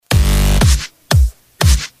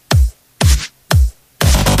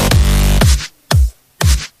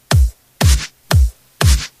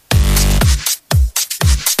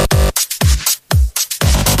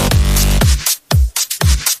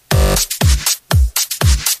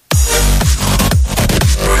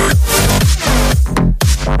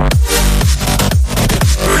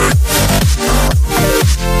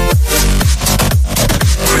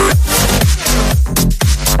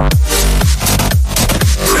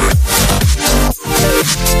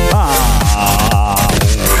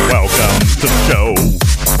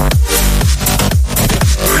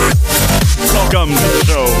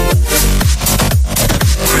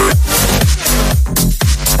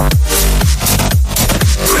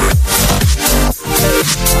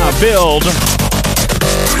Build.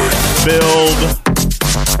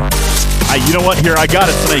 You know what? Here, I got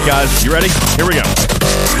it, Snake Eyes. You ready? Here we go.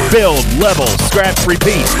 Build, level, scratch,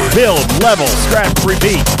 repeat. Build, level, scratch,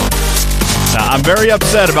 repeat. Now, I'm very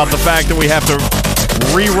upset about the fact that we have to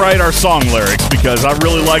rewrite our song lyrics because I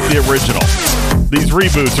really like the original. These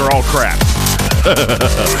reboots are all crap.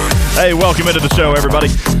 Hey, welcome into the show, everybody.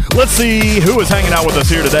 Let's see who is hanging out with us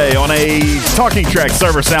here today on a Talking Track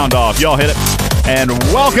server sound off. Y'all hit it. And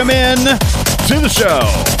welcome in to the show.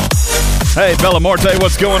 Hey, Bella Morte,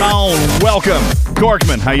 what's going on? Welcome.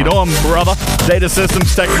 Corkman, how you doing, brother? Data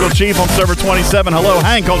Systems Technical Chief on server 27. Hello,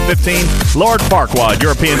 Hank on 15. Lord Farquaad,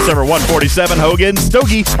 European server 147. Hogan,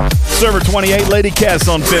 Stogie, server 28. Lady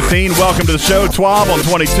Kess on 15. Welcome to the show. Twab on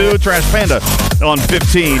 22. Trash Panda on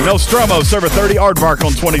 15. Nostromo, server 30. Aardvark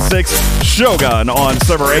on 26. Shogun on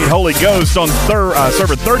server 8. Holy Ghost on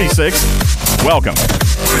server 36. Welcome.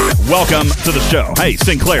 Welcome to the show. Hey,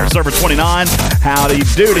 Sinclair, server 29. Howdy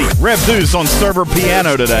doody. Rev Deuce on server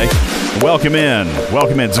piano today. Welcome in.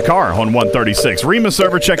 Welcome in. Zakar on 136. Rima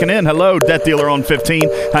server checking in. Hello. Death Dealer on 15.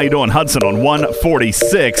 How you doing? Hudson on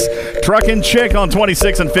 146. Truckin' Chick on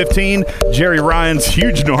 26 and 15. Jerry Ryan's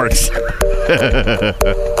Huge Norks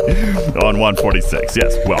on 146.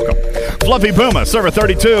 Yes, welcome. Fluffy Puma, server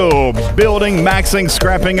 32. Building, maxing,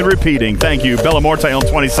 scrapping, and repeating. Thank you. Bella Morte on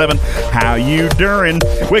 27. How you doing?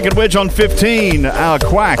 Wicked Witch on 15.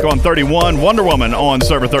 Quack on 31. Wonder Woman on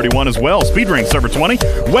server 31 as well. Speedring server 20.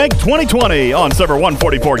 Weg 2020 on server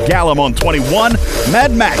 144. Gallum on 21.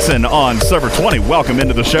 Mad Maxon on server 20. Welcome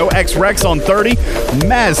into the show. X-Rex on 30.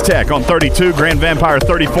 Maztec on 32. Grand Vampire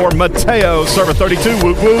 34. Mateo server 32.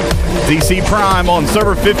 Woot woot. DC Prime on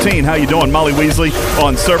server 15. How you doing? Molly Weasley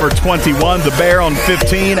on server 21. The Bear on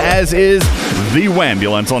 15, as is the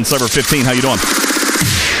Wambulance on server 15. How you doing?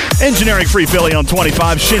 Engineering Free Philly on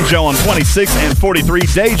 25, Shinjo on 26, and 43,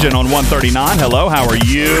 Dajin on 139. Hello, how are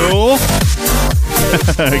you?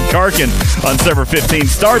 Karkin on server 15,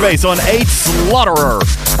 Starbase on 8, Slaughterer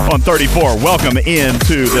on 34. Welcome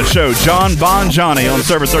into the show. John Bon Johnny on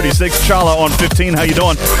server 36, Chala on 15. How you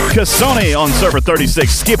doing? Cassoni on server 36,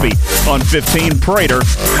 Skippy on 15, Prater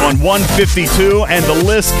on 152, and the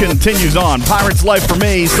list continues on. Pirate's Life for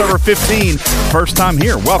Me, server 15. First time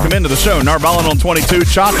here. Welcome into the show. Narvalin on 22,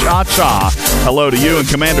 Cha Cha Cha. Hello to you and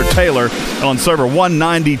Commander Taylor on server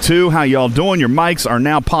 192. How y'all doing? Your mics are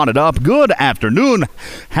now potted up. Good afternoon.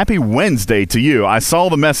 Happy Wednesday to you. I saw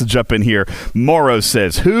the message up in here. Morrow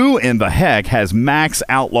says, who in the heck has Max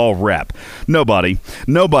Outlaw rep? Nobody.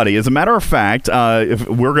 As a matter of fact, if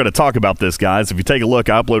we're going to talk about this, guys. If you take a look,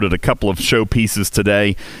 I uploaded a couple of show pieces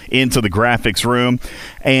today into the graphics room.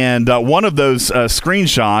 And one of those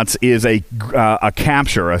screenshots is a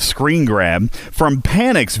capture, a screen grab from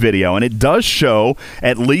Panic's video. And it does show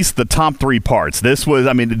at least the top 3 parts. This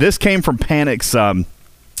came from Panic's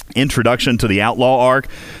introduction to the Outlaw arc,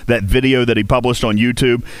 that video that he published on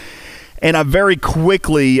YouTube. And I very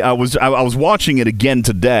quickly, I was watching it again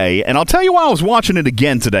today, and I'll tell you why I was watching it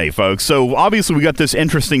again today, folks. So obviously we got this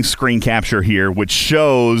interesting screen capture here, which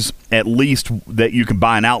shows at least that you can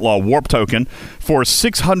buy an Outlaw Warp token for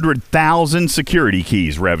 600,000 security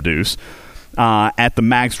keys, Revdeuce, at the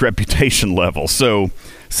max reputation level. So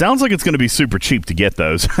sounds like it's going to be super cheap to get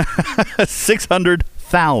those. 600,000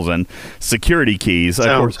 security keys.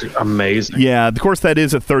 Sounds amazing. Yeah, of course, that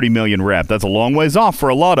is a 30 million rep. That's a long ways off for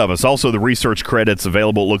a lot of us. Also, the research credits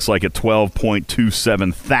available, it looks like, at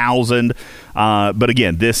 12.27 thousand. But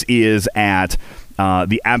again, this is at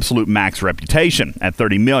the absolute max reputation at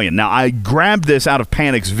 30 million. Now, I grabbed this out of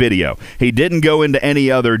Panic's video. He didn't go into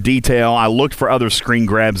any other detail. I looked for other screen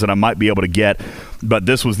grabs that I might be able to get, but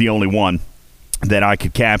this was the only one that I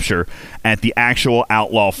could capture at the actual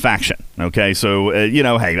Outlaw faction. Okay, so,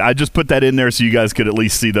 hey, I just put that in there so you guys could at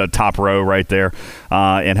least see the top row right there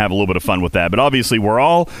and have a little bit of fun with that. But obviously, we're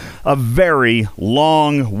all a very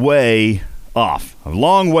long way off. A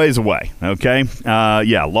long ways away, okay?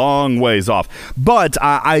 Long ways off. But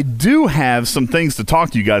I do have some things to talk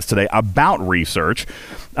to you guys today about research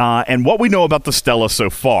and what we know about the Stella so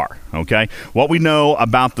far, okay? What we know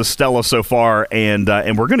about the Stella so far, and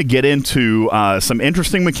we're going to get into some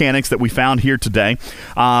interesting mechanics that we found here today.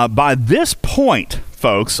 By this point,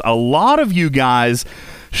 folks, a lot of you guys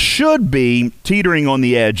should be teetering on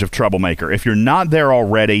the edge of Troublemaker. If you're not there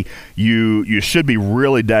already, you should be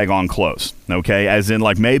really daggone close, okay? As in,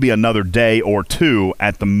 like, maybe another day or two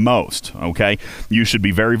at the most, okay? You should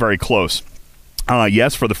be very, very close.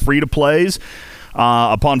 Yes, for the free-to-plays,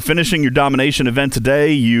 upon finishing your domination event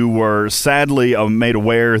today, you were sadly made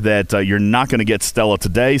aware that you're not going to get Stella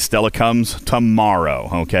today. Stella comes tomorrow,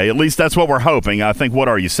 okay? At least that's what we're hoping. I think, what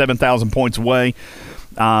are you, 7,000 points away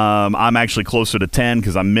I'm actually closer to 10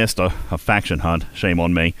 because I missed a faction hunt. Shame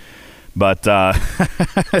on me. But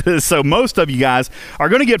so most of you guys are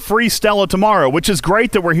going to get free Stella tomorrow, which is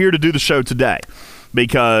great that we're here to do the show today,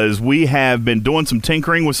 because we have been doing some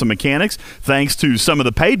tinkering with some mechanics thanks to some of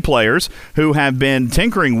the paid players who have been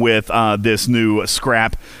tinkering with this new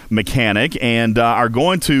scrap mechanic and are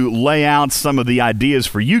going to lay out some of the ideas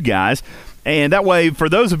for you guys. And that way, for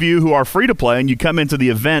those of you who are free to play and you come into the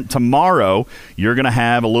event tomorrow, you're going to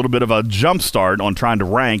have a little bit of a jump start on trying to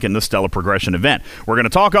rank in the Stella Progression event. We're going to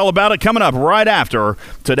talk all about it coming up right after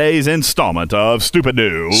today's installment of Stupid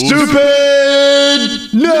News. Stupid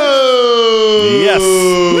News! Yes.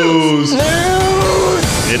 News.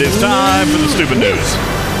 It is time for the Stupid News.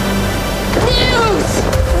 News!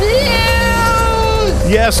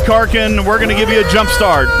 Yes, Karkin, we're going to give you a jump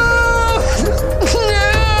start.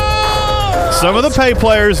 Some of the pay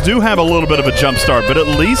players do have a little bit of a jump start, but at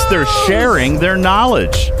least they're sharing their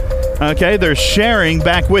knowledge. Okay, they're sharing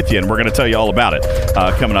back with you, and we're going to tell you all about it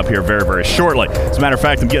coming up here very, very shortly. As a matter of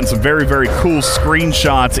fact, I'm getting some very, very cool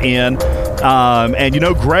screenshots in. And, you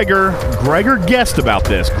know, Gregor guessed about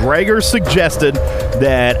this. Gregor suggested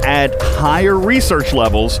that at higher research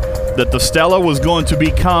levels that the Stella was going to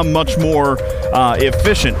become much more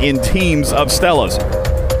efficient in teams of Stellas.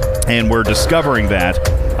 And we're discovering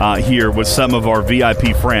that here with some of our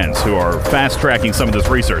VIP friends who are fast-tracking some of this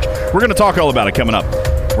research. We're going to talk all about it coming up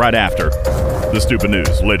right after the Stupid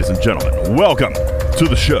News. Ladies and gentlemen, welcome to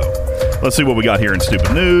the show. Let's see what we got here in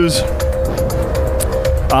Stupid News.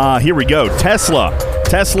 Here we go.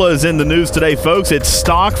 Tesla is in the news today, folks. Its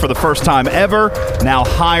stock for the first time ever now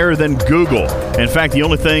higher than Google. In fact, the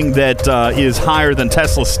only thing that is higher than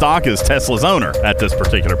Tesla's stock is Tesla's owner at this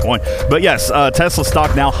particular point. But yes, Tesla's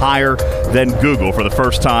stock now higher than Google for the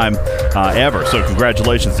first time ever. So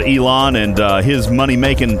congratulations to Elon and his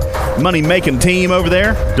money-making team over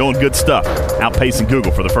there. Doing good stuff. Outpacing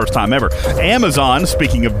Google for the first time ever. Amazon,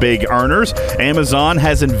 speaking of big earners, Amazon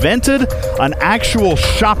has invented an actual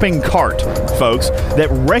shopping cart, folks, that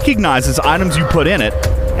recognizes items you put in it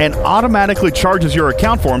and automatically charges your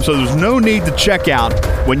account for them, so there's no need to check out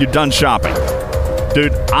when you're done shopping.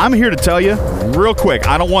 Dude, I'm here to tell you real quick,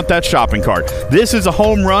 I don't want that shopping cart. This is a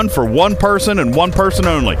home run for one person and one person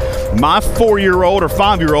only. My 4-year-old or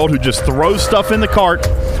 5-year-old who just throws stuff in the cart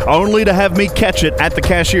only to have me catch it at the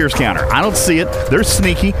cashier's counter. I don't see it. They're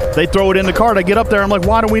sneaky. They throw it in the cart. I get up there. I'm like,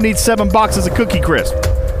 why do we need 7 boxes of Cookie Crisp?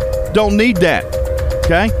 Don't need that.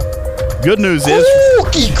 Okay? Good news is,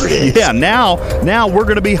 yeah, now we're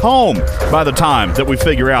going to be home by the time that we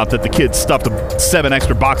figure out that the kids stuffed 7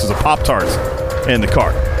 extra boxes of Pop-Tarts in the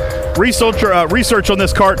cart. Research on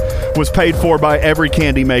this cart was paid for by every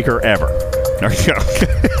candy maker ever. There you go.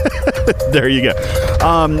 There you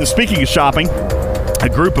go. Speaking of shopping, a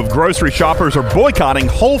group of grocery shoppers are boycotting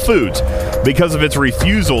Whole Foods because of its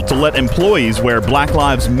refusal to let employees wear Black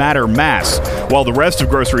Lives Matter masks, while the rest of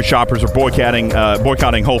grocery shoppers are boycotting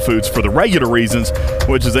Whole Foods for the regular reasons,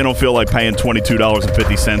 which is they don't feel like paying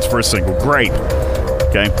 $22.50 for a single grape.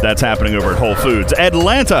 Okay, that's happening over at Whole Foods.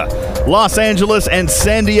 Atlanta, Los Angeles, and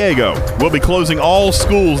San Diego will be closing all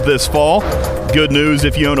schools this fall. Good news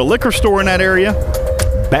if you own a liquor store in that area.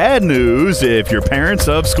 Bad news if you're parents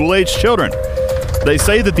of school-aged children. They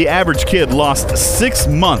say that the average kid lost 6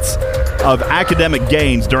 months of academic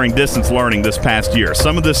gains during distance learning this past year.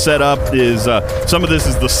 Some of this is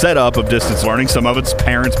the setup of distance learning. Some of it's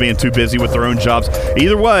parents being too busy with their own jobs.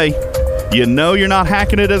 Either way, you know you're not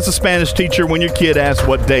hacking it as a Spanish teacher when your kid asks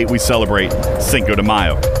what date we celebrate Cinco de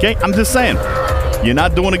Mayo. Okay, I'm just saying, you're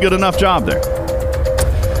not doing a good enough job there.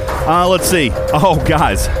 Let's see. Oh,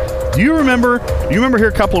 guys, do you remember here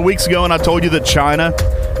a couple of weeks ago and I told you that China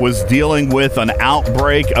was dealing with an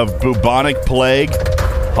outbreak of bubonic plague?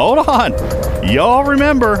 Hold on. Y'all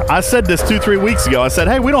remember, I said this 2-3 weeks ago. I said,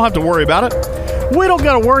 hey, we don't have to worry about it. We don't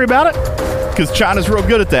got to worry about it because China's real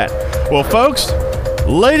good at that. Well, folks,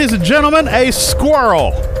 ladies and gentlemen, a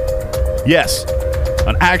squirrel. Yes,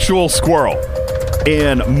 an actual squirrel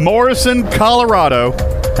in Morrison, Colorado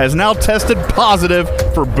has now tested positive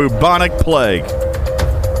for bubonic plague.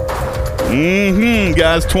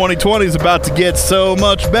 Guys, 2020 is about to get so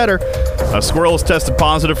much better. A squirrel is tested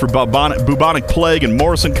positive for bubonic plague in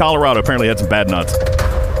Morrison, Colorado. Apparently had some bad nuts.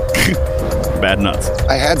 Bad nuts.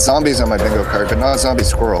 I had zombies on my bingo card, but not zombie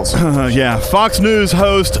squirrels. Yeah. Fox News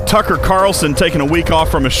host Tucker Carlson taking a week off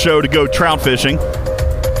from his show to go trout fishing.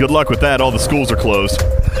 Good luck with that. All the schools are closed.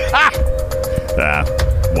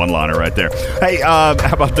 One-liner right there. Hey, how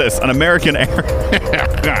about this? An American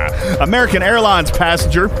Airlines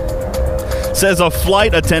passenger says a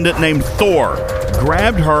flight attendant named Thor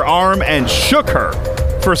grabbed her arm and shook her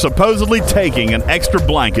for supposedly taking an extra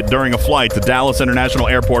blanket during a flight to Dallas International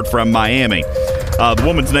Airport from Miami. The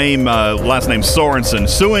woman's name, last name Sorensen,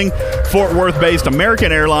 suing Fort Worth-based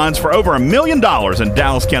American Airlines for over $1 million in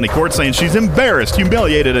Dallas County Court, saying she's embarrassed,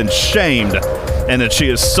 humiliated, and shamed, and that she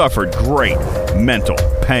has suffered great mental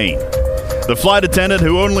pain. The flight attendant,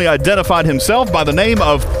 who only identified himself by the name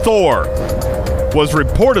of Thor, was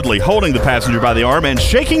reportedly holding the passenger by the arm and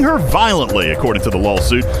shaking her violently, according to the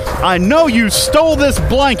lawsuit. "I know you stole this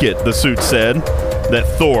blanket," the suit said, that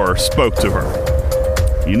Thor spoke to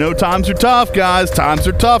her. You know, times are tough, guys. Times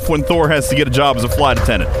are tough when Thor has to get a job as a flight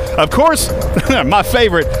attendant. Of course, my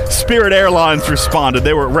favorite, Spirit Airlines responded.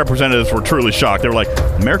 Representatives were truly shocked. They were like,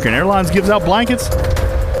 American Airlines gives out blankets?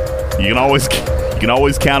 You can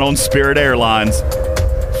always count on Spirit Airlines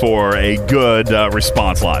for a good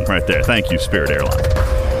response line right there. Thank you, Spirit Airlines.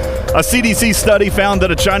 A CDC study found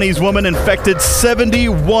that a Chinese woman infected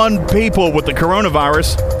 71 people with the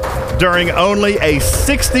coronavirus during only a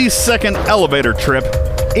 60-second elevator trip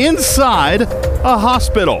inside a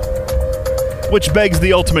hospital. Which begs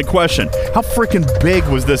the ultimate question. How freaking big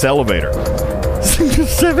was this elevator?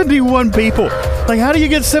 71 people. Like, how do you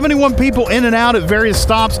get 71 people in and out at various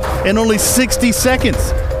stops in only 60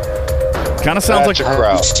 seconds? Kind of sounds like a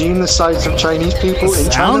crowd. Have you seen the size of Chinese people in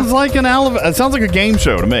China? It sounds like a game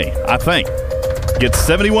show to me, I think. Get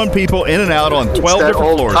 71 people in and out on 12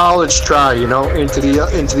 different floors. College try, into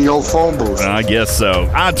the old phone booth. I guess so.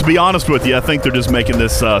 To be honest with you, I think they're just making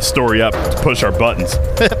this story up to push our buttons.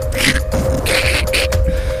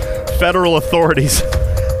 Federal authorities.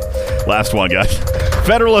 Last one, guys.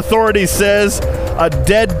 Federal authorities says a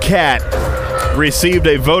dead cat received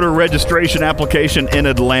a voter registration application in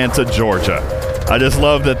Atlanta, Georgia. I just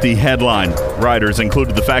love that the headline writers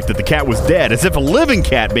included the fact that the cat was dead, as if a living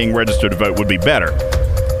cat being registered to vote would be better.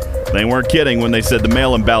 They weren't kidding when they said the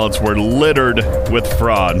mail-in ballots were littered with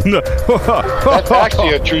fraud. That's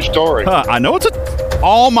actually a true story. I know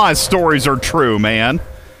all my stories are true, man.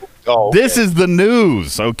 Oh, okay. This is the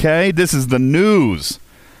news, okay? This is the news.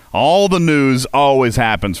 All the news always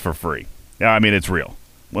happens for free. I mean, it's real.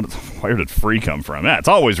 Where did free come from? Yeah, it's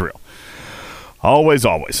always real. Always.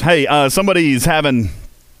 Hey, somebody is having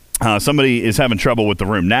trouble with the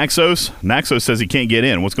room. Naxos says he can't get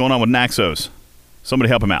in. What's going on with Naxos? Somebody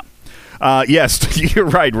help him out. Yes, you're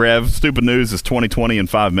right, Rev. Stupid news is 2020 in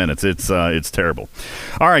 5 minutes. It's terrible.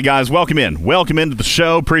 All right, guys, welcome into the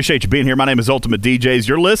show. Appreciate you being here. My name is Ultimate DJs.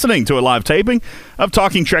 You're listening to a live taping of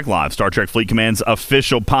Talking Trek Live, Star Trek Fleet Command's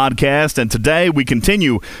official podcast. And today we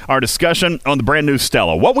continue our discussion on the brand new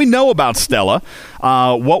Stella. What we know about Stella,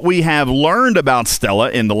 what we have learned about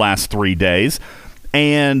Stella in the last 3 days,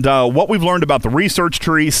 and what we've learned about the research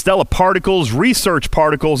tree, Stella particles, research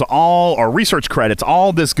particles, research credits,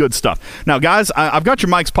 all this good stuff. Now, guys, I've got your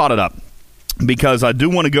mics potted up because I do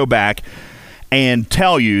want to go back and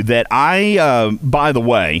tell you that by the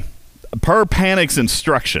way, per Panic's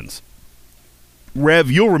instructions, Rev,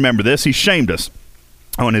 you'll remember this, he shamed us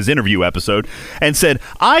on his interview episode and said,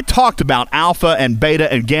 I talked about alpha and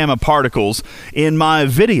beta and gamma particles in my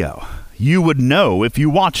video. You would know if you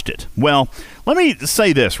watched it. Well, let me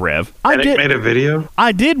say this, Rev. Made a video?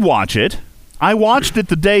 I did watch it. I watched it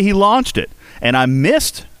the day he launched it. And I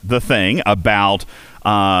missed the thing about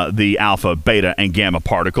the alpha, beta, and gamma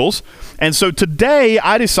particles. And so today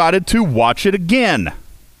I decided to watch it again.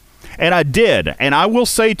 And I did. And I will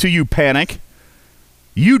say to you, Panic,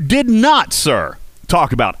 you did not, sir,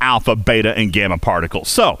 talk about alpha, beta, and gamma particles.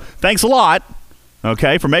 So, thanks a lot.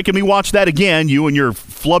 Okay, for making me watch that again, you and your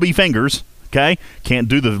flubby fingers, okay? Can't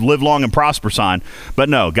do the live long and prosper sign. But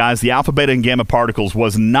no, guys, the alpha, beta, and gamma particles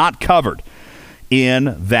was not covered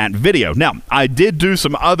in that video. Now, I did do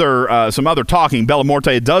some other talking.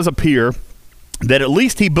 Bellamorte, it does appear that at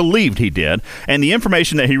least he believed he did, and the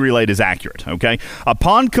information that he relayed is accurate, okay?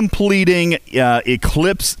 Upon completing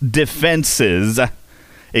Eclipse defenses,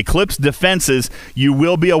 you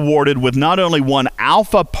will be awarded with not only one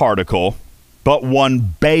alpha particle, but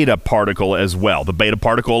one beta particle as well. The beta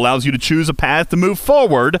particle allows you to choose a path to move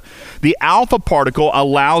forward. The alpha particle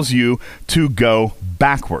allows you to go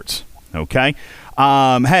backwards. Okay?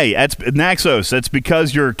 Hey, that's Naxos. That's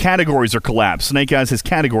because your categories are collapsed. Snake Eyes, his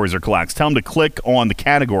categories are collapsed. Tell him to click on the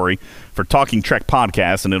category for Talking Trek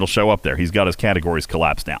Podcast, and it'll show up there. He's got his categories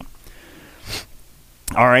collapsed down.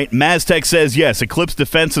 All right, Maztec says, yes, Eclipse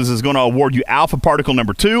Defenses is going to award you Alpha Particle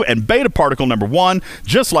number 2 and Beta Particle number 1,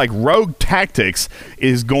 just like Rogue Tactics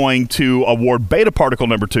is going to award Beta Particle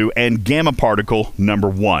number 2 and Gamma Particle number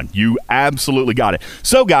 1. You absolutely got it.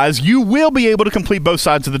 So, guys, you will be able to complete both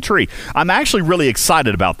sides of the tree. I'm actually really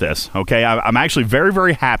excited about this, okay? I'm actually very,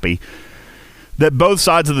 very happy that both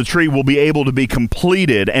sides of the tree will be able to be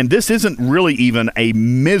completed. And this isn't really even a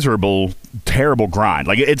miserable, terrible grind.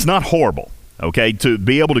 Like, it's not horrible, okay? To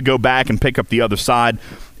be able to go back and pick up the other side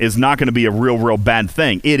is not going to be a real bad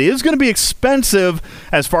thing. It is going to be expensive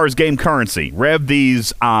as far as game currency. Rev,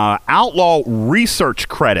 these Outlaw research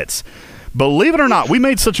credits. Believe it or not, we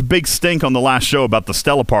made such a big stink on the last show about the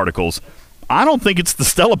Stellar particles. I don't think it's the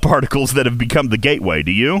Stellar particles that have become the gateway.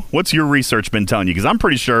 Do you? What's your research been telling you? Because I'm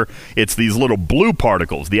pretty sure it's these little blue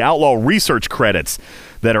particles, the Outlaw research credits,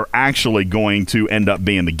 that are actually going to end up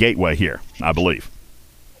being the gateway here, I believe.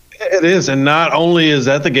 It is, and not only is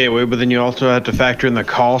that the gateway, but then you also have to factor in the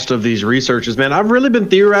cost of these researches. Man, I've really been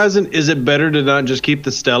theorizing, is it better to not just keep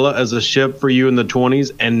the Stella as a ship for you in the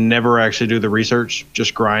 20s and never actually do the research,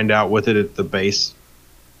 just grind out with it at the base?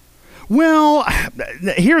 Well,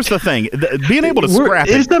 here's the thing. Being able to scrap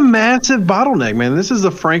it. It's a massive bottleneck, man. This is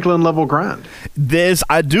a Franklin level grind.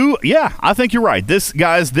 I think you're right. This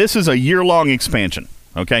is a year-long expansion.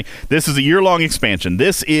 Okay, this is a year-long expansion.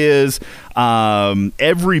 This is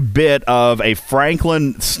every bit of a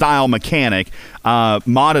Franklin-style mechanic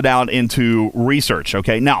modded out into research.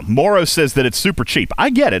 Okay, now Moro says that it's super cheap. I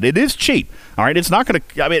get it; it is cheap. All right, it's not going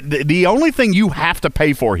to. I mean, the only thing you have to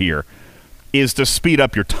pay for here is to speed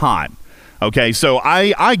up your time. Okay, so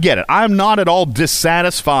I get it. I'm not at all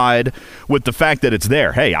dissatisfied with the fact that it's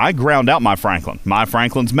there. Hey, I ground out my Franklin. My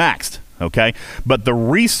Franklin's maxed. Okay, but the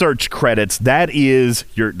research credits, that appears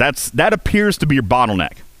to be your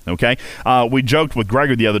bottleneck. Okay, we joked with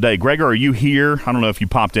Gregor the other day. Gregor, are you here? I don't know if you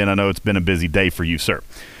popped in. I know it's been a busy day for you, sir.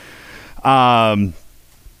 Hey,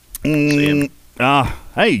 is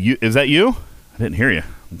that you? I didn't hear you.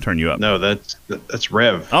 I'll turn you up. No, that's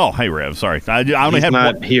Rev. Oh, hey, Rev. Sorry, I only He's had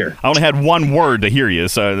not here. I only had one word to hear you,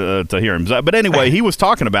 so to hear him. But anyway, he was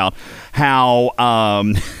talking about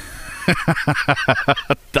how.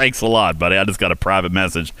 Thanks a lot, buddy. I just got a private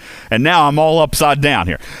message, and now I'm all upside down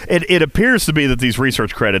here. It appears to be that these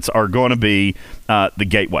research credits are going to be the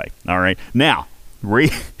gateway. All right, now,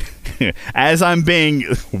 as I'm being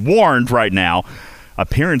warned right now,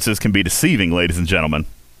 appearances can be deceiving, ladies and gentlemen.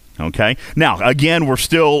 Okay. Now, again, we're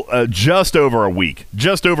still just over a week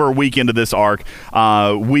into this arc.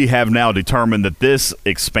 We have now determined that this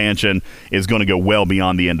expansion is going to go well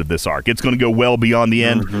beyond the end of this arc. It's going to go well beyond the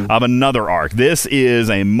end of another arc. This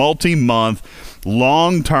is a multi-month,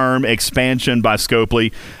 long-term expansion by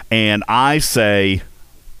Scopely, and I say,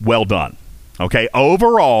 well done. Okay,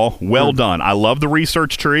 overall, well done. I love the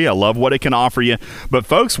research tree. I love what it can offer you. But,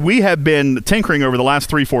 folks, we have been tinkering over the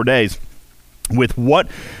last 3-4 days with what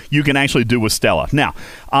you can actually do with Stella. Now,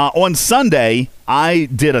 on Sunday, I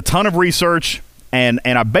did a ton of research, and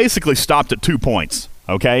I basically stopped at 2 points.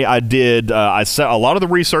 Okay, I said a lot of the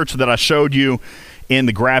research that I showed you in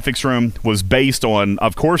the graphics room was based on,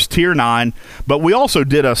 of course, Tier 9, but we also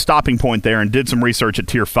did a stopping point there and did some research at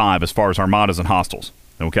Tier 5 as far as armadas and hostiles.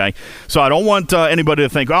 Okay, so I don't want anybody to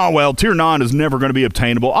think, oh, well, Tier 9 is never going to be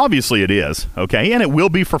obtainable. Obviously it is, okay, and it will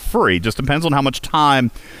be for free. Just depends on how much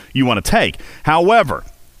time you want to take. However,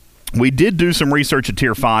 we did do some research at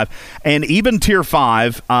Tier 5, and even Tier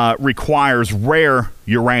 5 requires rare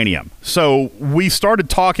uranium. So we started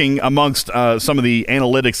talking amongst some of the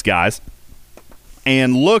analytics guys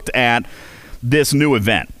and looked at this new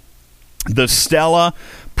event, the Stella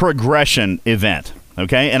Progression event,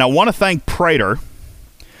 okay, and I want to thank Prater.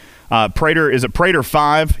 Prater, is it Prater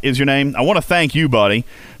 5 is your name? I want to thank you, buddy,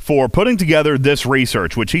 for putting together this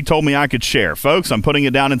research, which he told me I could share. Folks, I'm putting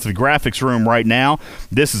it down into the graphics room right now.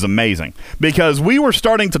 This is amazing. Because we were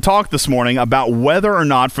starting to talk this morning about whether or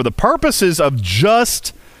not, for the purposes of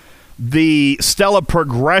just the Stella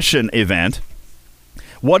Progression event,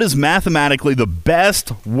 what is mathematically the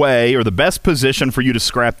best way or the best position for you to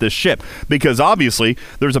scrap this ship? Because obviously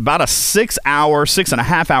there's about a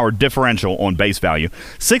 6.5 hour differential on base value,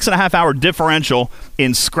 6.5 hour differential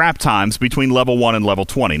in scrap times between level 1 and level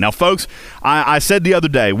 20. Now, folks, I said the other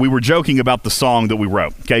day, we were joking about the song that we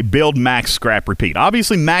wrote, okay, build, max, scrap, repeat.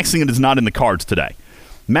 Obviously, maxing it is not in the cards today.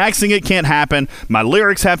 Maxing it can't happen. My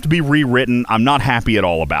lyrics have to be rewritten. I'm not happy at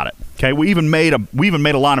all about it. Okay, we even made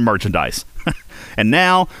a line of merchandise. And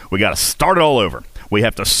now we got to start it all over. We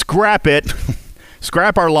have to scrap it,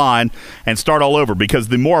 scrap our line, and start all over, because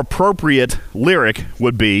the more appropriate lyric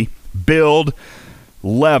would be build,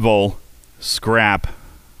 level, scrap,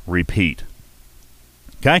 repeat.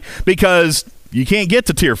 Okay? Because you can't get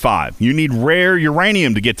to Tier 5. You need rare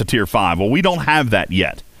uranium to get to Tier 5. Well, we don't have that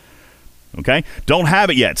yet. Okay? Don't have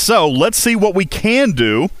it yet. So let's see what we can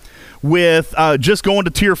do with just going to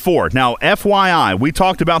Tier 4. Now, FYI, we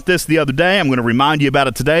talked about this the other day. I'm going to remind you about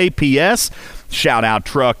it today. P.S. Shout out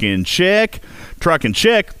Truck and Chick. Truck and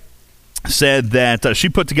Chick said that she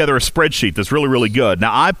put together a spreadsheet that's really, really good.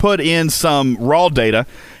 Now, I put in some raw data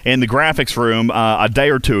in the graphics room a day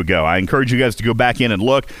or two ago. I encourage you guys to go back in and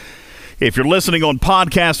look. If you're listening on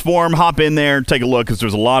podcast form, hop in there and take a look because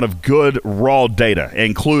there's a lot of good raw data,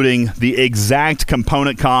 including the exact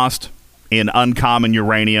component cost in uncommon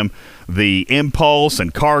uranium, the impulse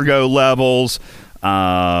and cargo levels,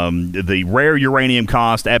 the rare uranium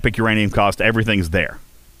cost, epic uranium cost, everything's there.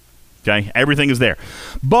 Okay, everything is there.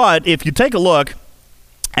 But if you take a look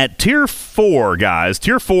at Tier 4, guys,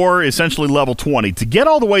 Tier 4 is essentially level 20. To get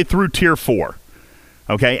all the way through Tier 4,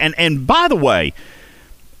 okay, and by the way,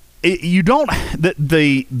 you don't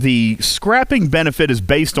the scrapping benefit is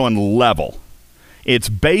based on level. It's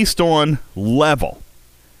based on level.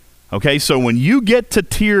 Okay, so when you get to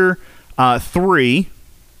Tier 3,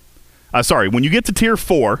 when you get to Tier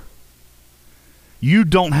 4, you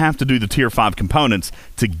don't have to do the Tier 5 components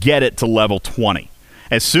to get it to level 20.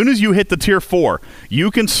 As soon as you hit the Tier 4,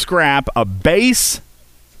 you can scrap a base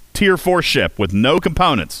Tier 4 ship with no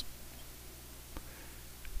components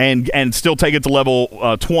and still take it to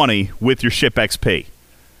level 20 with your ship XP.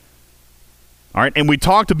 All right, and we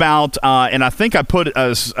talked about, and I think I put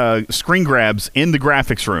screen grabs in the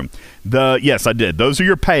graphics room. Yes, I did. Those are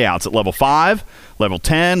your payouts at level 5, level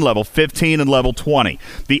 10, level 15, and level 20.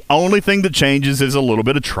 The only thing that changes is a little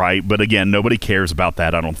bit of trite, but again, nobody cares about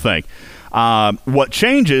that, I don't think. What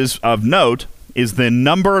changes of note is the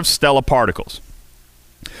number of stellar particles.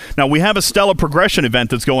 Now, we have a stellar progression event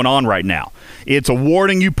that's going on right now. It's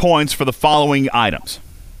awarding you points for the following items.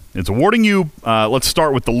 It's awarding you, let's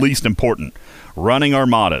start with the least important, running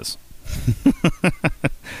armadas.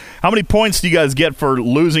 How many points do you guys get for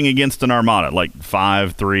losing against an armada? Like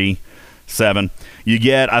 5, 3, 7. You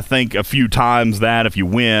get, I think, a few times that if you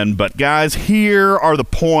win. But, guys, here are the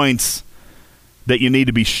points that you need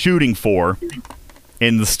to be shooting for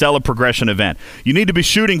in the stellar progression event. You need to be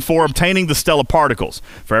shooting for obtaining the stellar particles.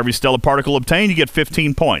 For every stellar particle obtained, you get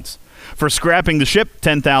 15 points. For scrapping the ship,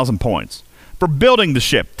 10,000 points. For building the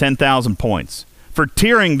ship, 10,000 points. For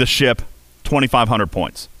tiering the ship, 2,500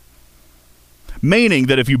 points. Meaning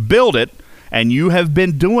that if you build it and you have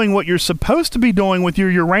been doing what you're supposed to be doing with your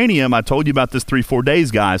uranium, I told you about this 3-4 days,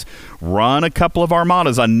 guys, run a couple of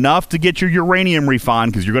armadas, enough to get your uranium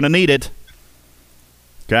refined because you're going to need it.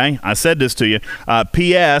 Okay? I said this to you.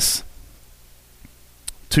 P.S.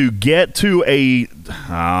 To get to a...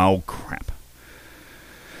 Oh, crap.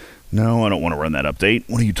 No, I don't want to run that update.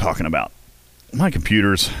 What are you talking about? My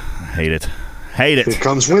computers. I hate it. Hate it. Here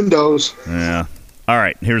comes Windows. Yeah. All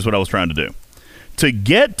right. Here's what I was trying to do. To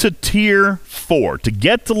get to Tier 4, to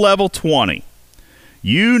get to level 20,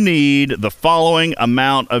 you need the following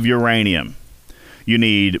amount of uranium. You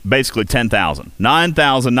need basically 10,000.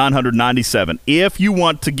 9,997. If you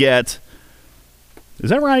want to get... Is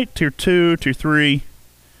that right? Tier 2, Tier 3?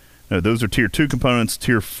 No, those are Tier 2 components,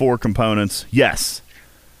 Tier 4 components. Yes.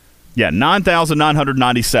 Yeah,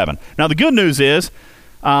 9,997. Now, the good news is,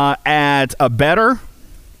 at a better,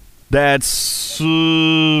 that's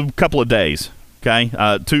a couple of days, okay?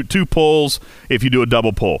 Two pulls if you do a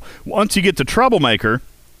double pull. Once you get to Troublemaker,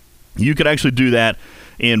 you could actually do that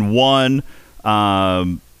in one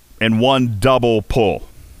double pull.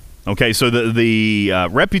 Okay, so the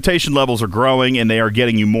reputation levels are growing, and they are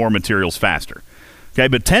getting you more materials faster. Okay,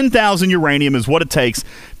 but 10,000 uranium is what it takes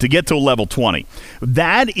to get to a level 20.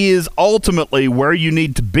 That is ultimately where you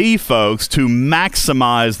need to be, folks, to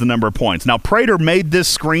maximize the number of points. Now, Prater made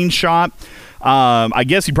this screenshot. I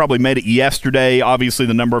guess he probably made it yesterday. Obviously,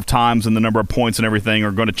 the number of times and the number of points and everything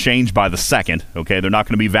are going to change by the second. Okay, they're not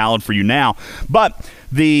going to be valid for you now. But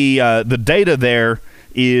the data there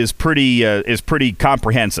is pretty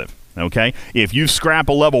comprehensive. Okay, if you scrap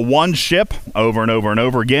a level 1 ship over and over and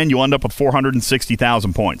over again, you end up with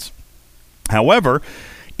 460,000 points. However,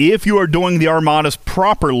 if you are doing the armadas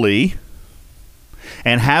properly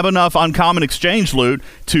and have enough uncommon exchange loot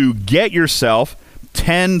to get yourself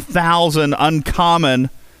 10,000 uncommon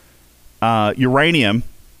uranium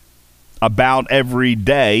about every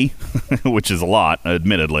day, which is a lot,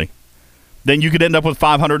 admittedly, then you could end up with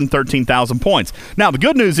 513,000 points. Now, the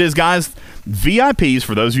good news is, guys, VIPs,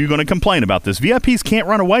 for those of you going to complain about this, VIPs can't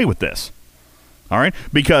run away with this. All right?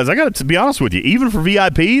 Because I got to be honest with you, even for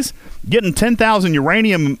VIPs, getting 10,000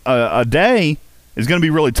 uranium a day is going to be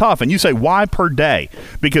really tough. And you say, why per day?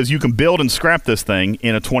 Because you can build and scrap this thing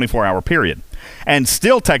in a 24-hour period and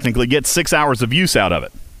still technically get 6 hours of use out of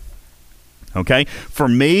it. Okay? For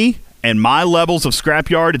me and my levels of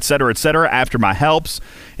scrapyard, et cetera, after my helps,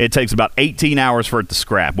 it takes about 18 hours for it to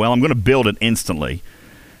scrap. Well, I'm going to build it instantly,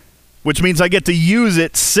 which means I get to use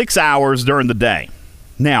it 6 hours during the day.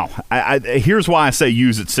 Now, here's why I say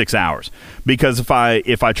use it 6 hours. Because if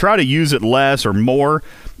I try to use it less or more,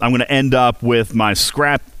 I'm going to end up with my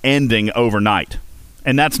scrap ending overnight.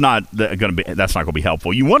 And that's not going to be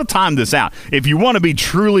helpful. You want to time this out. If you want to be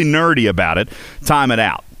truly nerdy about it, time it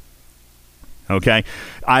out. Okay?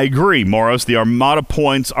 I agree, Moros. The Armada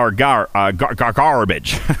points are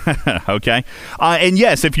garbage. Okay? And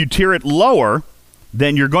yes, if you tier it lower,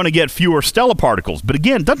 then you're going to get fewer stellar particles. But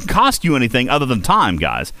again, it doesn't cost you anything other than time,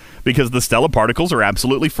 guys, because the stellar particles are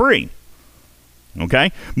absolutely free.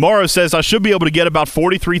 Okay? Morrow says, I should be able to get about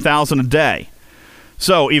 43,000 a day.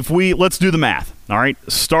 So let's do the math, all right?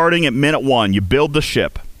 Starting at minute 1, you build the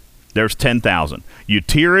ship. There's 10,000. You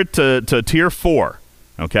tier it to tier 4,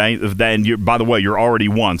 okay? Then, by the way, you're already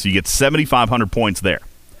 1, so you get 7,500 points there.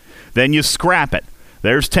 Then you scrap it.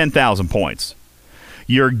 There's 10,000 points.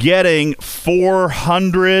 You're getting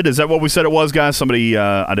 400. Is that what we said it was, guys? Somebody,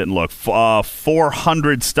 I didn't look.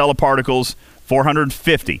 400 stellar particles,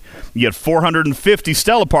 450. You get 450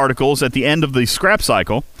 stellar particles at the end of the scrap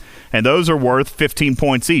cycle, and those are worth 15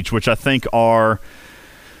 points each, which I think that's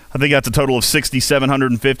a total of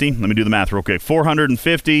 6,750. Let me do the math real quick.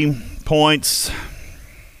 450 points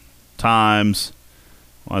times,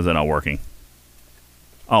 why is that not working?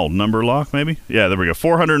 Oh, number lock, maybe? Yeah, there we go.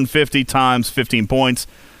 450 times 15 points.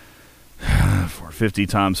 450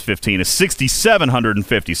 times 15 is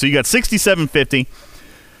 6,750. So you got 6,750,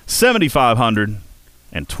 7,500,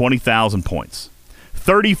 and 20,000 points.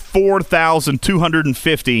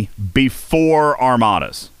 34,250 before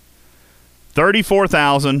Armadas.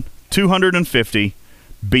 34,250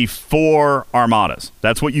 before Armadas.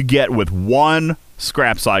 That's what you get with one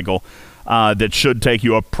scrap cycle that should take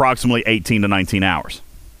you approximately 18 to 19 hours.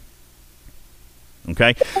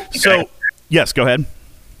 Okay? So, yes, go ahead.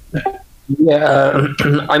 Yeah,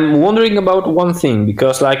 I'm wondering about one thing,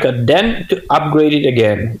 because then to upgrade it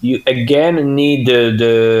again, you again need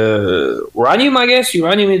the uranium, I guess.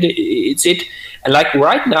 Uranium, it's it. And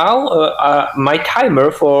right now, my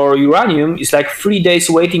timer for uranium is 3 days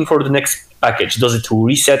waiting for the next package. Does it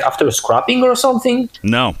reset after scrapping or something?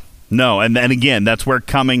 No. And again, that's where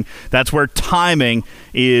timing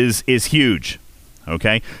is huge.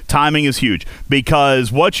 Okay? Timing is huge,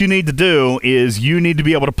 because what you need to do is you need to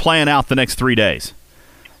be able to plan out the next 3 days.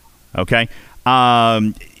 Okay?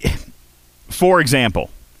 For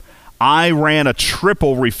example, I ran a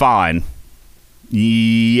triple refine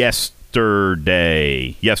yesterday,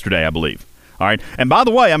 I believe. All right? And by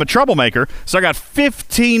the way, I'm a troublemaker, so I got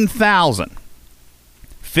 15,000.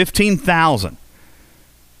 15,000.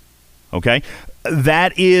 Okay?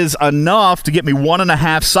 That is enough to get me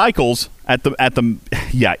 1.5 cycles at the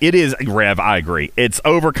yeah, it is, Rev, I agree. It's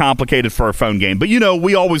overcomplicated for a phone game. But,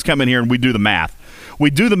 we always come in here and we do the math. We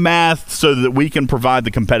do the math so that we can provide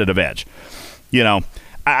the competitive edge.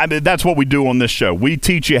 That's what we do on this show. We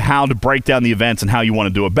teach you how to break down the events and how you want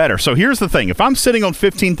to do it better. So here's the thing. If I'm sitting on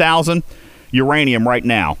 15,000 uranium right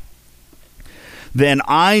now, then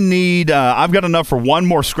I need, I've got enough for one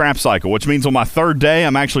more scrap cycle, which means on my third day,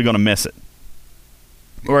 I'm actually going to miss it.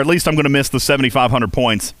 Or at least I'm going to miss the 7,500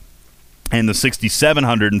 points and the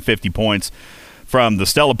 6,750 points from the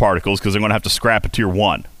stellar particles, because I'm going to have to scrap a tier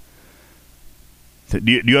 1.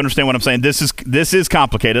 Do you understand what I'm saying? This is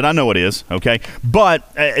complicated. I know it is, okay? But,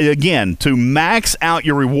 again, to max out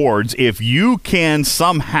your rewards, if you can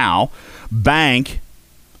somehow bank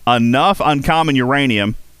enough uncommon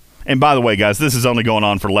uranium, and by the way, guys, this is only going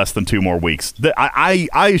on for less than 2 more weeks.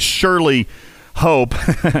 I surely hope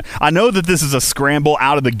I know that this is a scramble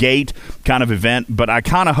out of the gate kind of event, but I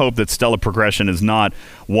kind of hope that stellar progression is not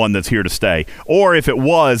one that's here to stay. Or if it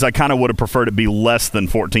was, I kind of would have preferred it be less than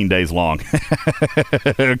 14 days long.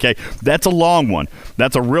 Okay, that's a long one.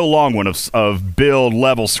 That's a real long one of build,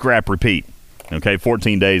 level, scrap, repeat. Okay,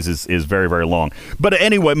 14 days is very, very long. But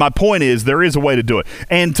anyway, my point is there is a way to do it.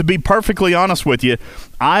 And to be perfectly honest with you,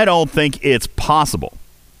 I don't think it's possible.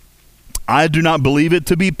 I do not believe it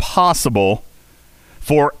to be possible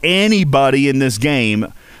for anybody in this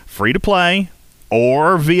game, free to play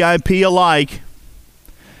or VIP alike,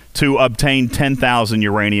 to obtain 10,000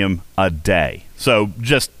 uranium a day. So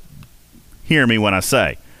just hear me when I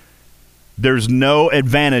say there's no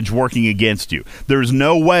advantage working against you. There's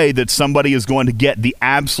no way that somebody is going to get the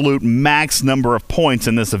absolute max number of points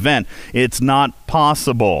in this event. It's not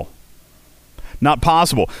possible. Not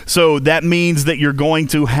possible. So that means that you're going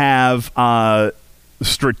to have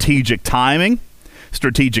strategic timing,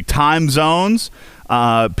 strategic time zones,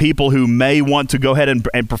 people who may want to go ahead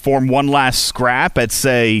and perform one last scrap at,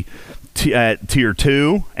 say, at tier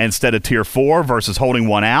 2 instead of tier 4 versus holding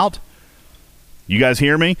one out. You guys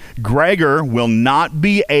hear me? Gregor will not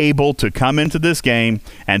be able to come into this game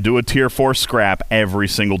and do a Tier 4 scrap every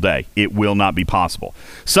single day. It will not be possible.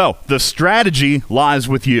 So the strategy lies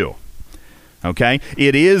with you. Okay?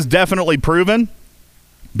 It is definitely proven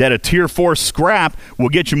that a Tier 4 scrap will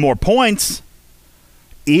get you more points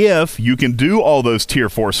if you can do all those Tier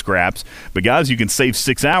 4 scraps. But guys, you can save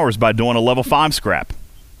 6 hours by doing a level 5 scrap.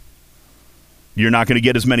 You're not going to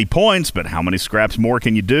get as many points, but how many scraps more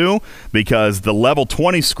can you do? Because the level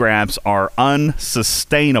 20 scraps are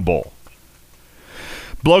unsustainable.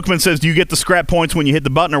 Blokeman says, do you get the scrap points when you hit the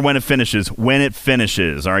button or when it finishes? When it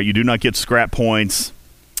finishes. All right, you do not get scrap points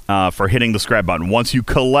for hitting the scrap button. Once you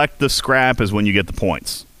collect the scrap is when you get the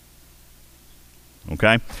points.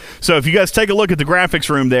 Okay? So if you guys take a look at the graphics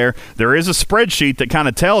room there is a spreadsheet that kind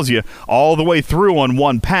of tells you all the way through on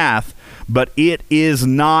one path, but it is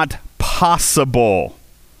not possible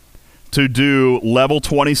to do level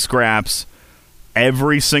 20 scraps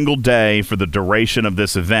every single day for the duration of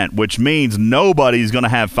this event, which means nobody's going to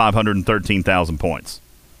have 513,000 points.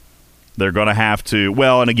 They're going to have to,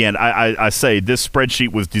 well, and again, I say this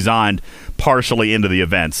spreadsheet was designed partially into the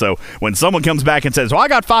event. So when someone comes back and says, well, I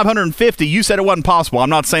got 550, you said it wasn't possible. I'm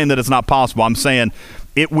not saying that it's not possible. I'm saying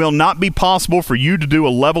it will not be possible for you to do a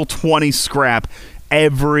level 20 scrap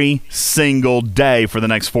every single day for the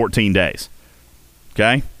next 14 days.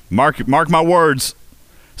 Okay? Mark my words,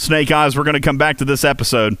 Snake Eyes, we're going to come back to this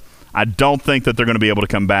episode. I don't think that they're going to be able to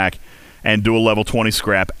come back and do a level 20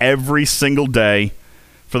 scrap every single day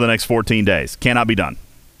for the next 14 days. Cannot be done.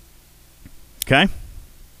 Okay?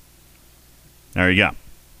 There you go.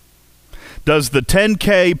 Does the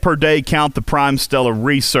 10K per day count the Prime Stella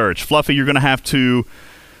research? Fluffy, you're going to have to...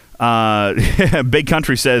 Big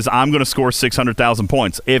Country says, I'm going to score 600,000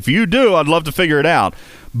 points. If you do, I'd love to figure it out.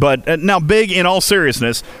 But now, Big, in all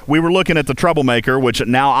seriousness, we were looking at the Troublemaker, which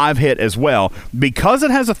now I've hit as well. Because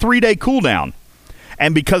it has a 3-day cooldown,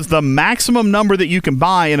 and because the maximum number that you can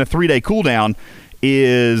buy in a 3-day cooldown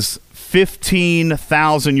is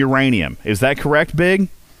 15,000 uranium. Is that correct, Big?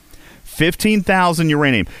 15,000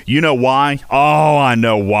 uranium. You know why? Oh, I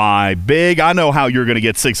know why. Big, I know how you're going to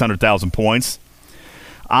get 600,000 points.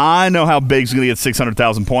 I know how Big's going to get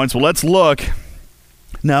 600,000 points. Well, let's look.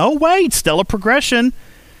 No, wait. Stellar Progression.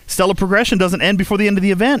 Stellar Progression doesn't end before the end of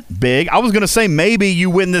the event, Big. I was going to say maybe you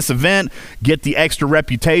win this event, get the extra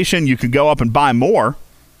reputation, you can go up and buy more.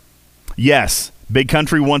 Yes, Big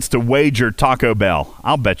Country wants to wager Taco Bell.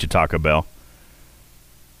 I'll bet you Taco Bell.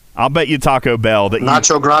 I'll bet you Taco Bell that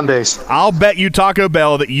Nacho Grandes. I'll bet you Taco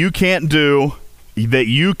Bell that you can't do, that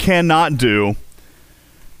you cannot do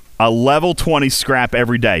a level 20 scrap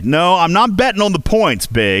every day. No, I'm not betting on the points,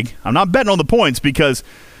 Big. I'm not betting on the points because,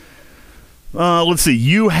 let's see,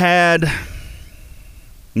 you had...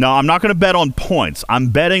 No, I'm not going to bet on points. I'm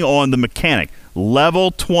betting on the mechanic.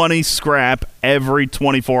 Level 20 scrap every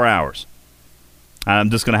 24 hours.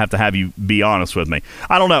 I'm just going to have you be honest with me.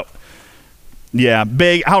 I don't know. Yeah,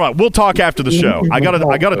 Big. Hold on. We'll talk after the show. I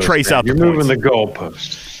gotta trace out the points. You're moving the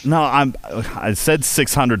goalpost. No, I said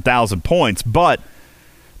 600,000 points, but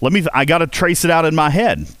I got to trace it out in my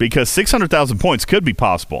head because 600,000 points could be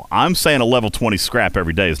possible. I'm saying a level 20 scrap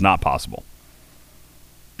every day is not possible.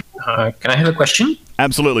 Can I have a question?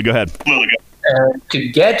 Absolutely. Go ahead. To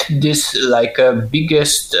get this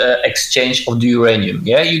biggest exchange of the uranium,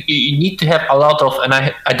 yeah, you need to have a lot of, and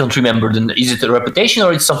I don't remember, is it a reputation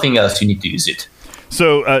or it's something else you need to use it?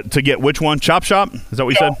 So to get which one? Chop Shop? Is that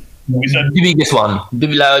what you said? The biggest one, the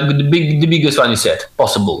biggest one you said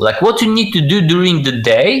possible. Like what you need to do during the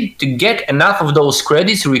day to get enough of those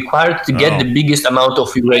credits required to get the biggest amount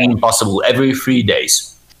of uranium possible every 3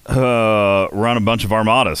 days. Run a bunch of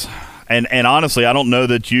armadas, and honestly, I don't know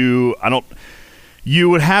that you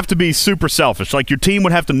would have to be super selfish. Like your team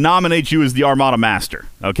would have to nominate you as the Armada Master,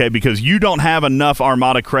 okay? Because you don't have enough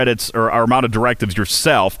Armada credits or Armada directives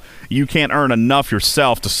yourself. You can't earn enough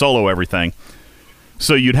yourself to solo everything.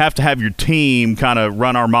 So you'd have to have your team kind of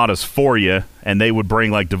run armadas for you, and they would bring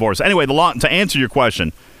like divorce. Anyway, to answer your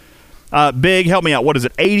question, Big, help me out. What is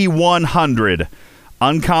it? 8,100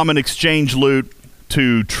 uncommon exchange loot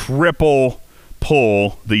to triple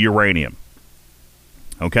pull the uranium.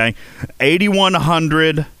 Okay,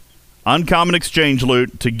 8,100 uncommon exchange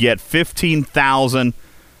loot to get 15,000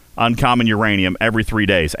 uncommon uranium every 3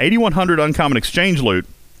 days. 8,100 uncommon exchange loot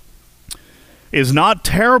is not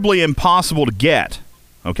terribly impossible to get.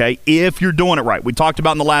 Okay, if you're doing it right. We talked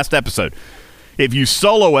about in the last episode. If you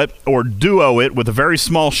solo it or duo it with a very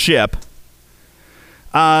small ship,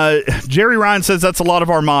 Jerry Ryan says that's a lot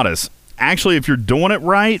of armadas. Actually, if you're doing it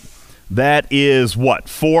right, that is what?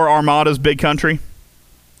 4 armadas, Big Country?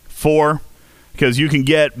 4? because you can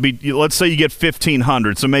get, let's say you get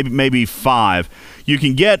 1,500, so maybe 5. You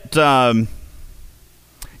can get,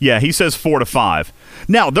 he says 4 to 5.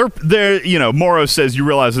 Now, Morrow says you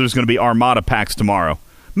realize there's going to be Armada packs tomorrow.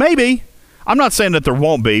 Maybe. I'm not saying that there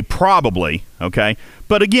won't be, probably, okay?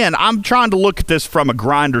 But again, I'm trying to look at this from a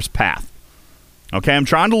grinder's path. Okay, I'm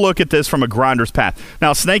trying to look at this from a grinder's path.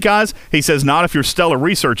 Now, Snake Eyes, he says, not if your stellar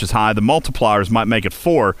research is high. The multipliers might make it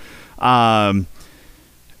 4.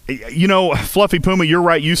 Fluffy Puma, you're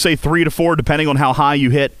right. You say 3 to 4, depending on how high you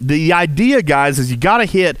hit. The idea, guys, is you got to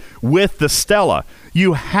hit with the Stella.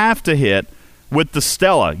 You have to hit with the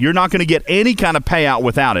Stella. You're not going to get any kind of payout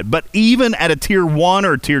without it. But even at a Tier 1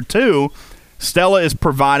 or Tier 2, Stella is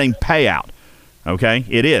providing payout. Okay,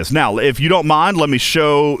 it is. Now, if you don't mind, let me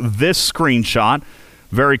show this screenshot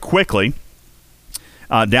very quickly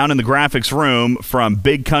down in the graphics room from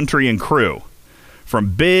Big Country and Crew.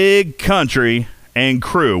 From Big Country and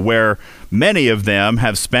Crew, where many of them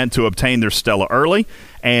have spent to obtain their Stella early.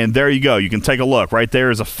 And there you go. You can take a look. Right there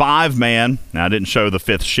is a 5-man. Now, I didn't show the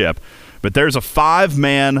 5th ship, but there's a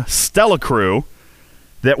 5-man Stella crew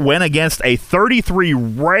that went against a 33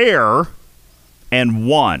 rare and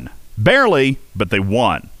won. Barely, but they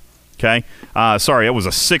won. Okay? Sorry, it was a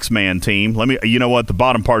 6-man team. You know what? The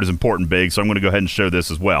bottom part is important, Big, so I'm going to go ahead and show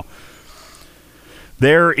this as well.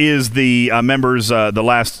 There is the members, the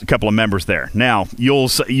last couple of members there. Now, you'll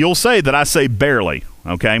say that I say barely,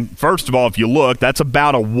 okay? First of all, if you look, that's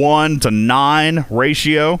about a 1 to 9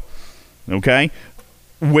 ratio, okay?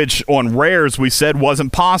 Which on rares we said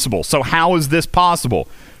wasn't possible. So how is this possible?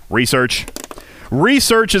 Research.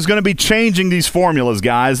 Research is going to be changing these formulas,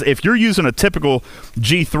 guys. If you're using a typical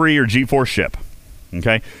G3 or G4 ship,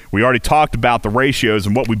 okay? We already talked about the ratios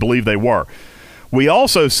and what we believe they were. We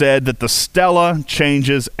also said that the Stella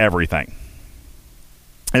changes everything,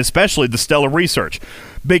 especially the Stella research.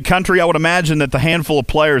 Big Country, I would imagine that the handful of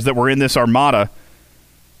players that were in this Armada,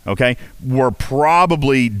 okay, were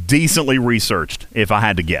probably decently researched, if I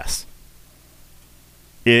had to guess.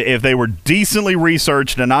 If they were decently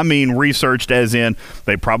researched, and I mean researched as in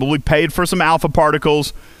they probably paid for some alpha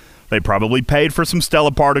particles, they probably paid for some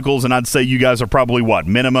Stella particles, and I'd say you guys are probably what?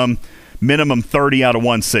 Minimum 30 out of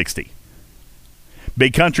 160.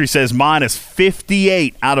 Big Country says mine is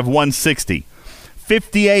 58 out of 160.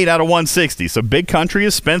 58 out of 160. So Big Country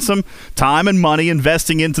has spent some time and money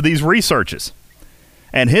investing into these researches.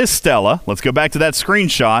 And his Stella, let's go back to that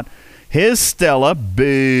screenshot, his Stella,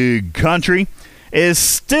 Big Country, is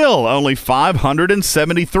still only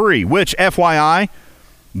 573, which, FYI,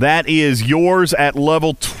 that is yours at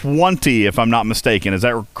level 20, if I'm not mistaken. Is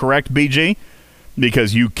that correct, BG?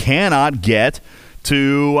 Because you cannot get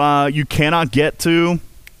to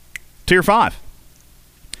Tier 5.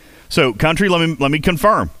 So, Country, let me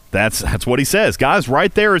confirm. That's what he says. Guys,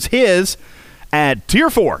 right there is his at Tier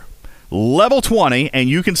 4, level 20, and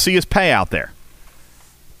you can see his payout there.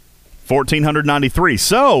 1,493.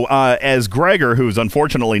 So, as Gregor, who's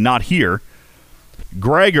unfortunately not here,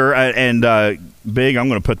 Gregor and Big, I'm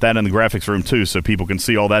going to put that in the graphics room too so people can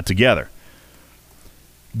see all that together.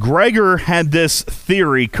 Gregor had this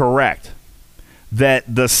theory correct, that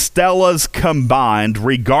the Stellas combined,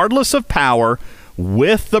 regardless of power,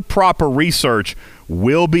 with the proper research,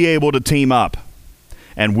 will be able to team up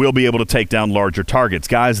and will be able to take down larger targets.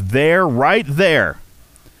 Guys, right there.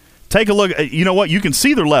 Take a look. You know what? You can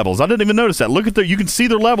see their levels. I didn't even notice that. Look at you can see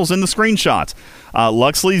their levels in the screenshots.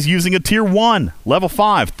 Luxley's using a Tier 1, level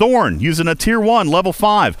 5. Thorn using a Tier 1, level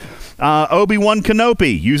 5. Obi-Wan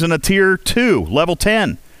Kenobi using a Tier 2, level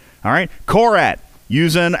 10. All right. Korat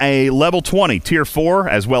using a level 20, Tier 4,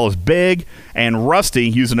 as well as Big. And Rusty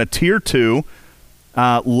using a Tier 2,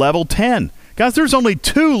 level 10. Guys, there's only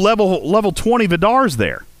 2 level 20 Vidars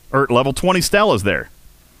there, or level 20 Stellas there.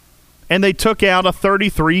 And they took out a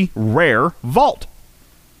 33 rare vault.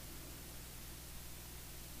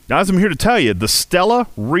 Guys, I'm here to tell you, the Stella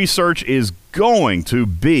research is going to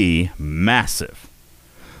be massive.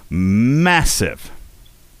 Massive.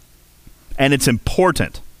 And it's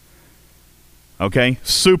important. Okay?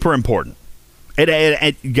 Super important.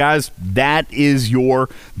 Guys,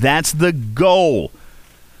 that's the goal,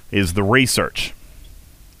 is the research.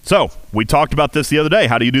 So, we talked about this the other day.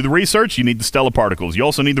 How do you do the research? You need the Stella particles. You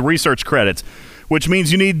also need the research credits, which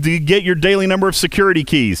means you need to get your daily number of security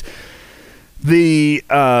keys. We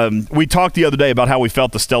talked the other day about how we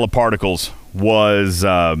felt the Stella particles was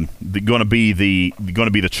going to be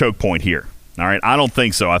the choke point here. All right, I don't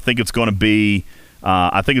think so. I think it's going to be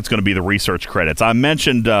the research credits. I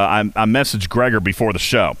mentioned I messaged Gregor before the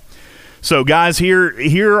show. So, guys,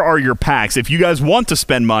 here are your packs. If you guys want to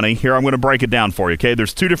spend money, here I'm going to break it down for you, okay?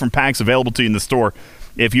 There's 2 different packs available to you in the store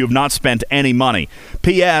if you have not spent any money.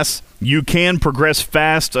 P.S., you can progress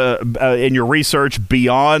fast in your research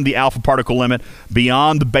beyond the alpha particle limit,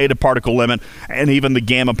 beyond the beta particle limit, and even the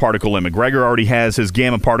gamma particle limit. Gregor already has his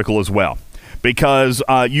gamma particle as well. Because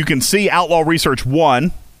you can see Outlaw Research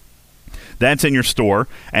 1, that's in your store,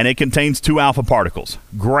 and it contains 2 alpha particles.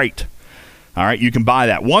 Great. All right, you can buy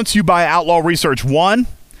that. Once you buy Outlaw Research 1,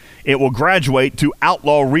 it will graduate to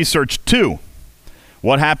Outlaw Research 2.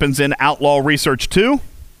 What happens in Outlaw Research 2?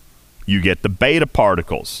 You get the beta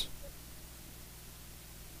particles.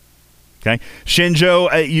 Okay,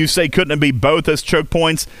 Shinjo, you say couldn't it be both as choke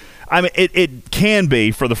points? I mean, it can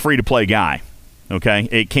be for the free-to-play guy. Okay,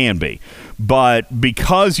 it can be. But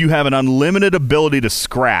because you have an unlimited ability to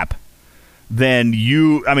scrap, then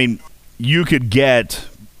you could get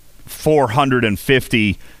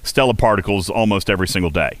 450 stellar particles almost every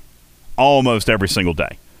single day. Almost every single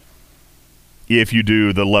day. If you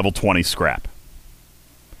do the level 20 scrap.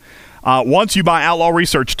 Once you buy Outlaw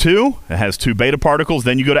Research 2, it has 2 beta particles.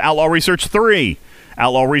 Then you go to Outlaw Research 3.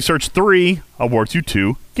 Outlaw Research 3 awards you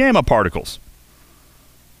 2 gamma particles.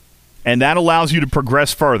 And that allows you to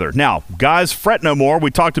progress further. Now, guys, fret no more. We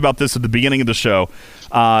talked about this at the beginning of the show.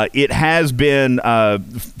 It has been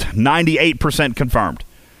 98% confirmed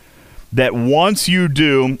that once you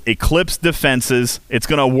do Eclipse Defenses, it's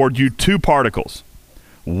going to award you 2 particles.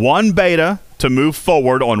 1 beta to move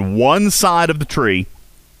forward on one side of the tree,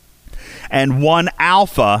 and 1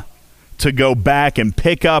 alpha to go back and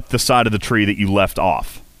pick up the side of the tree that you left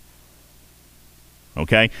off.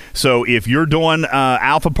 Okay? So if you're doing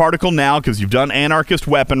alpha particle now because you've done anarchist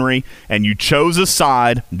weaponry and you chose a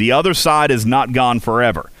side, the other side is not gone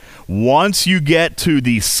forever. Once you get to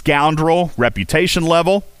the scoundrel reputation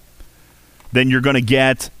level, then you're going to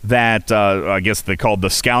get that, I guess they called the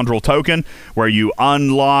Scoundrel token, where you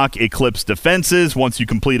unlock Eclipse Defenses. Once you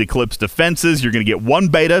complete Eclipse Defenses, you're going to get 1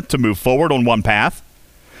 beta to move forward on one path,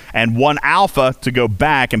 and 1 alpha to go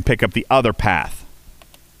back and pick up the other path.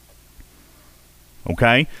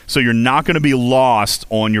 Okay? So you're not going to be lost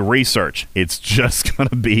on your research. It's just going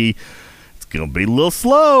to be a little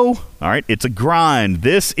slow. All right? It's a grind.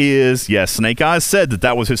 This is, yes, Snake Eyes said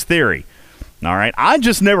that was his theory. All right, I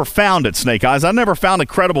just never found it, Snake Eyes. I never found a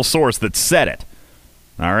credible source that said it.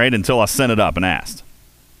 All right, until I sent it up and asked.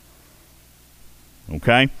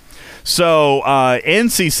 Okay, so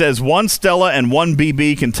NC says 1 Stella and 1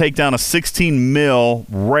 BB can take down a 16 mil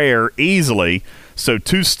rare easily, so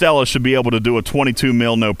 2 Stella should be able to do a 22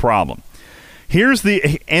 mil no problem. Here's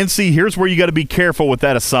where you got to be careful with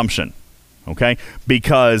that assumption. Okay,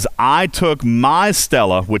 because I took my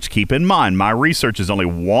Stella, which keep in mind, my research is only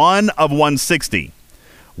 1 of 160.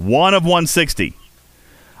 1 of 160.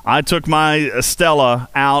 I took my Stella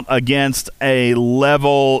out against a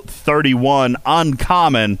level 31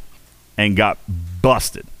 uncommon and got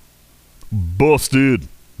busted. Busted.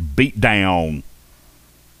 Beat down.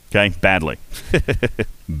 Okay, badly.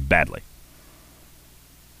 Badly.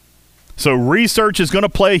 So research is going to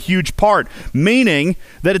play a huge part, meaning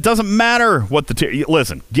that it doesn't matter what the tier...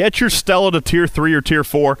 Listen, get your Stella to Tier 3 or Tier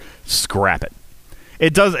 4, scrap it.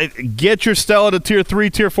 Get your Stella to Tier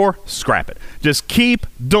 3, Tier 4, scrap it. Just keep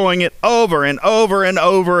doing it over and over and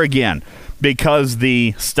over again because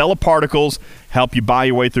the Stella particles help you buy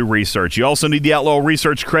your way through research. You also need the Outlaw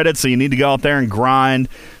Research credits, so you need to go out there and grind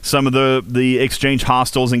some of the exchange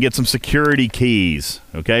hostiles and get some security keys,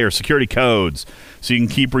 okay, or security codes, so you can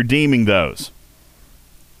keep redeeming those.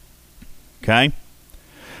 Okay?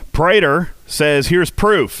 Prater says, here's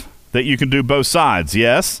proof that you can do both sides.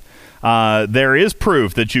 Yes, there is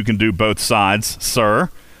proof that you can do both sides, sir,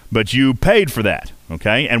 but you paid for that,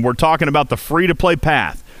 okay? And we're talking about the free-to-play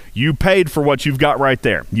path. You paid for what you've got right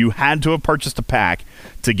there. You had to have purchased a pack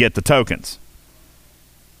to get the tokens.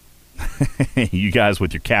 You guys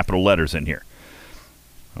with your capital letters in here.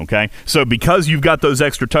 Okay? So because you've got those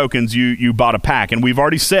extra tokens, you bought a pack. And we've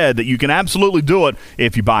already said that you can absolutely do it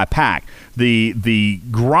if you buy a pack. The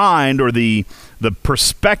grind or the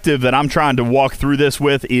perspective that I'm trying to walk through this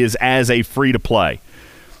with is as a free-to-play.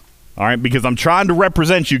 All right, because I'm trying to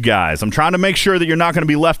represent you guys. I'm trying to make sure that you're not going to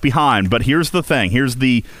be left behind. But here's the thing. Here's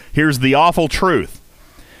the awful truth.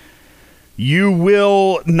 You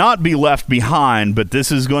will not be left behind, but this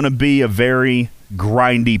is going to be a very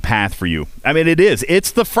grindy path for you. I mean, it is. It's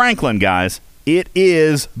the Franklin, guys. It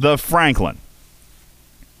is the Franklin.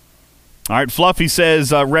 All right, Fluffy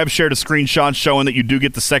says, Rev shared a screenshot showing that you do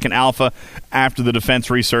get the second alpha after the defense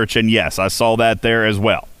research. And yes, I saw that there as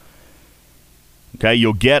well. Okay,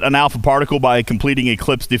 you'll get an alpha particle by completing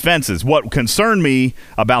Eclipse defenses. What concerned me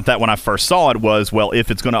about that when I first saw it was, well,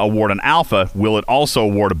 if it's going to award an alpha, will it also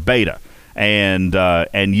award a beta? And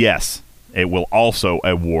yes, it will also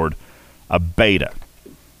award a beta.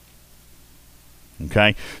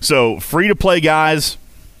 Okay, so free-to-play guys,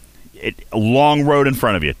 a long road in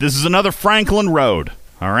front of you. This is another Franklin road,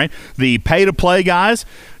 all right? The pay-to-play guys,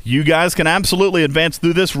 you guys can absolutely advance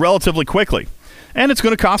through this relatively quickly, and it's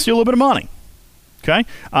going to cost you a little bit of money. Okay,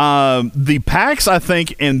 the packs, I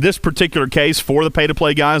think, in this particular case for the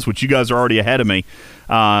pay-to-play guys, which you guys are already ahead of me,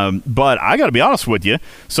 but I got to be honest with you,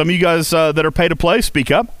 some of you guys that are pay-to-play,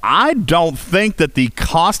 speak up. I don't think that the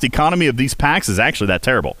cost economy of these packs is actually that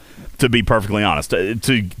terrible, to be perfectly honest.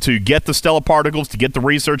 To get the stellar particles, to get the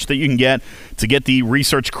research that you can get, to get the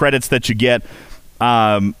research credits that you get,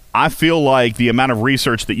 I feel like the amount of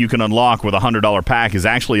research that you can unlock with a $100 pack is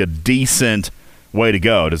actually a decent way to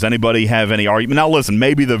go. Does anybody have any argument? Now, listen,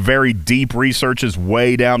 maybe the very deep research is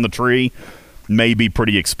way down the tree, may be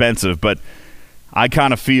pretty expensive, but I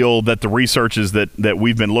kind of feel that the researches that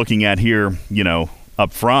we've been looking at here, you know,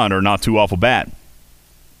 up front are not too awful bad.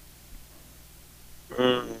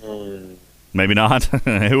 Maybe not.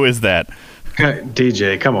 Who is that?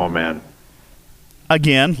 DJ, come on, man.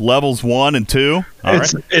 Again, levels 1 and 2.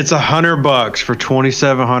 It's $100 for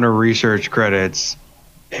 2,700 research credits.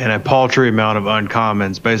 And a paltry amount of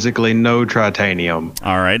uncommons, basically no tritanium.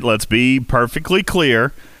 All right, let's be perfectly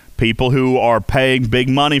clear. People who are paying big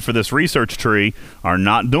money for this research tree are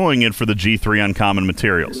not doing it for the G3 uncommon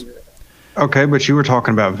materials. Okay, but you were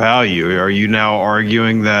talking about value. Are you now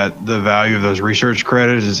arguing that the value of those research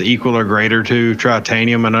credits is equal or greater to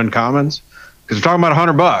tritanium and uncommons? Because we're talking about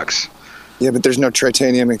 $100. Yeah, but there's no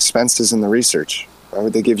tritanium expenses in the research. Why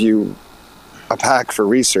would they give you a pack for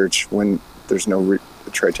research when there's no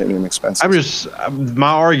tritanium expenses? My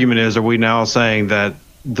argument is, are we now saying that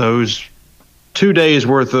those 2 days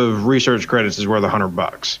worth of research credits is worth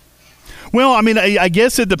 $100? Well, I mean, I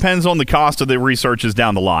guess it depends on the cost of the researches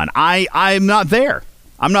down the line. I'm not there.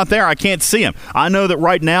 I can't see them. I know that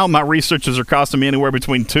right now my researches are costing me anywhere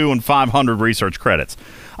between 200 and 500 research credits.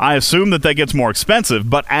 I assume that gets more expensive,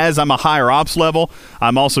 but as I'm a higher ops level,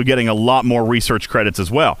 I'm also getting a lot more research credits as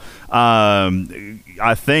well.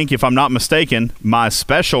 I think, if I'm not mistaken, my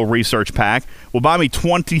special research pack will buy me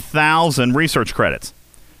 20,000 research credits.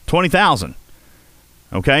 20,000.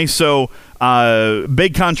 Okay, so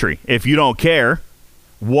big country, if you don't care,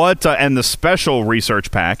 and the special research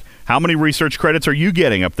pack, how many research credits are you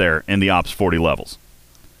getting up there in the Ops 40 levels?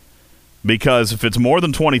 Because if it's more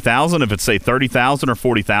than 20,000, if it's, say, 30,000 or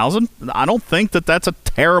 40,000, I don't think that's a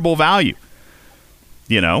terrible value.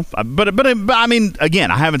 You know, but I mean,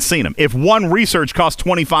 again, I haven't seen them. If one research costs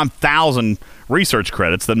 25,000 research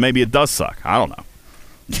credits, then maybe it does suck. I don't know.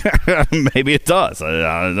 Maybe it does.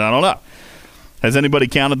 I don't know. Has anybody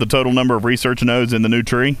counted the total number of research nodes in the new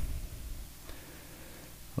tree?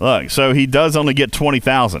 Look, so he does only get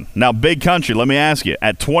 20,000. Now, big country, let me ask you,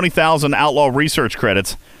 at 20,000 outlaw research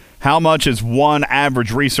credits, how much is one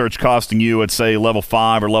average research costing you at, say, level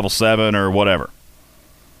 5 or level 7 or whatever?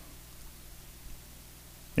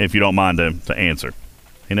 If you don't mind to answer.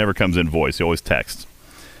 He never comes in voice. He always texts.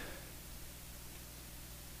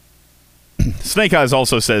 Snake Eyes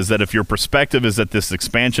also says that if your perspective is that this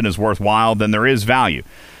expansion is worthwhile, then there is value.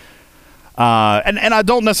 And I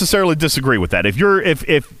don't necessarily disagree with that.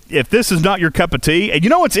 If this is not your cup of tea, and you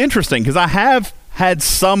know what's interesting, because I have had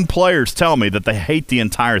some players tell me that they hate the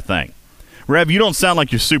entire thing. Rev, you don't sound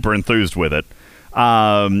like you're super enthused with it.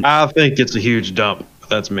 I think it's a huge dump.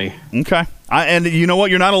 That's me. Okay. And you know what?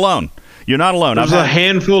 You're not alone. You're not alone. There's a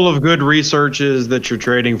handful of good researches that you're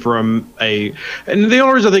trading from and the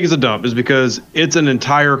only reason I think it's a dump is because it's an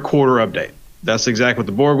entire quarter update. That's exactly what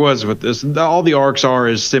the Borg was with this. All the arcs are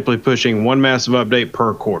is simply pushing one massive update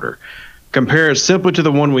per quarter. Compare it simply to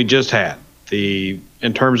the one we just had.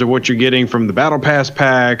 In terms of what you're getting from the Battle Pass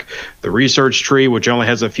pack, the research tree, which only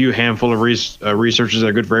has a few handful of researches that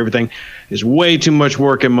are good for everything, is way too much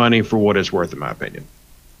work and money for what it's worth, in my opinion.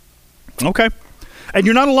 Okay. And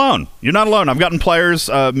you're not alone. You're not alone. I've gotten players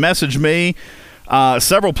message me,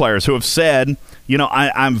 several players who have said, you know,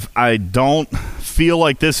 I don't feel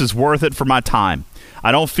like this is worth it for my time.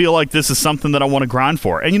 I don't feel like this is something that I want to grind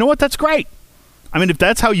for. And you know what? That's great. I mean, if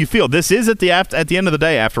that's how you feel, this is at the end of the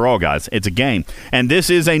day, after all, guys, it's a game. And this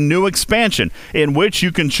is a new expansion in which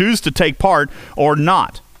you can choose to take part or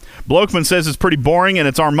not. Blokeman says it's pretty boring and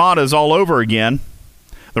it's Armadas all over again.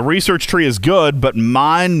 The research tree is good, but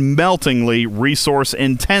mind-meltingly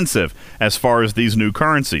resource-intensive as far as these new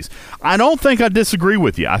currencies. I don't think I disagree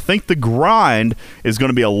with you. I think the grind is going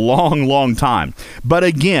to be a long, long time. But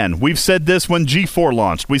again, we've said this when G4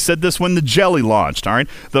 launched. We said this when the Jelly launched, all right?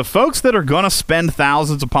 The folks that are going to spend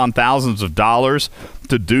thousands upon thousands of dollars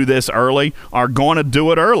to do this early are going to do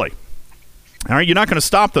it early. All right, you're not going to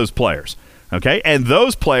stop those players, okay? And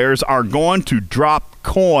those players are going to drop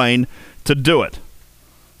coin to do it.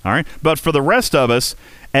 All right, but for the rest of us,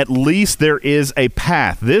 at least there is a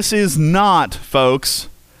path. This is not, folks,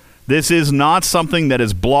 this is not something that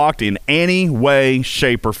is blocked in any way,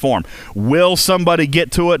 shape, or form. Will somebody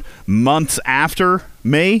get to it months after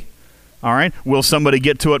me? All right, will somebody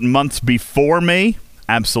get to it months before me?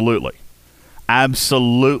 Absolutely.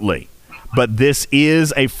 Absolutely. But this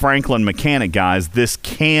is a Franklin mechanic, guys. This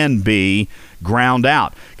can be ground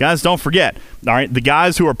out. Guys, don't forget, all right, the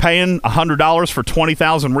guys who are paying $100 for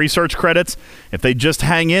 20,000 research credits, if they just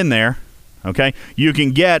hang in there, okay, you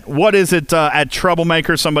can get, what is it at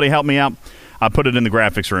Troublemaker? Somebody help me out. I put it in the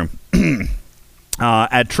graphics room.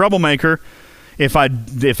 At Troublemaker, if I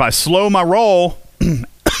slow my roll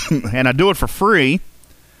and I do it for free,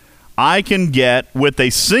 I can get, with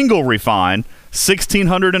a single refine,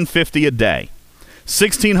 $1,650 a day.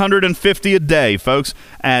 $1,650 a day, folks,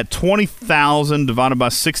 at 20,000 divided by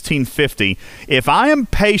 1,650. If I am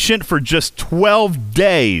patient for just 12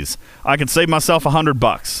 days, I can save myself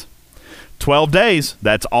 $100. 12 days.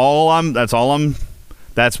 That's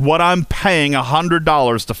what I'm paying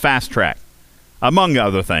 $100 to fast track, among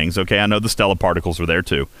other things. Okay, I know the Stellar particles are there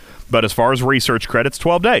too, but as far as research credits,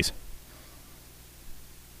 12 days.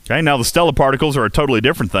 Okay, now the Stellar particles are a totally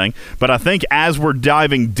different thing, but I think as we're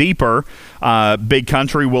diving deeper, Big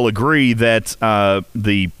Country will agree that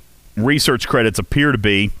the research credits appear to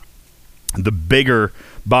be the bigger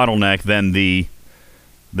bottleneck than the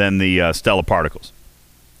Stellar particles.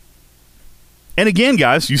 And again,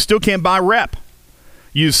 guys, you still can't buy rep.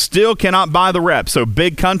 You still cannot buy the rep. So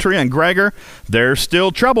Big Country and Gregor, they're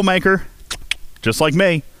still Troublemaker, just like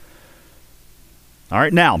me. All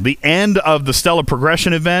right, now the end of the Stellar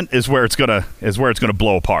Progression event is where it's gonna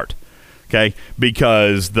blow apart, okay?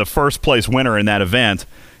 Because the first place winner in that event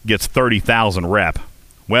gets 30,000 rep.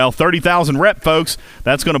 Well, 30,000 rep, folks.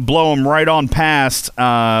 That's gonna blow them right on past.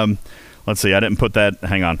 Let's see, I didn't put that.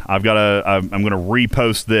 Hang on, I'm gonna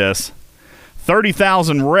repost this.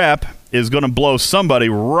 30,000 rep is gonna blow somebody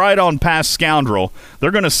right on past Scoundrel.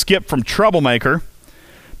 They're gonna skip from Troublemaker.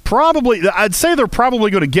 Probably, I'd say they're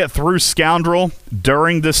probably going to get through Scoundrel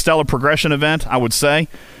during this Stellar Progression event, I would say.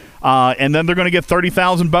 And then they're going to get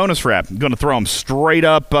 30,000 bonus rep. I'm going to throw them straight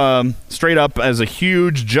up as a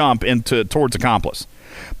huge jump towards Accomplice.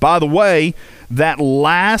 By the way, that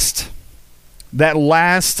last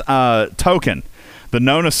token, the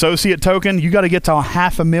known associate token, you got to get to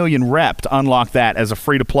 500,000 rep to unlock that as a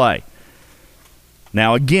free-to-play.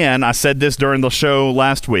 Now, again, I said this during the show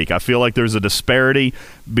last week. I feel like there's a disparity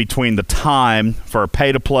between the time for a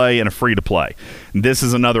pay-to-play and a free-to-play. And this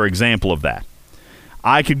is another example of that.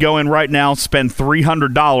 I could go in right now, spend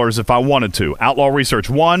 $300 if I wanted to. Outlaw Research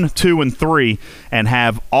 1, 2, and 3, and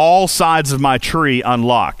have all sides of my tree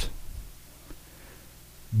unlocked.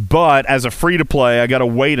 But as a free-to-play, I got to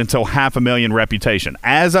wait until 500,000 reputation.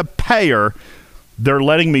 As a payer, they're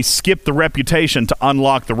letting me skip the reputation to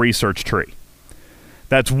unlock the research tree.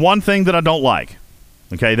 That's one thing that I don't like.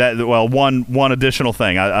 Okay, one additional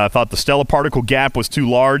thing. I thought the Stellar particle gap was too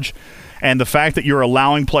large, and the fact that you're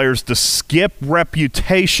allowing players to skip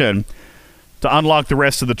reputation to unlock the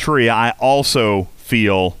rest of the tree, I also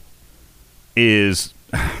feel is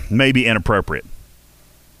maybe inappropriate.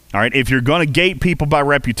 All right, if you're going to gate people by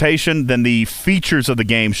reputation, then the features of the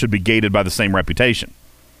game should be gated by the same reputation.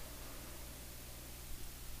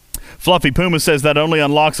 Fluffy Puma says that only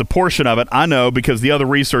unlocks a portion of it. I know, because the other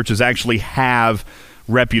researchers actually have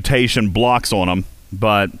reputation blocks on them.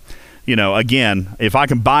 But, you know, again, if I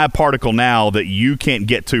can buy a particle now that you can't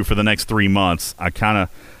get to for the next 3 months, I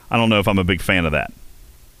don't know if I'm a big fan of that.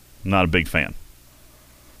 I'm not a big fan.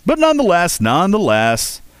 But nonetheless,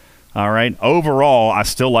 all right, overall, I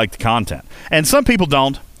still like the content. And some people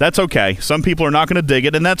don't. That's okay. Some people are not going to dig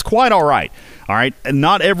it, and that's quite all right. All right, and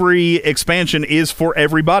not every expansion is for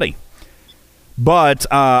everybody. But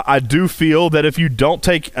I do feel that if you don't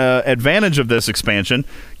take advantage of this expansion,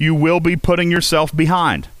 you will be putting yourself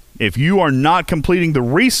behind. If you are not completing the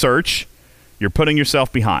research, you're putting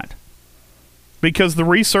yourself behind. Because the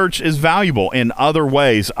research is valuable in other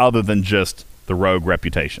ways other than just the rogue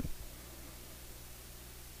reputation.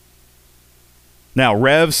 Now,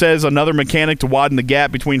 Rev says another mechanic to widen the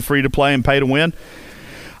gap between free-to-play and pay-to-win.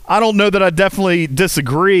 I don't know that I definitely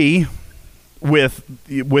disagree with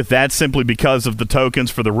that simply because of the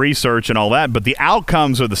tokens for the research and all that, but the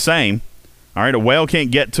outcomes are the same. All right, a whale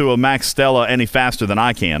can't get to a max Stella any faster than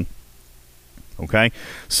I can. Okay,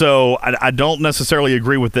 so I don't necessarily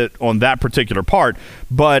agree with it on that particular part,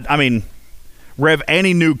 but I mean, Rev,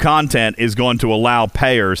 any new content is going to allow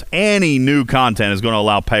payers. Any new content is going to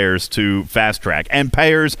allow payers to fast track, and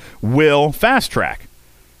payers will fast track.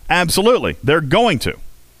 Absolutely, they're going to.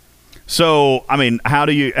 So, I mean, how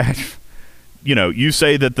do you? You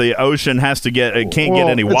say that the ocean can't get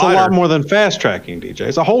any wider. It's a lot more than fast tracking, DJ.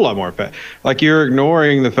 It's a whole lot more fast. Like, you're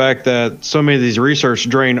ignoring the fact that so many of these research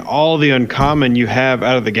drain all the uncommon you have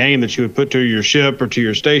out of the game that you would put to your ship or to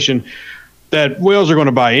your station that whales are going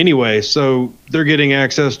to buy anyway. So they're getting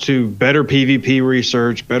access to better PvP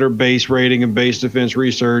research, better base rating and base defense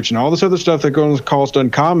research, and all this other stuff that goes cost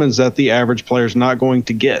uncommons that the average player is not going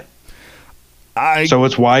to get. So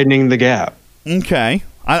it's widening the gap. Okay.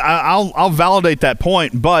 I'll validate that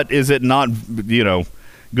point, but is it not,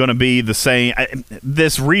 going to be the same?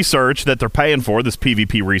 This research that they're paying for, this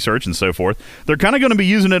PvP research and so forth, they're kind of going to be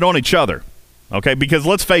using it on each other. Okay, because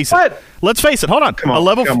let's face it. Hold on. Come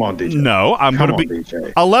on, DJ. No, I'm going to be.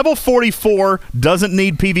 DJ. A level 44 doesn't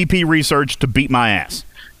need PvP research to beat my ass.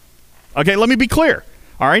 Okay, let me be clear.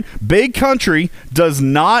 All right, Big Country does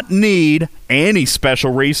not need any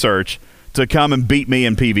special research to come and beat me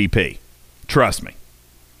in PvP. Trust me.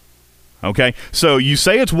 Okay, so you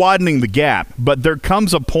say it's widening the gap, but there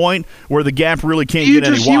comes a point where the gap really can't get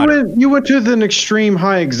any wider. You went to an extreme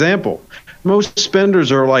high example. Most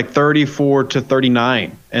spenders are like 34 to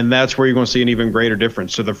 39, and that's where you're going to see an even greater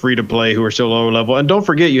difference to the free-to-play who are still lower level. And don't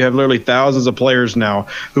forget, you have literally thousands of players now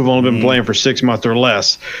who've only been playing for 6 months or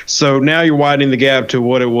less. So now you're widening the gap to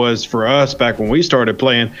what it was for us back when we started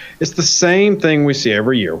playing. It's the same thing we see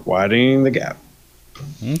every year, widening the gap.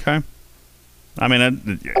 Okay. I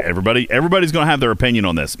mean, everybody's going to have their opinion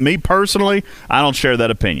on this. Me personally, I don't share that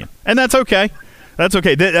opinion, and that's okay. That's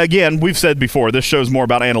okay. Again, we've said before, this show's more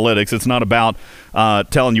about analytics. It's not about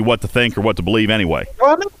telling you what to think or what to believe anyway.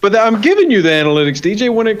 Well, but I'm giving you the analytics,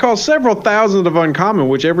 DJ, when it costs several thousands of uncommon,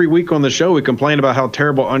 which every week on the show we complain about how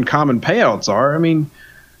terrible uncommon payouts are. I mean,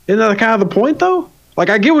 isn't that kind of the point, though? Like,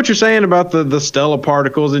 I get what you're saying about the Stella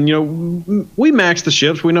particles, and, we max the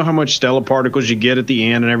ships. We know how much Stella particles you get at the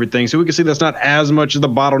end and everything, so we can see that's not as much of the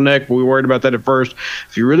bottleneck, but we worried about that at first.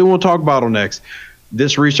 If you really want to talk bottlenecks,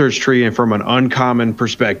 this research tree, and from an uncommon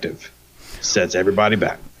perspective, sets everybody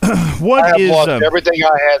back. I have lost everything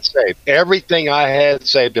I had saved. Everything I had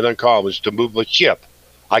saved in uncommon was to move a ship.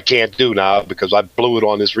 I can't do now because I blew it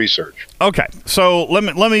on this research. Okay, so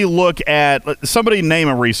let me look at somebody name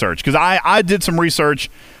a research, because I did some research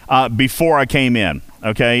before I came in.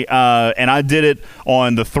 Okay, and I did it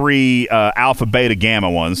on the 3 alpha, beta, gamma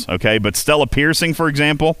ones. Okay, but Stella piercing, for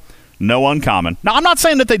example, no uncommon. Now, I'm not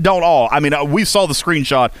saying that they don't all. I mean, we saw the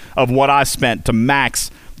screenshot of what I spent to max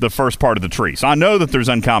the first part of the tree, so I know that there's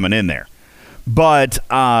uncommon in there. But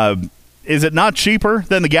is it not cheaper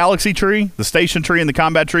than the Galaxy tree, the Station tree, and the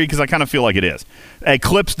Combat tree? Because I kind of feel like it is.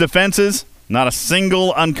 Eclipse defenses, not a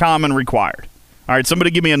single uncommon required. All right,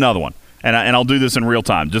 somebody give me another one, and I'll do this in real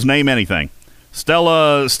time. Just name anything.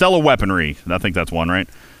 Stella weaponry. I think that's one, right?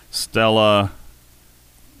 Stella.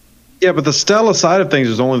 Yeah, but the Stella side of things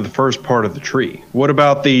is only the first part of the tree. What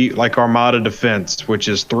about the Armada defense, which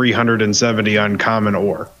is 370 uncommon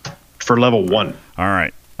ore for level 1? All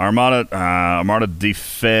right. Armada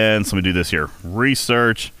defense. Let me do this here.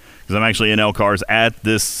 Research, because I'm actually in LCARS at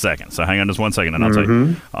this second. So hang on just 1 second, and I'll tell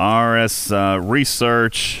you. RS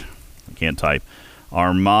research. I can't type.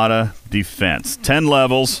 Armada defense. 10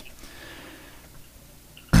 levels.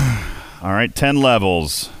 All right, 10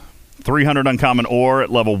 levels. 300 uncommon ore at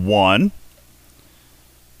level 1.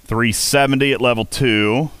 370 at level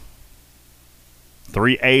 2.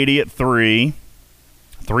 380 at 3.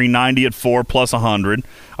 390 at 4 plus 100.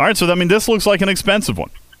 All right, so I mean, this looks like an expensive one.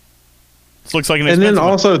 This looks like an expensive one. And then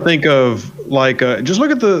also think of just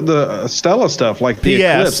look at the Stella stuff, like the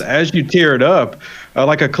Eclipse. As you tear it up,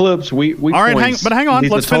 like Eclipse, we all right, hang on.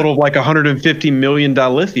 Let's a total of like $150 million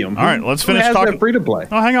lithium. All right, let's finish talking. Free to play.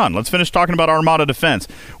 Oh, hang on. Let's finish talking about Armada Defense,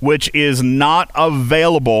 which is not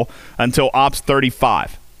available until Ops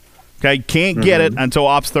 35. Okay, can't get it until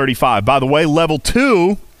Ops 35. By the way, level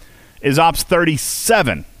 2 is Ops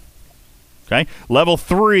 37. Okay, level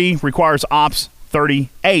 3 requires Ops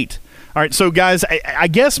 38. All right, so guys, I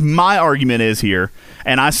guess my argument is here,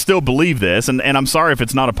 and I still believe this, and I'm sorry if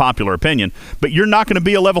it's not a popular opinion, but you're not going to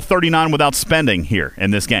be a level 39 without spending here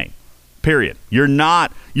in this game. Period. You're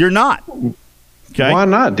not. Okay. Why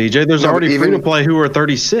not, DJ? There's already free to play who are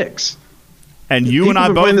 36. And you and I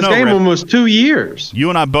both playing this know game almost 2 years. You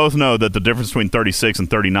and I both know that the difference between 36 and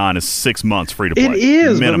 39 is 6 months free to play. It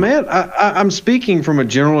is, minimum. but man, I'm speaking from a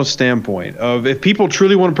generalist standpoint of if people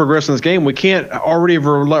truly want to progress in this game, we can't already have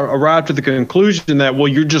arrived to the conclusion that, well,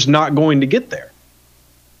 you're just not going to get there.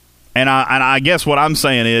 And I guess what I'm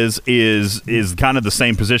saying is kind of the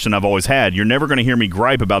same position I've always had. You're never going to hear me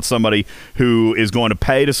gripe about somebody who is going to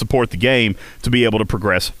pay to support the game to be able to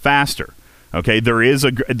progress faster. Okay, there's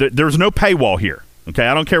no paywall here. Okay,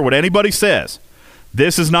 I don't care what anybody says.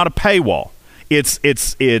 This is not a paywall.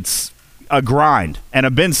 It's a grind, and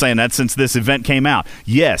I've been saying that since this event came out.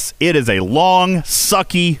 Yes, it is a long,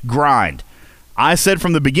 sucky grind. I said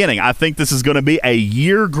from the beginning, I think this is going to be a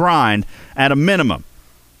year grind at a minimum.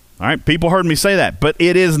 All right, people heard me say that, but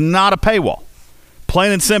it is not a paywall.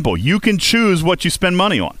 Plain and simple. You can choose what you spend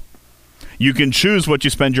money on. You can choose what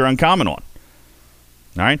you spend your uncommon on.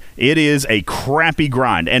 All right, it is a crappy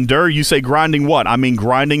grind. And Durr, you say grinding what? I mean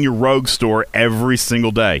grinding your rogue store every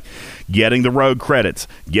single day. Getting the rogue credits,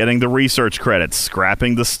 getting the research credits,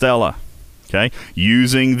 scrapping the Stella. Okay,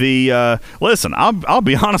 using the listen, I'll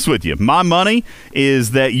be honest with you. My money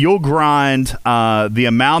is that you'll grind the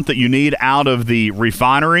amount that you need out of the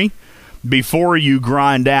refinery before you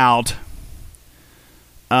grind out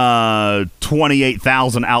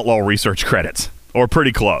 28,000 outlaw research credits, or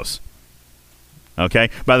pretty close. Okay,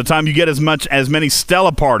 by the time you get as many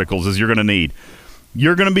Stella particles as you're going to need,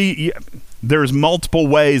 you're going to be. There's multiple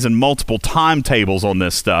ways and multiple timetables on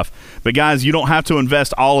this stuff. But guys, you don't have to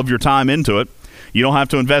invest all of your time into it. You don't have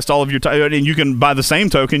to invest all of your time, and you can, by the same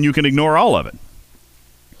token, you can ignore all of it.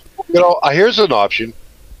 You know, here's an option.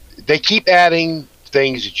 They keep adding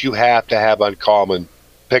things that you have to have uncommon.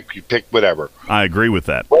 Pick whatever. I agree with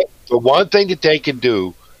that. The one thing that they can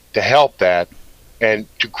do to help that, and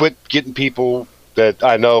to quit getting people that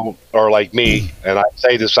I know are like me, and I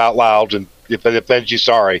say this out loud, and if it offends you,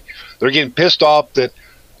 sorry. They're getting pissed off that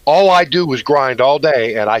all I do is grind all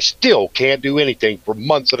day, and I still can't do anything for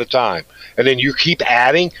months at a time. And then you keep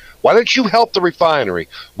adding. Why don't you help the refinery?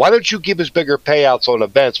 Why don't you give us bigger payouts on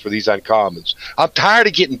events for these uncommons? I'm tired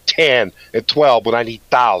of getting 10 and 12 when I need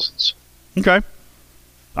thousands. Okay.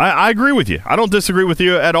 I agree with you. I don't disagree with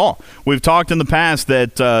you at all. We've talked in the past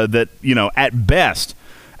that you know, at best,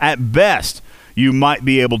 you might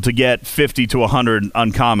be able to get 50 to 100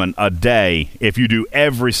 uncommon a day if you do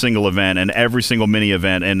every single event and every single mini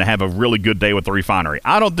event and have a really good day with the refinery.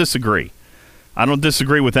 I don't disagree. I don't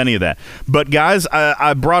disagree with any of that. But, guys,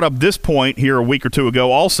 I brought up this point here a week or two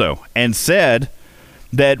ago also and said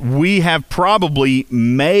that we have probably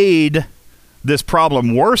made this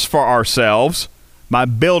problem worse for ourselves by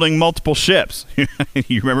building multiple ships.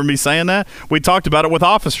 You remember me saying that? We talked about it with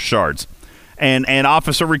officer shards and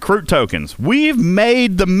officer recruit tokens. We've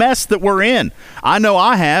made the mess that we're in. I know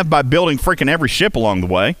I have by building freaking every ship along the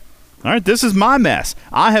way. All right, this is my mess.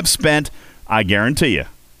 I have spent, I guarantee you,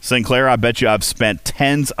 Sinclair, I bet you I've spent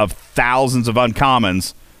tens of thousands of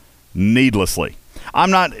uncommons needlessly.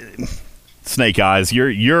 I'm not Snake Eyes. You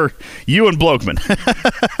and Blokman.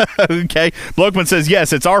 Okay, Blokman says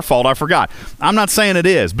yes, it's our fault. I forgot. I'm not saying it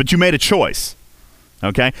is, but you made a choice.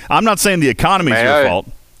 Okay, I'm not saying the economy is your fault.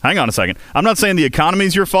 Hang on a second. I'm not saying the economy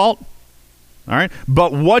is your fault. All right,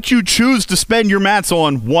 but what you choose to spend your mats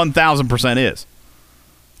on, 1,000% is.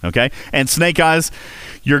 Okay, and Snake Eyes,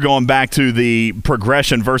 you're going back to the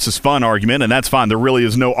progression versus fun argument, and that's fine. There really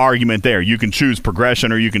is no argument there. You can choose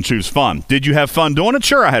progression or you can choose fun. Did you have fun doing it?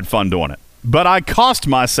 Sure, I had fun doing it. But I cost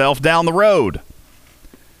myself down the road.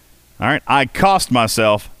 All right, I cost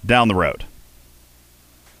myself down the road.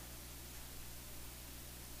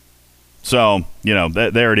 So, you know,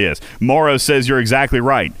 there it is. Morrow says you're exactly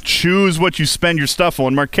right. Choose what you spend your stuff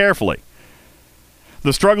on more carefully.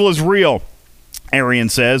 The struggle is real. Arian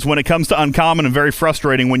says, when it comes to uncommon and very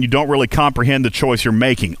frustrating when you don't really comprehend the choice you're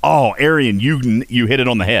making. Oh, Arian, you hit it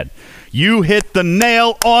on the head. You hit the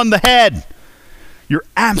nail on the head. You're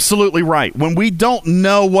absolutely right. When we don't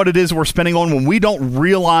know what it is we're spending on, when we don't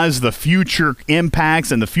realize the future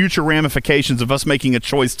impacts and the future ramifications of us making a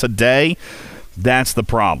choice today, that's the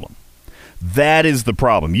problem. That is the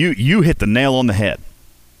problem. You hit the nail on the head.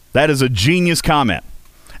 That is a genius comment,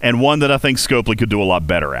 and one that I think Scopely could do a lot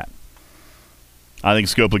better at. I think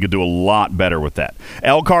Scopely could do a lot better with that.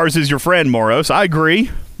 Elcars is your friend, Moros. I agree,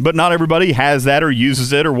 but not everybody has that or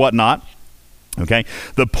uses it or whatnot. Okay?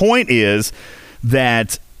 The point is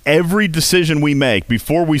that every decision we make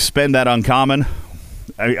before we spend that uncommon,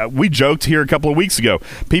 we joked here a couple of weeks ago.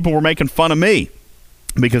 People were making fun of me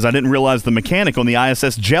because I didn't realize the mechanic on the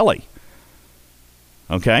ISS Jelly.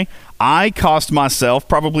 Okay? I cost myself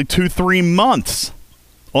probably 2-3 months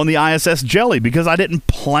on the ISS Jelly because I didn't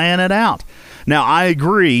plan it out. Now, I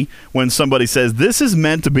agree when somebody says this is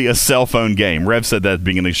meant to be a cell phone game. Rev said that at the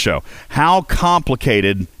beginning of the show. How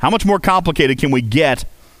much more complicated can we get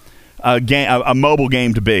a mobile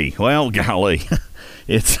game to be? Well, golly,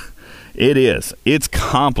 it is. It's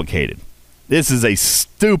complicated. This is a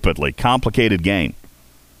stupidly complicated game.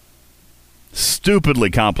 Stupidly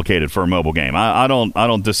complicated for a mobile game. I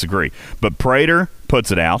don't disagree. But Prater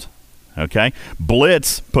puts it out. Okay,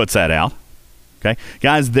 Blitz puts that out. Okay,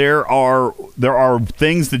 guys, there are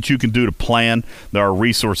things that you can do to plan. There are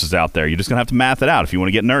resources out there. You're just gonna have to math it out if you want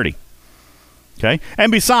to get nerdy. Okay,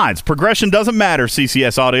 and besides, progression doesn't matter.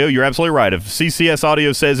 CCS Audio, you're absolutely right. If CCS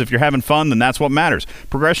Audio says if you're having fun, then that's what matters.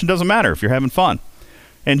 Progression doesn't matter if you're having fun.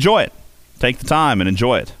 Enjoy it. Take the time and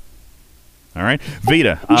enjoy it. All right,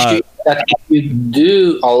 Vita. That if you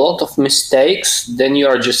do a lot of mistakes, then you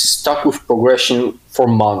are just stuck with progression for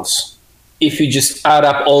months. If you just add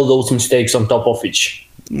up all those mistakes on top of each.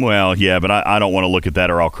 Well, yeah, but I don't want to look at that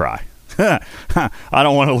or I'll cry. I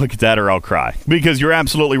don't want to look at that or I'll cry. Because you're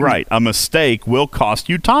absolutely right. A mistake will cost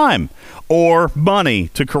you time or money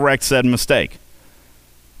to correct said mistake.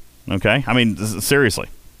 Okay? I mean, seriously.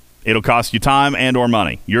 It'll cost you time and or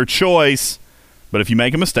money. Your choice. But if you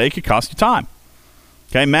make a mistake, it costs you time.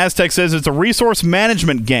 Okay, Maztec says it's a resource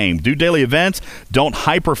management game. Do daily events, don't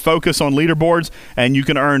hyper-focus on leaderboards, and you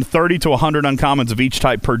can earn 30 to 100 uncommons of each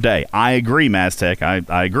type per day. I agree, Maztec.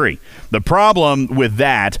 I agree. The problem with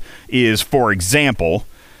that is, for example,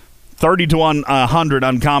 30 to 100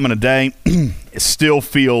 uncommon a day still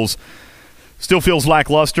feels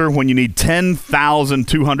lackluster when you need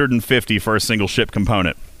 10,250 for a single ship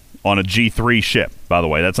component on a G3 ship, by the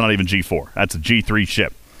way. That's not even G4. That's a G3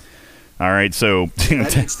 ship. All right, so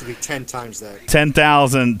that needs to be 10 times that.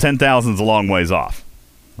 10,000 is a long ways off.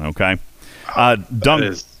 Okay,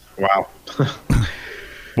 wow.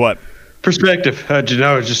 What perspective?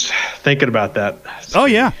 Just thinking about that. Oh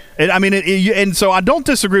yeah, and so I don't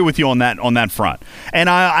disagree with you on that front. And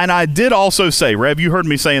I did also say, Rev, you heard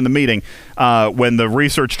me say in the meeting when the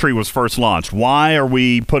research tree was first launched, why are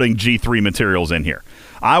we putting G3 materials in here?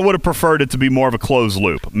 I would have preferred it to be more of a closed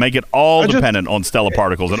loop. Make it all dependent on stellar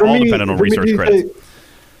particles and all dependent on research credits.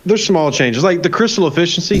 There's small changes. Like the crystal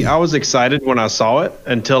efficiency, I was excited when I saw it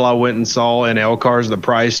until I went and saw in LCARS the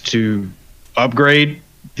price to upgrade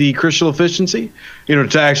the crystal efficiency,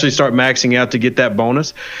 to actually start maxing out to get that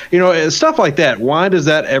bonus. Stuff like that. Why does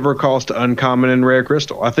that ever cost uncommon and rare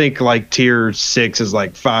crystal? I think like tier 6 is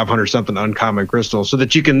like 500 something uncommon crystal so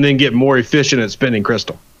that you can then get more efficient at spending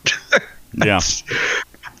crystal. Yeah.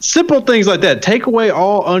 Simple things like that. Take away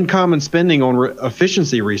all uncommon spending on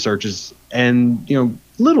efficiency researches and,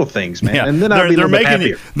 little things, man. Yeah. And then they're making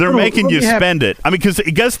you spend it. I mean, because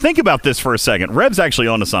guys, think about this for a second. Rev's actually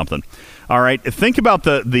onto something. All right. Think about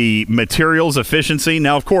the materials efficiency.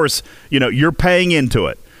 Now, of course, you're paying into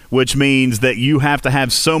it, which means that you have to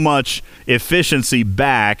have so much efficiency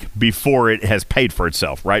back before it has paid for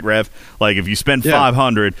itself, right, Rev? Like if you spend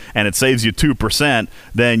 500 and it saves you 2%,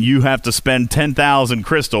 then you have to spend 10,000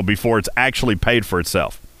 crystal before it's actually paid for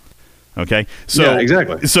itself. Okay, so yeah,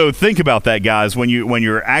 exactly. So think about that, guys. When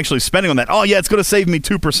you're actually spending on that, oh yeah, it's going to save me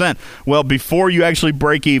 2%. Well, before you actually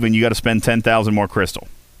break even, you got to spend 10,000 more crystal,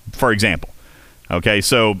 for example. Okay,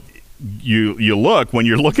 so you look when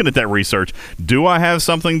you're looking at that research. Do I have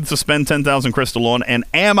something to spend 10,000 crystal on, and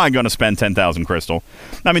am I going to spend 10,000 crystal?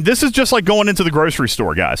 I mean, this is just like going into the grocery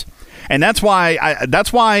store, guys. And that's why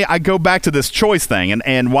I go back to this choice thing,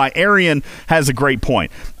 and why Arian has a great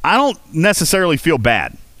point. I don't necessarily feel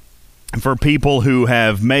bad for people who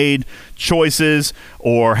have made choices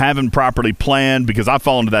or haven't properly planned, because I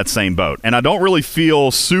fall into that same boat. And I don't really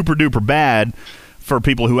feel super duper bad for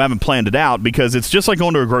people who haven't planned it out, because it's just like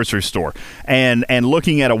going to a grocery store and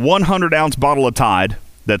looking at a 100-ounce bottle of Tide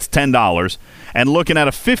that's $10 and looking at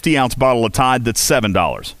a 50-ounce bottle of Tide that's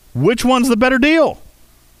 $7. Which one's the better deal?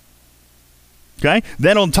 Okay?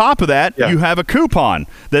 Then on top of that, you have a coupon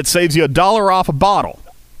that saves you $1 off a bottle.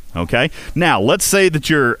 Okay? Now, let's say that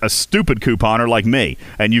you're a stupid couponer like me,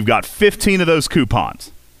 and you've got 15 of those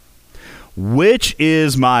coupons. Which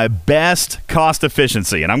is my best cost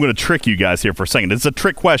efficiency? And I'm going to trick you guys here for a second. It's a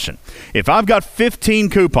trick question. If I've got 15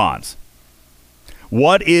 coupons,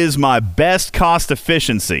 what is my best cost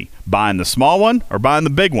efficiency? Buying the small one or buying the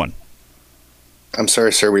big one? I'm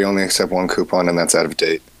sorry, sir. We only accept one coupon, and that's out of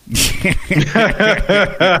date.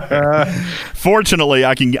 Fortunately,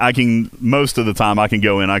 I can most of the time I can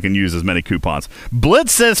go in, I can use as many coupons.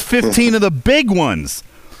 Blitz says 15 of the big ones.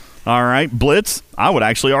 All right, Blitz, I would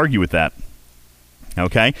actually argue with that.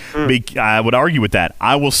 Okay? I would argue with that.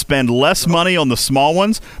 I will spend less money on the small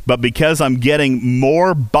ones, but because I'm getting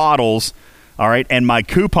more bottles All right, and my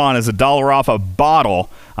coupon is $1 off a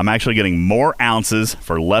bottle. I'm actually getting more ounces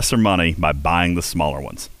for lesser money by buying the smaller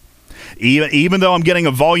ones. Even though I'm getting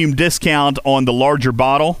a volume discount on the larger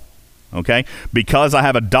bottle, okay, because I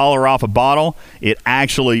have $1 off a bottle, it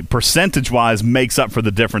actually percentage-wise makes up for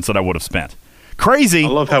the difference that I would have spent. Crazy. I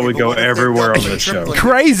love how we go everywhere on this show.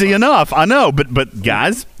 Crazy enough, I know, but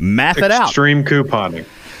guys, math it out. Extreme couponing.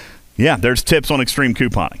 Yeah, there's tips on extreme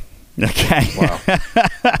couponing. Okay. Wow.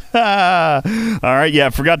 All right. Yeah,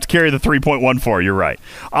 forgot to carry the 3.14. You're right.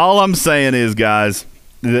 All I'm saying is, guys,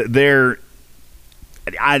 I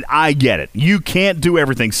get it. You can't do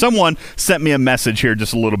everything. Someone sent me a message here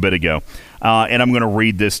just a little bit ago, and I'm going to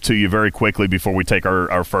read this to you very quickly before we take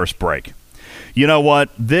our first break. You know what?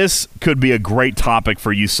 This could be a great topic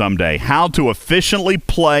for you someday. How to efficiently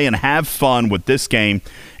play and have fun with this game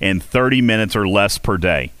in 30 minutes or less per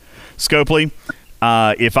day. Scopely,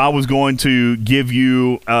 if I was going to give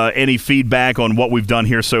you any feedback on what we've done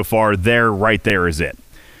here so far, right there is it.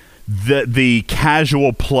 The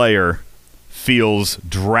casual player feels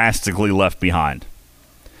drastically left behind.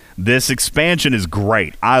 This expansion is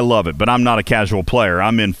great. I love it, but I'm not a casual player.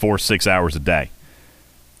 I'm in 4-6 hours a day.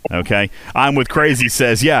 Okay? I'm with Crazy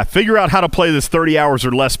says, yeah, figure out how to play this 30 hours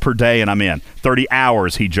or less per day, and I'm in. 30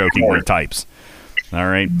 hours, he jokingly types. All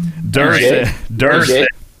right. Dirt.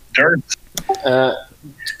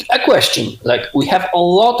 A question. Like, we have a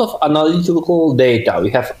lot of analytical data. We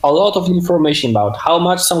have a lot of information about how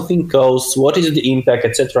much something costs, what is the impact,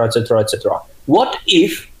 etc., etc., etc. What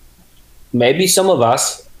if maybe some of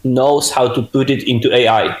us knows how to put it into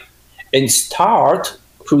AI and start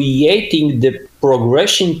creating the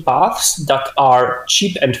progression paths that are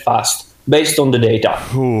cheap and fast based on the data?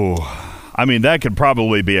 Ooh. I mean, that could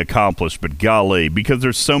probably be accomplished, but golly, because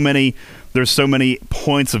there's so many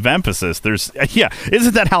points of emphasis.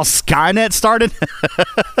 Isn't that how Skynet started?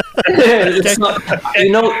 It's not,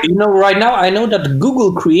 right now I know that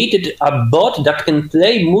Google created a bot that can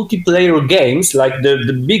play multiplayer games, like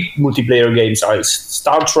the big multiplayer games are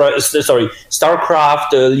StarCraft,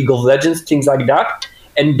 League of Legends, things like that,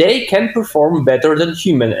 and they can perform better than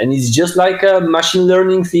human, and it's just like a machine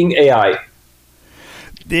learning thing, AI.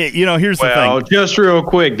 Here's the thing. Well, just real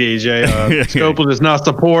quick, DJ. Scopely does not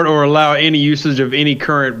support or allow any usage of any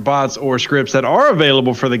current bots or scripts that are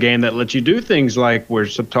available for the game that let you do things like we're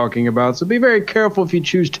talking about. So be very careful if you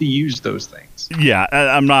choose to use those things. Yeah,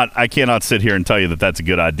 I cannot sit here and tell you that that's a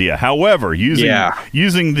good idea. However,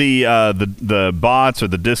 using the bots or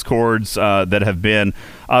the discords that have been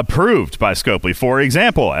approved by Scopely, for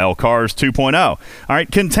example, LCARS 2.0, all right,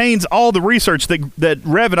 contains all the research that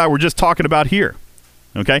Rev and I were just talking about here.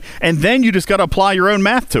 Okay, and then you just got to apply your own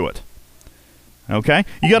math to it. Okay,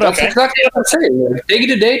 That's exactly what I'm saying. Like, take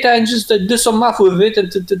the data and just do some math with it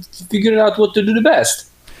and to figure out what to do the best.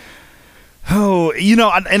 Oh,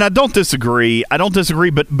 and I don't disagree.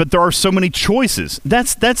 But there are so many choices.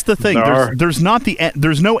 That's the thing.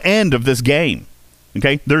 There's no end of this game.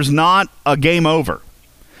 Okay, there's not a game over.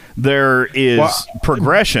 There is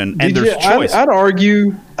progression and there's choice. I'd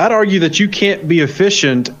argue that you can't be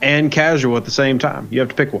efficient and casual at the same time. You have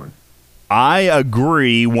to pick one. I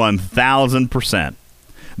agree 1,000%.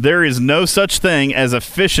 There is no such thing as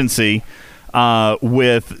efficiency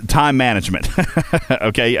with time management.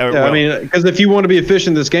 Okay. Because if you want to be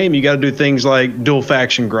efficient in this game, you got to do things like dual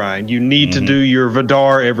faction grind. You need to do your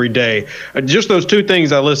Vidar every day. Just those two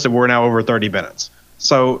things I listed were now over 30 minutes.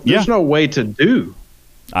 So there's no way to do.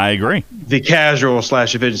 I agree. The casual /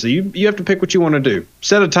 efficiency. You have to pick what you want to do.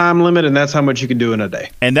 Set a time limit, and that's how much you can do in a day.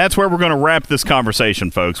 And that's where we're going to wrap this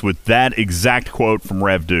conversation, folks, with that exact quote from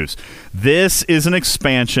Rev Deuce. This is an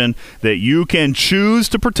expansion that you can choose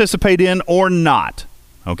to participate in or not.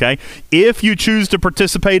 Okay? If you choose to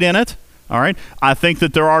participate in it, all right, I think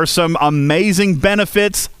that there are some amazing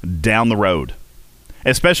benefits down the road.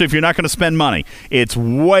 Especially if you're not going to spend money. It's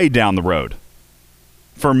way down the road.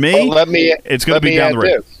 For me, it's going to be down the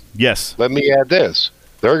road. Yes. Let me add this.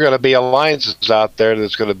 There are going to be alliances out there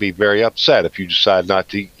that's going to be very upset if you decide not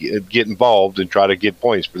to get involved and try to get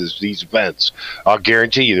points for these events. I'll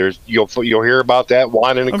guarantee you, you'll hear about that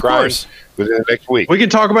whining and crying within the next week. We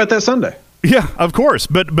can talk about that Sunday. Yeah, of course.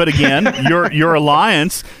 But again, your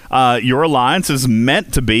alliance is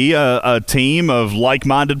meant to be a team of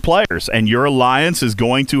like-minded players, and your alliance is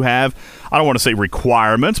going to have, I don't want to say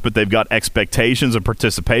requirements, but they've got expectations of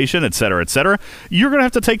participation, et cetera, et cetera. You're going to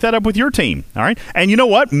have to take that up with your team, all right? And you know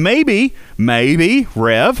what? Maybe,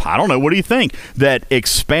 Rev, I don't know, what do you think? That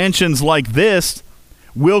expansions like this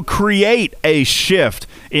will create a shift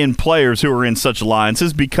in players who are in such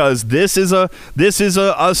alliances, because this is a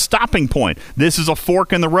stopping point. This is a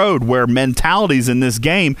fork in the road where mentalities in this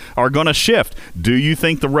game are going to shift. Do you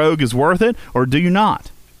think the Rogue is worth it, or do you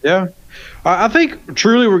not? Yeah. I think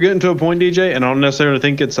truly we're getting to a point, DJ, and I don't necessarily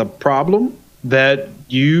think it's a problem, that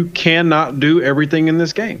you cannot do everything in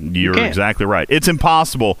this game. You're exactly right. It's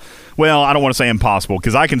impossible. Well, I don't want to say impossible,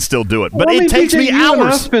 because I can still do it, but well, it takes DJ, me you and I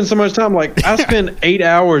hours. spend so much time. Like, I spend 8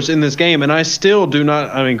 hours in this game, and I still do not.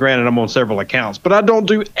 I mean, granted, I'm on several accounts, but I don't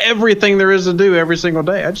do everything there is to do every single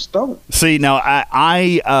day. I just don't. See, now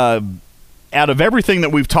I out of everything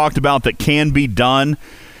that we've talked about that can be done,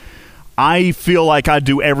 I feel like I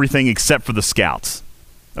do everything except for the scouts.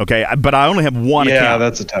 Okay, but I only have one account. Yeah,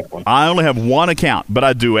 that's a tough one. I only have one account, but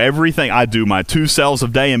I do everything. I do my 2 cells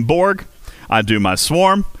of day in Borg. I do my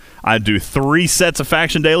swarm. I do 3 sets of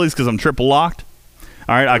faction dailies because I'm triple locked.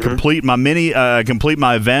 All right, I complete my complete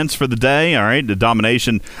my events for the day. All right, the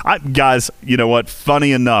domination. Guys, you know what?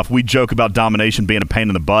 Funny enough, we joke about domination being a pain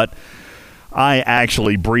in the butt. I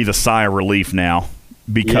actually breathe a sigh of relief now.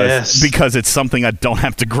 Because it's something I don't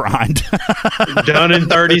have to grind. Done in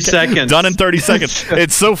 30 seconds. Done in 30 seconds.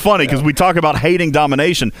 It's so funny because we talk about hating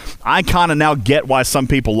domination. I kind of now get why some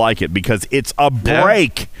people like it, because it's a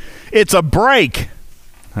break. Yeah. It's a break.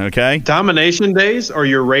 Okay? Domination days are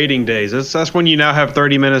your raiding days. That's when you now have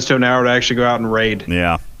 30 minutes to an hour to actually go out and raid.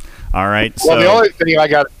 Yeah. All right. Well,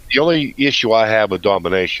 the only issue I have with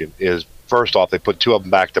domination is, first off, they put 2 of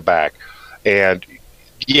them back to back. And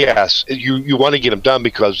yes, you want to get them done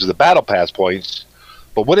because of the battle pass points,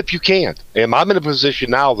 but what if you can't? And I'm in a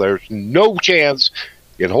position now, there's no chance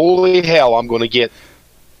in holy hell I'm going to get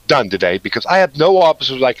done today because I have no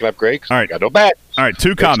officers I can upgrade. All right. I got no badges. All right,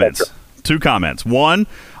 2 comments. 2 comments. One,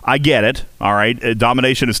 I get it. All right,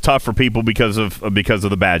 domination is tough for people because of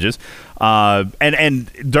the badges.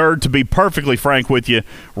 And Dirk, to be perfectly frank with you,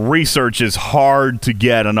 research is hard to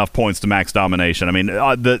get enough points to max domination. I mean,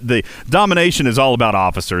 the domination is all about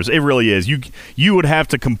officers. It really is. You would have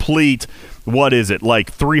to complete, what is it,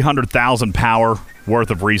 like 300,000 power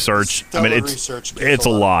worth of research. Stellar I mean, it's a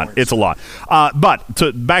lot. It's a lot.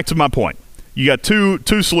 But back to my point, you got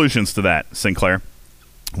two solutions to that, Sinclair.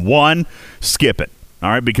 One, skip it. All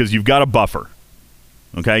right, because you've got a buffer.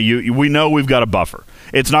 Okay, we know we've got a buffer.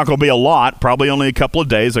 It's not going to be a lot, probably only a couple of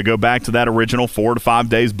days. I go back to that original 4 to 5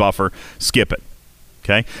 days buffer. Skip it.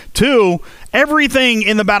 Okay. 2, everything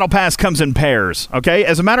in the Battle Pass comes in pairs. Okay.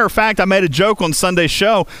 As a matter of fact, I made a joke on Sunday's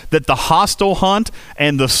show that the hostile hunt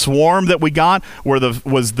and the swarm that we got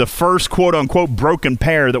was the first quote unquote broken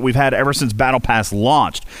pair that we've had ever since Battle Pass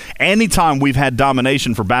launched. Anytime we've had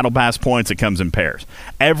domination for Battle Pass points, it comes in pairs.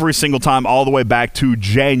 Every single time, all the way back to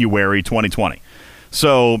January 2020.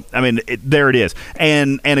 So, I mean, there it is.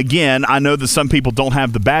 And again, I know that some people don't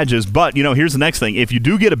have the badges, but, here's the next thing. If you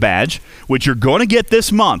do get a badge, which you're going to get this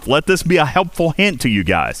month, let this be a helpful hint to you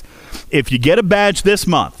guys. If you get a badge this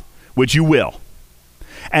month, which you will,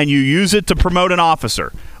 and you use it to promote an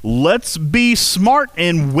officer, let's be smart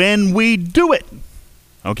in when we do it.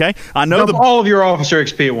 Okay? I know all of your officer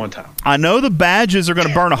XP at one time. I know the badges are going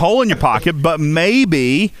to burn a hole in your pocket, but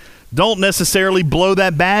maybe don't necessarily blow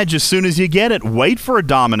that badge as soon as you get it. Wait for a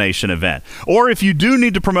domination event. Or if you do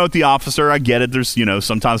need to promote the officer, I get it. There's,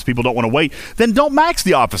 sometimes people don't want to wait. Then don't max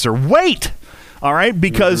the officer. Wait. All right?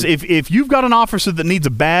 Because if you've got an officer that needs a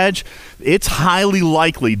badge, it's highly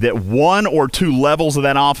likely that 1 or 2 levels of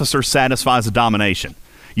that officer satisfies a domination.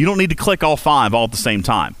 You don't need to click all 5 all at the same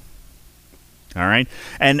time. All right?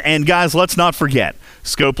 And guys, let's not forget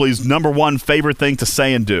Scopely's number 1 favorite thing to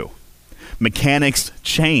say and do. Mechanics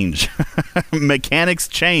change. Mechanics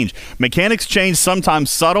change. Mechanics change, sometimes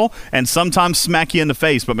subtle and sometimes smack you in the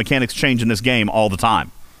face, but mechanics change in this game all the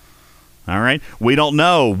time. All right? We don't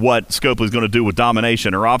know what Scopely's going to do with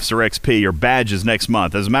domination or officer XP or badges next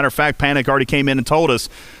month. As a matter of fact, Panic already came in and told us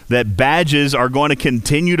that badges are going to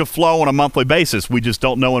continue to flow on a monthly basis. We just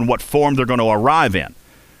don't know in what form they're going to arrive in.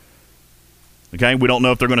 Okay? We don't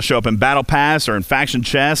know if they're going to show up in Battle Pass or in Faction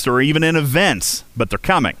Chest or even in events, but they're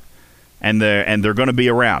coming. And they're going to be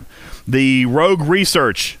around. The Rogue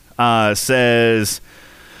Research says,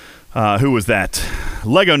 who was that?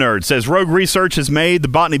 Lego Nerd says, Rogue Research has made the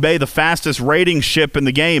Botany Bay the fastest raiding ship in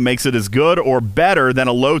the game. Makes it as good or better than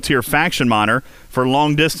a low-tier faction miner for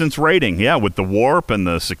long-distance raiding. Yeah, with the warp and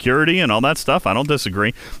the security and all that stuff. I don't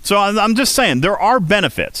disagree. So I'm just saying, there are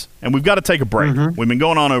benefits. And we've got to take a break. We've been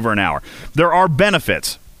going on over an hour. There are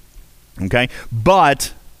benefits. Okay?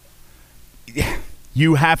 But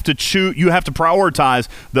you have to prioritize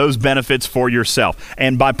those benefits for yourself.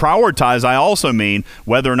 And by prioritize, I also mean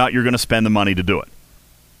whether or not you're going to spend the money to do it.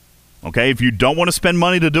 Okay, if you don't want to spend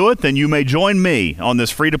money to do it, then you may join me on this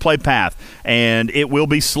free-to-play path, and it will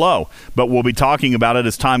be slow, but we'll be talking about it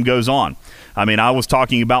as time goes on. I mean, I was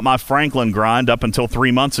talking about my Franklin grind up until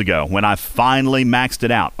 3 months ago when I finally maxed it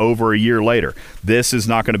out over a year later. This is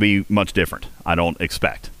not going to be much different, I don't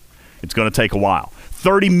expect. It's going to take a while.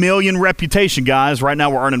 30 million reputation, guys. Right now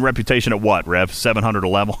we're earning reputation at what, Rev? 700 a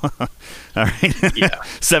level? All right. Yeah.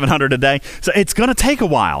 700 a day. So it's going to take a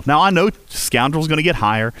while. Now, I know Scoundrel's going to get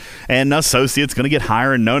higher, and Associate's going to get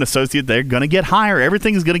higher, and Known Associate, they're going to get higher.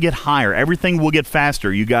 Everything is going to get higher. Everything will get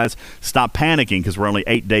faster. You guys stop panicking because we're only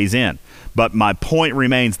 8 days in. But my point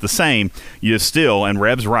remains the same. You still, and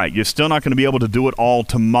Rev's right, you're still not going to be able to do it all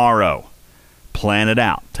tomorrow. Plan it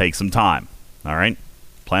out. Take some time. All right?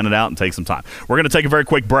 Plan it out and take some time. We're going to take a very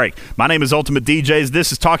quick break. My name is Ultimate DJs.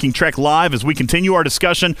 This is Talking Trek Live as we continue our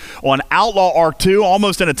discussion on Outlaw Arc 2,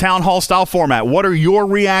 almost in a town hall style format. What are your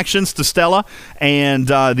reactions to Stella and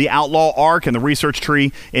the Outlaw Arc and the research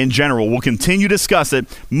tree in general? We'll continue to discuss it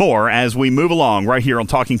more as we move along right here on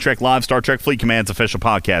Talking Trek Live, Star Trek Fleet Command's official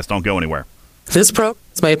podcast. Don't go anywhere. This program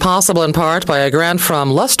is made possible in part by a grant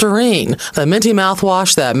from Listerine, the minty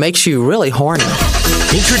mouthwash that makes you really horny.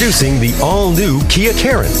 Introducing the all-new Kia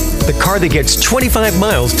Karen, the car that gets 25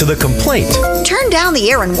 miles to the complaint. Turn down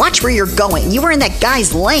the air and watch where you're going. You were in that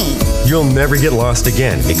guy's lane. You'll never get lost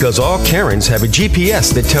again because all Karens have a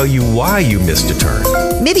GPS that tell you why you missed a turn.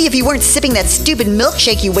 Maybe if you weren't sipping that stupid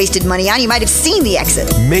milkshake you wasted money on, you might have seen the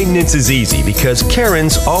exit. Maintenance is easy because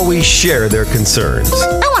Karens always share their concerns.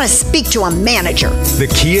 I want to speak to a manager. The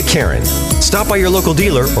Kia Karen. Stop by your local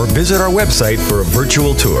dealer or visit our website for a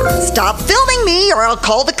virtual tour. Stop filming me or I'll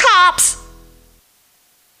call the cops.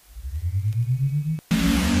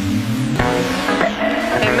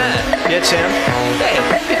 Hey, Matt. Yeah, Sam?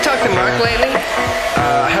 Hey, you talked to Mark lately?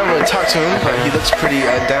 I haven't really talked to him, but he looks pretty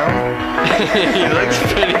down. He looks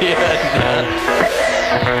pretty down.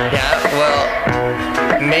 Yeah, well,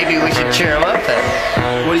 maybe we should cheer him up then.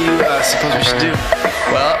 What do you suppose we should do?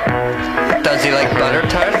 Well, does he like butter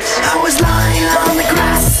tarts? I was lying on the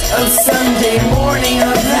grass of Sunday morning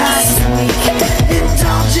of last week,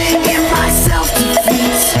 indulging in my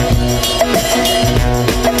self-defeat.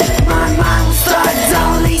 My mind was thugged,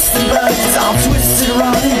 all laced and buzzed, all twisted,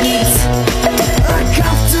 wrong and beat.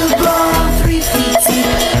 Uncomfortable on 3 feet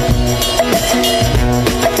deep.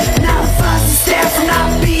 Now the fuss is there from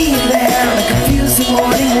not being there on a confusing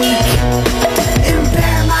morning week.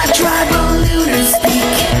 Impair my tribal lunar speak.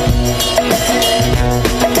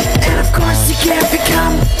 And of course you can't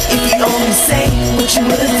become if you only say what you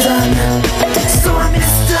would have done. So I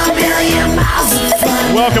missed a million miles of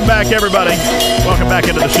fun. Welcome back, everybody. Welcome back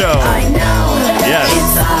into the show. I know. Yes.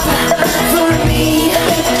 It's all for me.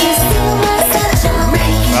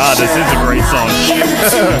 Ah, this is a great song.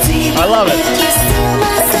 I love it.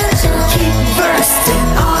 Keep bursting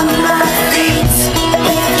on my feet.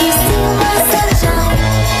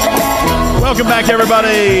 Welcome back,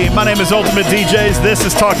 everybody. My name is Ultimate DJs. This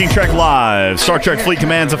is Talking Trek Live, Star Trek Fleet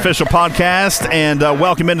Command's official podcast. And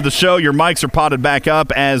welcome into the show. Your mics are potted back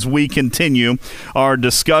up as we continue our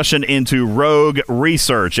discussion into Rogue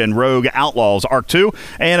Research and Rogue Outlaws Arc 2.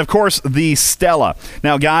 And, of course, the Stella.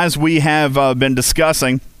 Now, guys, we have been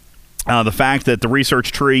discussing the fact that the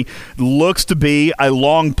research tree looks to be a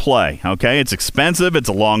long play, okay? It's expensive. It's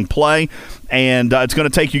a long play. And it's going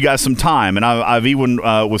to take you guys some time. And I've even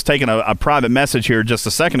was taking a private message here just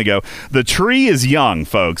a second ago. The tree is young,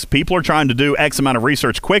 folks. People are trying to do X amount of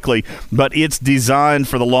research quickly, but it's designed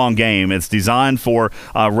for the long game. It's designed for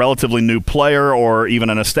a relatively new player or even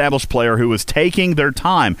an established player who is taking their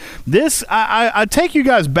time. This, I take you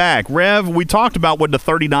guys back. Rev, we talked about when the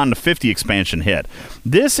 39 to 50 expansion hit.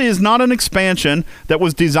 This is not an expansion that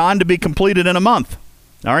was designed to be completed in a month.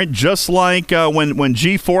 All right, just like when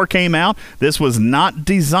G4 came out, this was not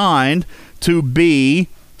designed to be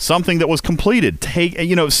something that was completed.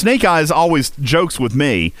 Snake Eyes always jokes with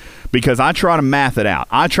me because I try to math it out.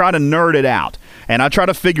 I try to nerd it out, and I try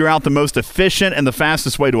to figure out the most efficient and the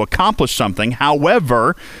fastest way to accomplish something.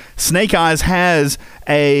 However, Snake Eyes has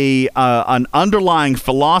an underlying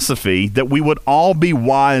philosophy that we would all be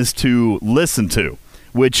wise to listen to,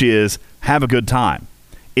 which is have a good time.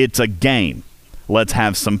 It's a game. Let's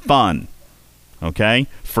have some fun, okay?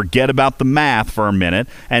 Forget about the math for a minute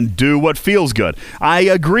and do what feels good. I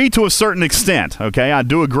agree to a certain extent, okay? I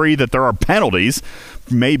do agree that there are penalties,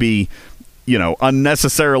 maybe,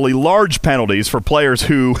 unnecessarily large penalties for players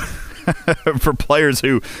who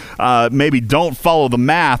maybe don't follow the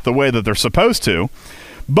math the way that they're supposed to.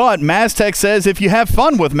 But Maztec says if you have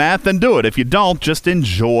fun with math, then do it. If you don't, just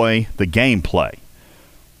enjoy the gameplay.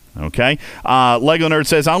 Okay. Lego Nerd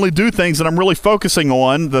says, I only do things that I'm really focusing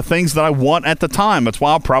on, the things that I want at the time. That's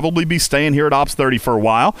why I'll probably be staying here at Ops 30 for a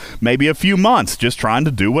while, maybe a few months, just trying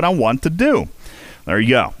to do what I want to do. There you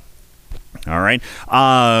go. All right.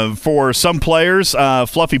 For some players,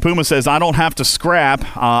 Fluffy Puma says, I don't have to scrap.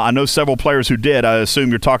 I know several players who did. I assume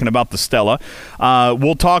you're talking about the Stella.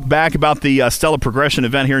 We'll talk back about the Stella progression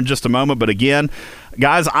event here in just a moment. But again,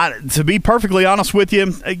 guys, to be perfectly honest with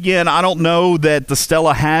you, again, I don't know that the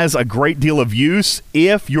Stella has a great deal of use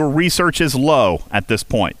if your research is low at this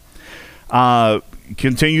point.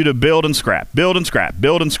 Continue to build and scrap, build and scrap,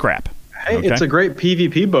 build and scrap. Hey, okay? It's a great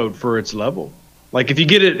PvP boat for its level. Like, if you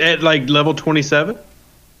get it at, like, level 27,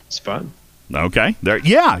 it's fun. Okay. There.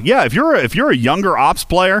 Yeah. If you're a younger Ops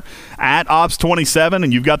player at Ops 27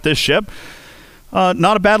 and you've got this ship,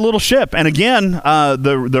 not a bad little ship. And again,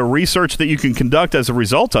 the research that you can conduct as a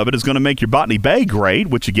result of it is going to make your Botany Bay great,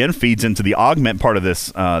 which again feeds into the augment part of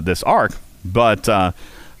this arc. But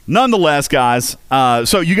nonetheless, guys,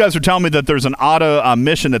 so you guys are telling me that there's an auto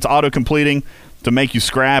mission that's auto completing to make you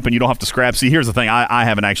scrap, and you don't have to scrap. See, here's the thing: I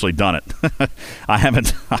haven't actually done it. I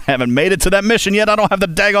haven't made it to that mission yet. I don't have the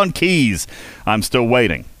daggone keys. I'm still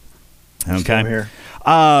waiting. Okay. Same here.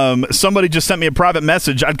 Somebody just sent me a private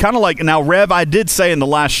message. I'd kind of like, now, Rev, I did say in the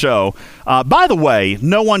last show, by the way,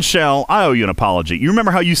 no one shall, I owe you an apology. You remember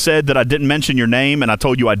how you said that I didn't mention your name and I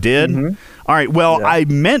told you I did? Mm-hmm. All right, well, Yeah. I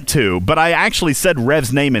meant to, but I actually said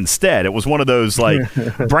Rev's name instead. It was one of those, like,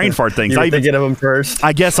 brain fart things. You were thinking of him first.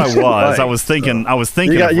 I guess I was. Right. I was thinking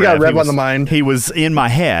You of got Rev He on the mind. He was in my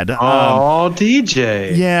head. Oh,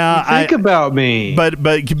 DJ. Yeah. Think about me. But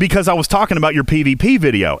because I was talking about your PvP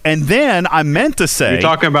video. And then I meant to say... You're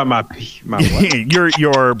talking about my what?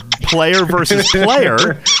 your player versus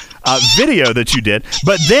player video that you did.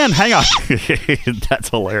 But then, hang on. That's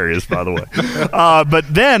hilarious, by the way. But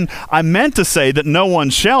then I meant to say that No One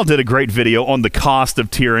Shall did a great video on the cost of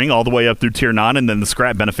tiering all the way up through tier 9 and then the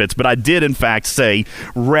scrap benefits. But I did, in fact, say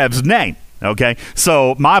Rev's name. Okay,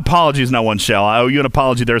 so my apologies, No One Shall. I owe you an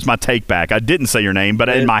apology. There's my take back. I didn't say your name, but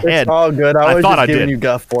in my head, it's all good. I was thought just I giving did. you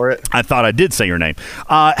guff for it. I thought I did say your name.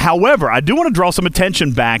 However, I do want to draw some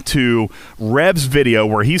attention back to Rev's video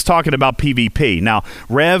where he's talking about PvP. Now,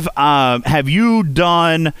 Rev, have you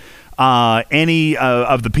done any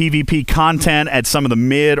of the PvP content at some of the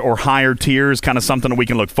mid or higher tiers, kind of something that we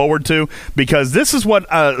can look forward to? Because this is what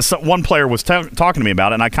one player was talking to me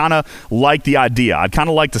about, and I kind of like the idea. I'd kind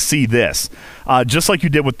of like to see this, just like you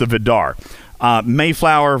did with the Vidar.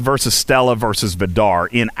 Mayflower versus Stella versus Vidar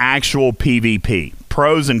in actual PvP.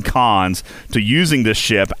 Pros and cons to using this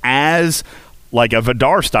ship as like a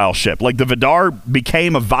Vidar style ship. Like the Vidar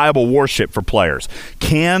became a viable warship for players.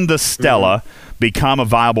 Can the Stella become a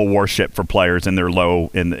viable warship for players in their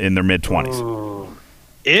in their mid 20s?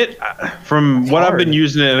 From what I've been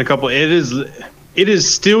using it in a couple, it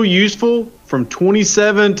is still useful from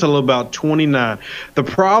 27 till about 29. The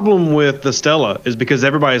problem with the Stella is because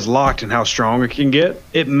everybody's locked in how strong it can get.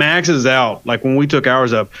 It maxes out, like when we took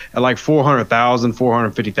ours up, at like 400,000,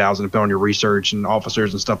 450,000, depending on your research and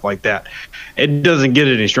officers and stuff like that. It doesn't get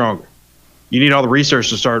any stronger. You need all the research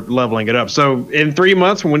to start leveling it up. So in 3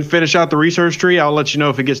 months, when we finish out the research tree, I'll let you know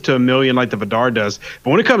if it gets to 1 million like the Vidar does. But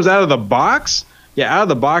when it comes out of the box, out of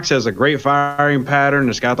the box has a great firing pattern.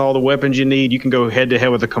 It's got all the weapons you need. You can go head to head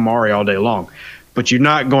with the Kamari all day long, but you're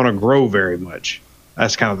not going to grow very much.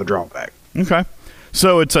 That's kind of the drawback. Okay,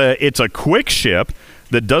 so it's a quick ship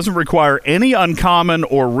that doesn't require any uncommon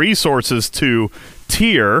or resources to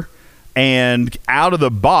tier, and out of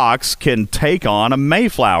the box can take on a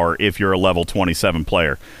Mayflower if you're a level 27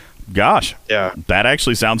 player. Gosh, yeah, that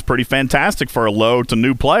actually sounds pretty fantastic for a low to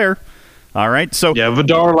new player. All right, so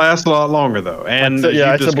Vidar lasts a lot longer though, and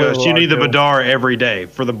you discussed you need the Vidar every day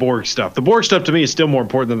for the Borg stuff. The Borg stuff to me is still more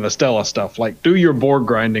important than the Stella stuff. Like, do your Borg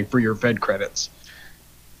grinding for your Fed credits.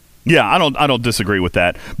 Yeah, I don't disagree with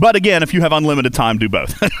that. But again, if you have unlimited time, do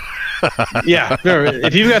both. Yeah,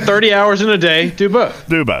 if you've got 30 hours in a day, do both.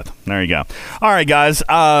 Do both. There you go. All right, guys.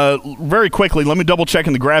 Very quickly, let me double check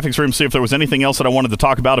in the graphics room, see if there was anything else that I wanted to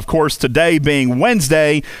talk about. Of course, today being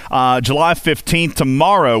Wednesday, July 15th,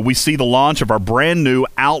 tomorrow, we see the launch of our brand new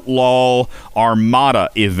Outlaw Armada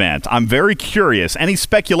event. I'm very curious. Any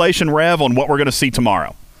speculation, Rev, on what we're going to see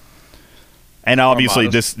tomorrow? And obviously,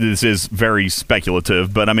 this is very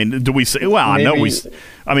speculative, but I mean, do we say? Well, maybe,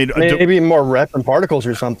 I mean, maybe more rep and particles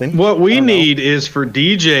or something. What we need is for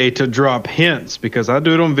DJ to drop hints, because I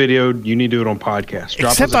do it on video. You need to do it on podcast.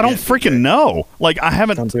 Except I don't freaking know. Like I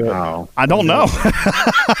haven't. Don't do it. I don't know.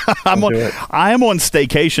 I am on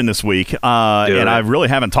staycation this week, and I really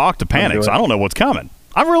haven't talked to Panic, so I don't know what's coming.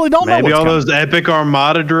 I really don't know. Maybe what's all coming. those epic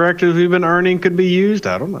Armada directives we've been earning could be used.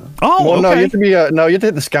 I don't know. Oh, well, okay. no, you have to be you have to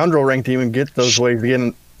hit the scoundrel rank to even get those ways to get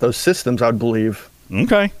in those systems. I would believe.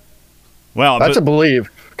 Okay. Well, that's a believe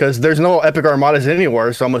because there's no epic armadas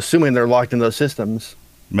anywhere, so I'm assuming they're locked in those systems.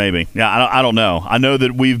 Maybe. Yeah, I don't know. I know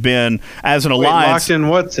that we've been as an alliance. Locked in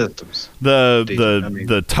what systems?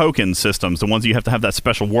 The token systems, the ones you have to have that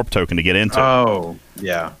special warp token to get into. Oh,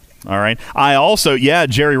 yeah. All right. I also,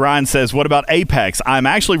 Jerry Ryan says, what about Apex? I'm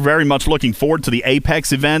actually very much looking forward to the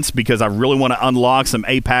Apex events because I really want to unlock some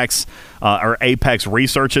Apex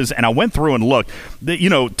researches. And I went through and looked.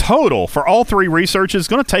 Total for all 3 researches is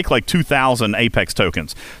going to take like 2,000 Apex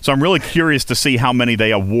tokens. So I'm really curious to see how many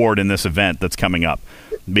they award in this event that's coming up.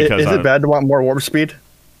 Because is it bad to want more warp speed?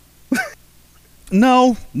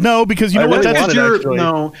 No, because you know what?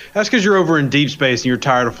 That's because you're over in deep space and you're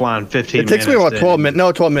tired of flying 15 minutes. It takes me about 12 minutes.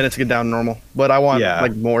 No, 12 minutes to get down normal. But I want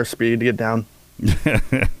like more speed to get down.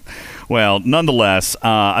 Well, nonetheless,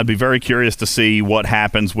 I'd be very curious to see what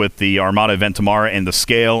happens with the Armada event tomorrow and the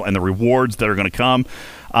scale and the rewards that are going to come.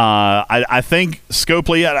 I think,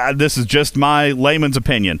 Scopely, this is just my layman's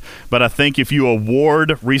opinion, but I think if you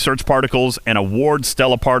award research particles and award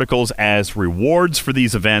Stella particles as rewards for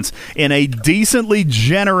these events in a decently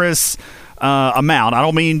generous amount, I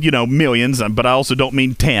don't mean millions, but I also don't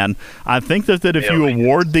mean 10. I think that if you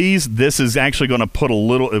award these, this is actually going to put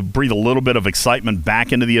breathe a little bit of excitement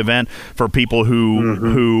back into the event for people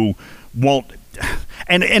who won't.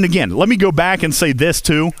 And again, let me go back and say this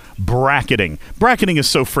too: bracketing. Bracketing is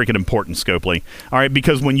so freaking important, Scopely. All right,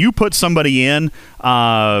 because when you put somebody in,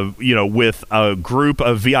 with a group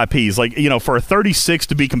of VIPs, like for a 36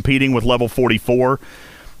 to be competing with level 44,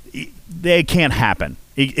 it can't happen.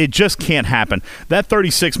 It just can't happen. That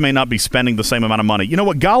 36 may not be spending the same amount of money. You know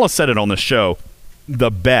what? Gala said it on the show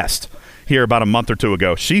the best here about a month or two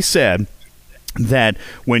ago. She said that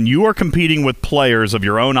when you are competing with players of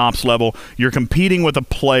your own ops level, you're competing with a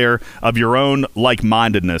player of your own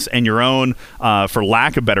like-mindedness and your own, for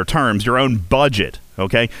lack of better terms, your own budget.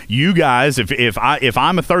 Okay, you guys, if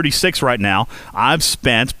I'm a 36 right now, I've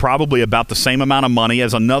spent probably about the same amount of money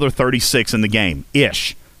as another 36 in the game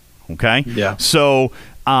ish. Okay, yeah. So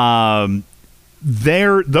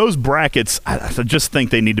those brackets, I just think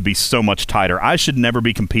they need to be so much tighter. I should never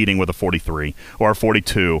be competing with a 43 or a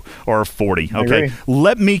 42 or a 40. Okay,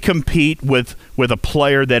 let me compete with a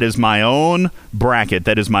player that is my own bracket,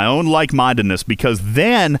 that is my own like-mindedness, because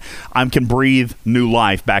then I can breathe new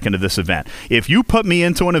life back into this event. If you put me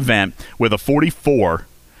into an event with a 44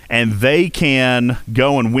 and they can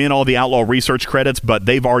go and win all the Outlaw research credits, but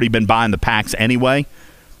they've already been buying the packs anyway.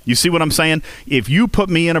 You see what I'm saying? If you put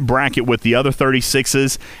me in a bracket with the other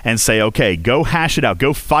 36s and say, okay, go hash it out,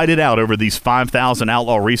 go fight it out over these 5,000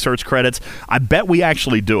 Outlaw research credits, I bet we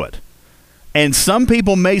actually do it. And some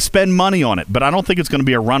people may spend money on it, but I don't think it's going to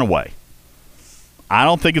be a runaway.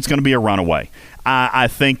 I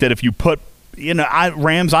think that if you put,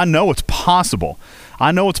 Rams, I know it's possible.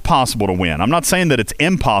 I know it's possible to win. I'm not saying that it's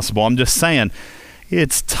impossible. I'm just saying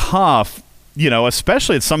it's tough.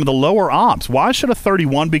 Especially at some of the lower ops. Why should a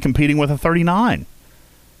 31 be competing with a 39?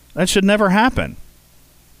 That should never happen.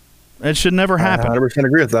 I 100%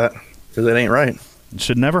 agree with that, because it ain't right. It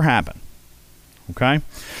should never happen. Okay?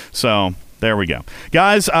 So, there we go.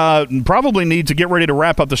 Guys, probably need to get ready to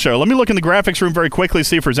wrap up the show. Let me look in the graphics room very quickly,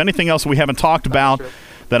 see if there's anything else we haven't talked about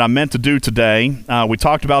that I meant to do today. We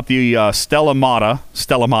talked about the Stella Armada,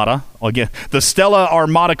 again, the Stella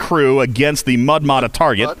Armada crew against the Mud Mata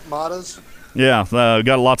target. Matas? Yeah,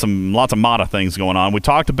 got lots of Mata things going on. We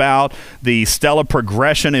talked about the Stella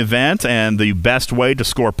Progression event and the best way to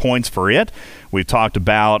score points for it. We talked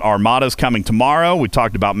about Armadas coming tomorrow. We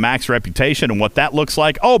talked about Max Reputation and what that looks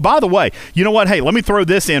like. Oh, by the way, you know what? Hey, let me throw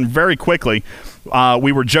this in very quickly.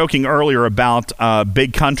 We were joking earlier about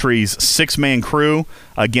Big Country's 6-man crew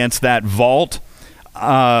against that Vault.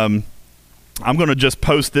 I'm going to just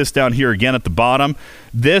post this down here again at the bottom.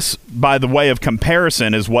 This, by the way of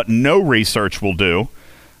comparison, is what no research will do.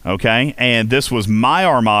 Okay, and this was my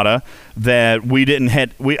Armada that we didn't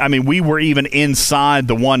hit. We were even inside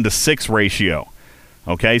the 1-to-6 ratio.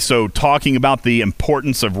 Okay, so talking about the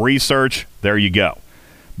importance of research, there you go.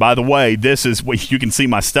 By the way, this is what you can see.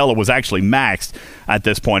 My Stella was actually maxed at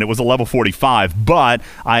this point. It was a level 45, but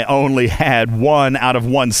I only had 1 out of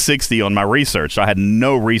 160 on my research. So I had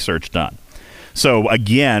no research done. So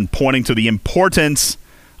again, pointing to the importance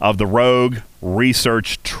of the Rogue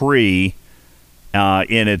research tree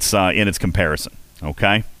in its comparison.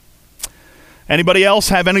 Okay. Anybody else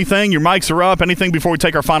have anything? Your mics are up. Anything before we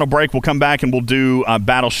take our final break? We'll come back and we'll do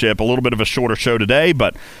Battleship. A little bit of a shorter show today,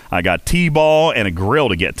 but I got T-ball and a grill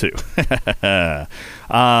to get to.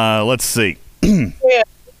 Let's see. Yeah,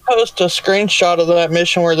 post a screenshot of that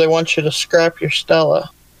mission where they want you to scrap your Stella.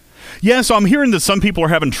 Yeah, so I'm hearing that some people are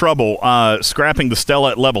having trouble scrapping the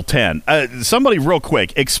Stella at level 10. Somebody real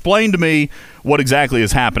quick, explain to me what exactly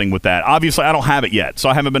is happening with that. Obviously, I don't have it yet, so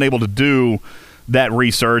I haven't been able to do that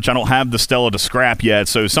research. I don't have the Stella to scrap yet,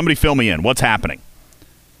 so somebody fill me in. What's happening?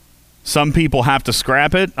 Some people have to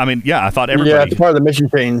scrap it? I mean, yeah, I thought everybody... Yeah, it's part of the mission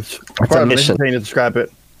change. Part of the mission change is to scrap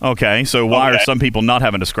it. Okay, so why are some people not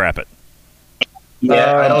having to scrap it?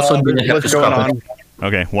 Yeah, I also didn't have to scrap it.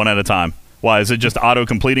 Okay, one at a time. Why, is it just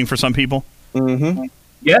auto-completing for some people? Mm-hmm.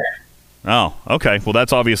 Yeah. Oh, okay. Well,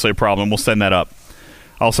 that's obviously a problem. We'll send that up.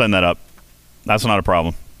 I'll send that up. That's not a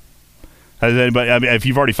problem. Has anybody, I mean, if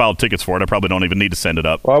you've already filed tickets for it, I probably don't even need to send it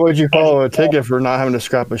up. Why would you follow a ticket for not having to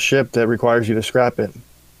scrap a ship that requires you to scrap it?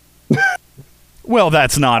 Well,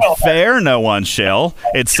 that's not fair, no one shall.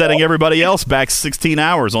 It's setting everybody else back 16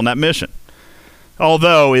 hours on that mission.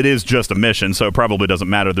 Although it is just a mission, so it probably doesn't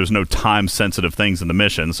matter. There's no time-sensitive things in the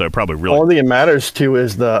mission, so it probably really... All it matters to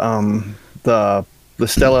is the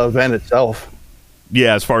Stella event itself.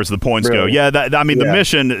 Yeah, as far as the points go. Yeah, the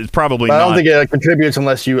mission is probably but not... I don't think it contributes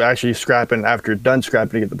unless you actually scrap it after you're done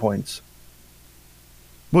scrapping to get the points.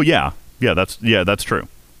 Well, yeah, that's true.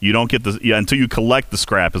 You don't get the until you collect the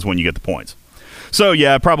scrap is when you get the points. So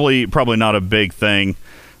yeah, probably not a big thing.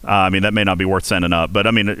 I mean, that may not be worth sending up, but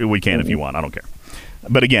I mean, we can if you want. I don't care.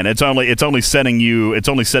 But again, it's only setting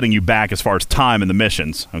you back as far as time in the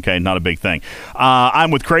missions. Okay, not a big thing. I'm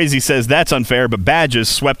with Crazy says that's unfair, but badges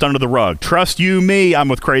swept under the rug. Trust you me, I'm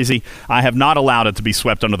with Crazy. I have not allowed it to be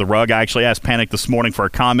swept under the rug. I actually asked Panic this morning for a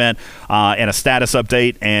comment and a status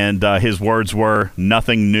update, and his words were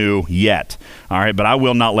nothing new yet. All right, but I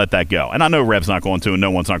will not let that go, and I know Rev's not going to, and no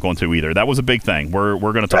one's not going to either. That was a big thing. We're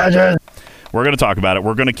going to talk about it. We're going to talk about it.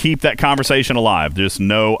 We're going to keep that conversation alive. Just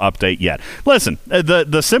no update yet. Listen,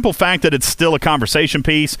 the simple fact that it's still a conversation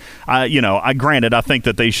piece, granted, I think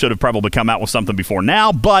that they should have probably come out with something before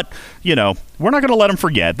now, but, we're not going to let them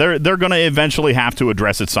forget. They're going to eventually have to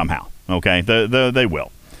address it somehow, okay? They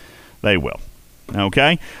will. They will.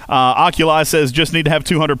 Okay? Oculi says, just need to have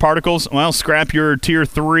 200 particles. Well, scrap your Tier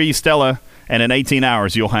 3 Stella, and in 18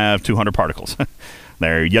 hours, you'll have 200 particles.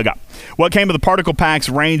 There you go. What came with the particle packs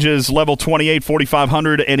ranges level 28,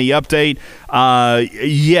 4500. Any update?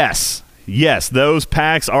 Yes. Those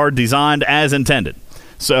packs are designed as intended.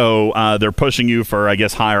 So they're pushing you for, I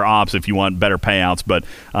guess, higher ops if you want better payouts. But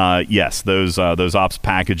yes, those ops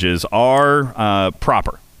packages are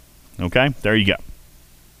proper. Okay, there you go.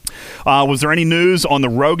 Was there any news on the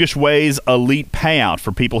Roguish Ways Elite payout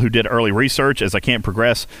for people who did early research, as I can't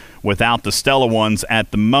progress without the Stella ones at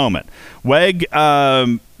the moment? Weg,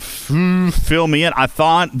 fill me in. I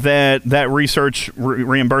thought that research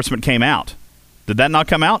reimbursement came out. Did that not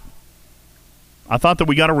come out? I thought that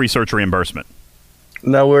we got a research reimbursement.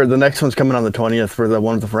 No, the next one's coming on the 20th for the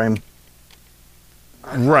one with the frame.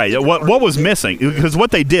 Right. What was missing? Because what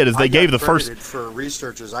they did is they gave the first... For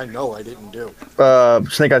researchers I know I didn't do.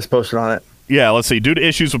 Snake Eyes posted on it. Yeah, let's see. Due to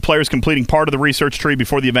issues with players completing part of the research tree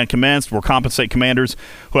before the event commenced, we'll compensate commanders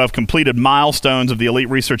who have completed milestones of the Elite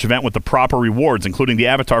Research event with the proper rewards, including the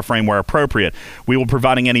avatar frame where appropriate. We will be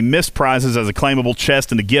providing any missed prizes as a claimable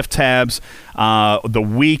chest in the gift tabs the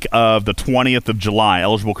week of the 20th of July.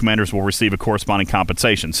 Eligible commanders will receive a corresponding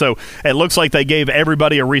compensation. So it looks like they gave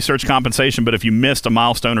everybody a research compensation, but if you missed a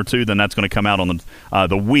milestone or two, then that's going to come out on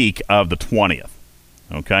the week of the 20th.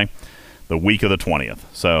 Okay? The week of the 20th.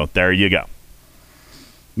 So there you go.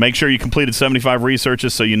 Make sure you completed 75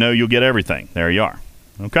 researches so you know you'll get everything. There you are.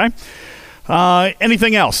 Okay?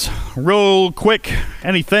 Anything else? Real quick.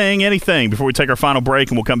 Anything before we take our final break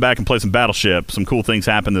and we'll come back and play some Battleship. Some cool things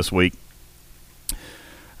happened this week.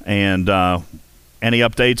 And any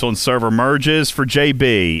updates on server merges for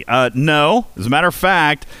JB? No. As a matter of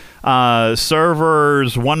fact,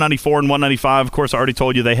 servers 194 and 195, of course, I already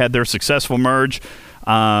told you they had their successful merge.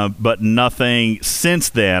 But nothing since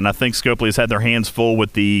then. I think Scopely has had their hands full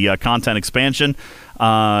with the content expansion,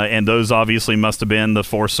 and those obviously must have been the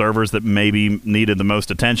 4 servers that maybe needed the most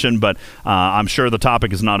attention, but I'm sure the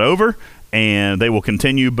topic is not over, and they will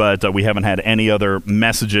continue, but we haven't had any other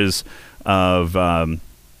messages of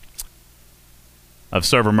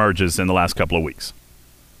server merges in the last couple of weeks.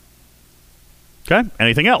 Okay,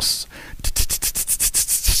 anything else?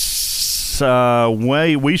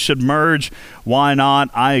 We should merge. Why not?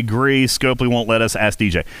 I agree. Scopely won't let us. Ask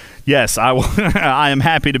DJ. Yes, I will. I am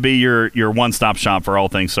happy to be your one-stop shop for all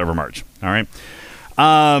things server merge. All right.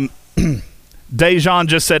 Dejan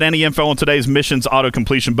just said any info on today's missions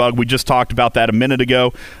auto-completion bug. We just talked about that a minute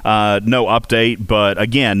ago. No update, but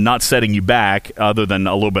again, not setting you back other than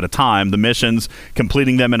a little bit of time. The missions,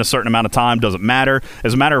 completing them in a certain amount of time doesn't matter.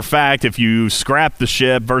 As a matter of fact, if you scrap the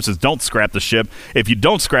ship versus don't scrap the ship, if you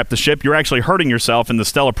don't scrap the ship, you're actually hurting yourself in the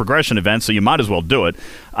stellar progression event, so you might as well do it.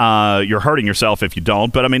 You're hurting yourself if you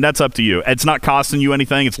don't, but I mean, that's up to you. It's not costing you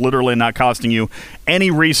anything. It's literally not costing you any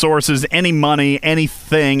resources, any money,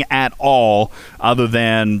 anything at all, other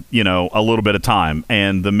than, you know, a little bit of time.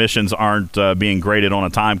 And the missions aren't being graded on a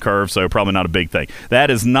time curve, so probably not a big thing. That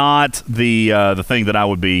is not the thing that I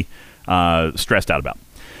would be stressed out about.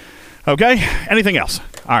 Okay, anything else?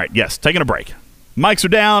 All right, yes, taking a break. Mics are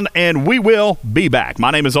down, and we will be back.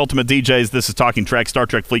 My name is Ultimate DJs. This is Talking Trek, Star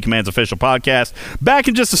Trek Fleet Command's official podcast. Back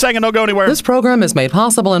in just a second. Don't go anywhere. This program is made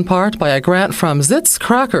possible in part by a grant from Zitz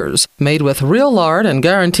Crackers, made with real lard and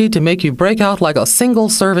guaranteed to make you break out like a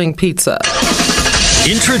single-serving pizza.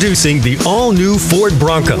 Introducing the all-new Ford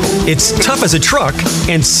Bronco. It's tough as a truck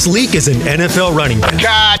and sleek as an NFL running back.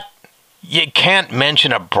 God, you can't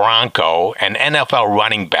mention a Bronco and NFL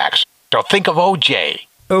running backs. So think of OJ.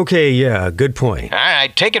 Okay, yeah, good point. All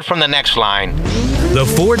right, take it from the next line. The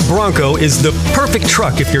Ford Bronco is the perfect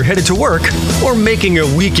truck if you're headed to work or making a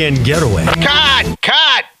weekend getaway.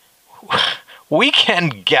 Cut!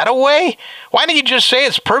 Weekend getaway? Why didn't you just say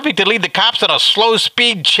it's perfect to lead the cops on a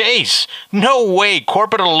slow-speed chase? No way,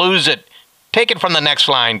 corporate will lose it. Take it from the next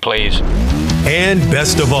line, please. And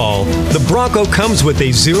best of all, the Bronco comes with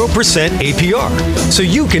a 0% APR, so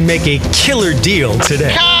you can make a killer deal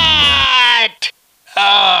today. Cut!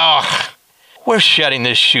 Oh, we're shutting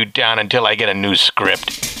this shoot down until I get a new script.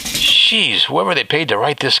 Jeez, whoever they paid to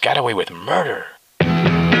write this got away with murder.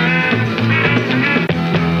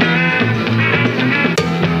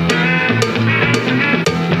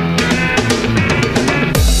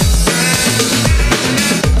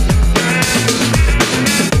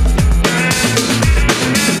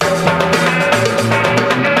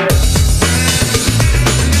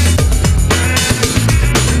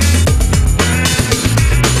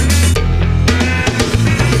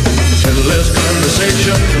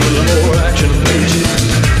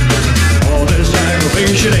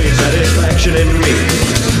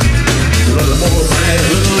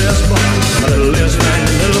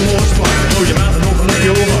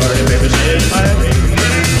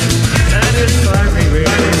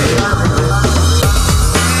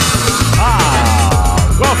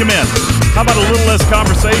 How about a little less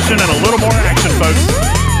conversation and a little more action, folks?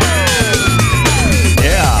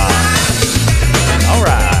 Yeah. All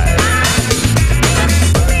right.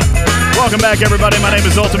 Welcome back, everybody. My name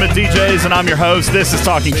is Ultimate DJs, and I'm your host. This is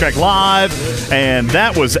Talking Trek Live, and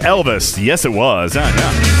that was Elvis. Yes, it was. Yeah.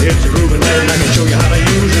 It's a grooving man, I can show you how to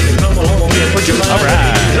use it. Come along and put your mind. All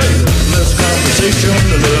right. Less conversation,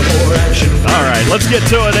 a little more action. All right, let's get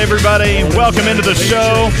to it, everybody. Welcome into the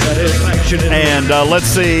show. And let's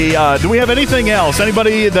see, do we have anything else?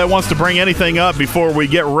 Anybody that wants to bring anything up before we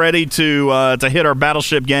get ready to hit our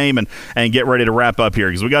Battleship game and get ready to wrap up here?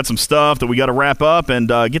 Because we got some stuff that we got to wrap up and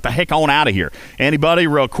get the heck on out of here. Anybody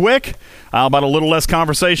real quick? How about a little less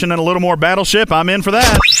conversation and a little more Battleship? I'm in for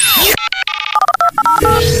that.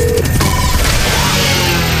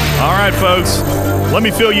 All right, folks. Let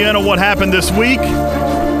me fill you in on what happened this week.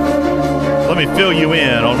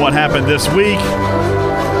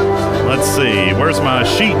 Let's see. Where's my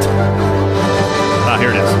sheet? Ah,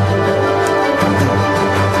 here it is.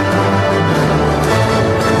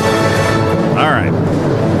 All right.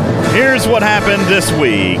 Here's what happened this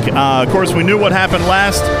week. Of course, we knew what happened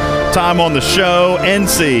last time on the show.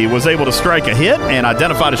 NC was able to strike a hit and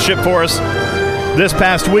identified a ship for us. This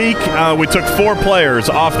past week, we took 4 players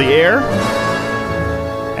off the air.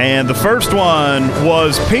 And the first one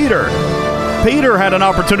was Peter. Peter had an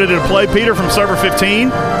opportunity to play. Peter from Server 15.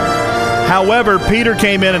 However, Peter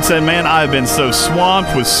came in and said, man, I've been so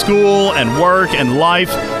swamped with school and work and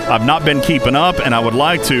life. I've not been keeping up, and I would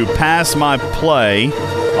like to pass my play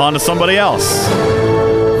on to somebody else.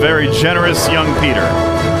 Very generous young Peter.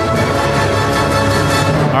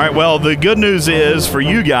 All right, well, the good news is for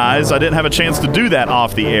you guys, I didn't have a chance to do that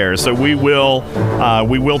off the air, so we will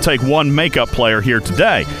take one makeup player here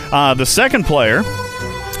today. The second player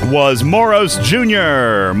was Moros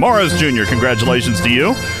Jr. Moros Jr., congratulations to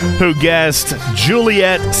you, who guessed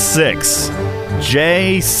Juliet 6.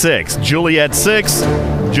 J6. Juliet 6.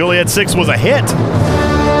 Juliet 6 was a hit.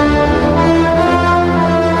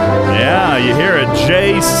 Yeah, you hear it.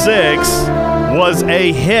 J6 was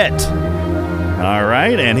a hit. All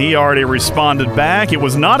right, and he already responded back. It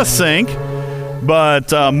was not a sync,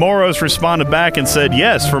 but Moros responded back and said,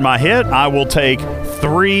 yes, for my hit, I will take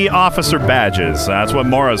 3 officer badges. That's what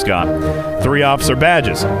Morrow's got. 3 officer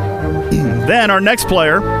badges. Then our next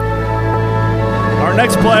player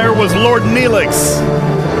was Lord Neelix.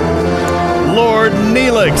 Lord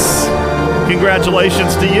Neelix.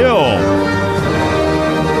 Congratulations to you.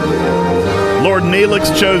 Lord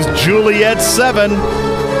Neelix chose Juliet 7.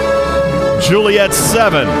 Juliet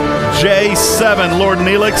 7. J7, Lord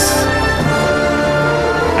Neelix.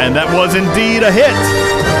 And that was indeed a hit.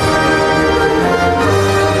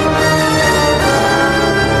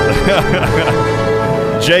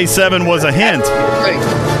 J7 was a hint.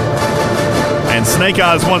 And Snake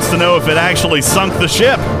Eyes wants to know if it actually sunk the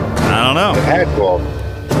ship. I don't know. It had to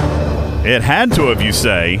have. It had to have, you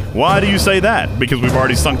say. Why do you say that? Because we've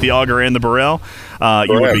already sunk the Augur and the Burrell?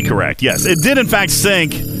 You would be correct. Yes, it did in fact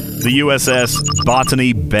sink the USS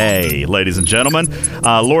Botany Bay, ladies and gentlemen.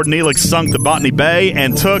 Lord Neelix sunk the Botany Bay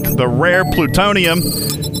and took the rare plutonium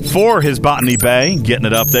for his Botany Bay, getting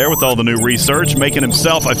it up there with all the new research, making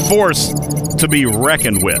himself a force to be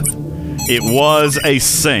reckoned with. It was a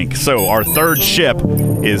sink. So our third ship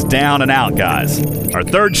is down and out, guys. Our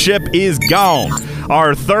third ship is gone.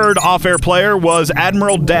 Our third off-air player was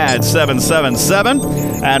Admiral Dad 777.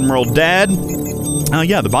 Admiral Dad.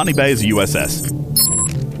 Yeah, the Botany Bay is a USS.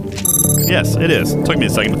 Yes, it is. It took me a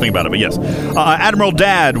second to think about it, but yes. Admiral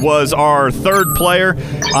Dad was our third player.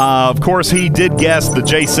 Of course, he did guess the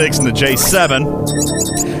J6 and the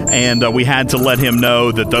J7. And we had to let him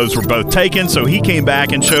know that those were both taken. So he came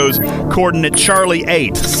back and chose coordinate Charlie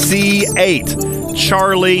 8. C8.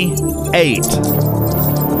 Charlie 8.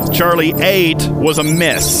 Charlie 8 was a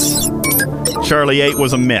miss. Charlie 8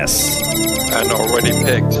 was a miss. And already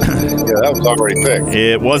picked. Yeah, that was already picked.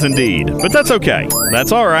 It was indeed. But that's okay.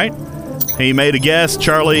 That's all right. He made a guess.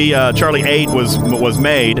 Charlie 8 was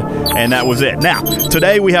made, and that was it. Now,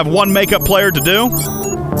 today we have one makeup player to do.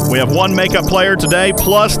 We have one makeup player today,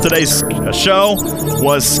 plus today's show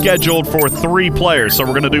was scheduled for 3 players, so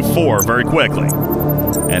we're going to do 4 very quickly.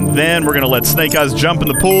 And then we're going to let Snake Eyes jump in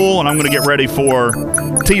the pool, and I'm going to get ready for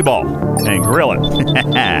T-ball and grill it.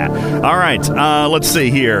 All right, let's see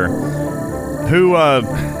here.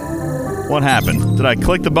 What happened? Did I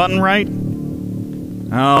click the button right?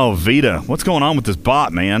 Oh, Vita. What's going on with this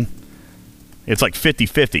bot, man? It's like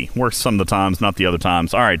 50-50. Works some of the times, not the other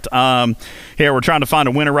times. All right. Here, we're trying to find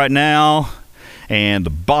a winner right now. And the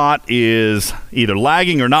bot is either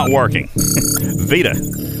lagging or not working. Vita,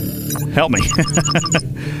 help me.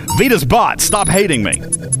 Vita's bot, stop hating me.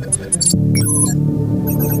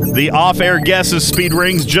 The off-air guesses, Speed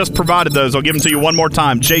Rings, just provided those. I'll give them to you one more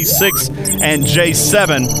time. J6 and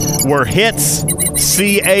J7 were hits.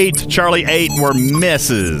 C8, Charlie 8 were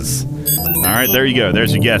misses. All right, there you go.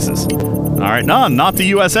 There's your guesses. All right, no, not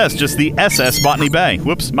the USS, just the SS Botany Bay.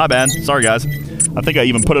 Whoops, my bad. Sorry, guys. I think I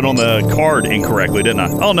even put it on the card incorrectly, didn't I?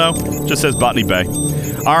 Oh, no, just says Botany Bay.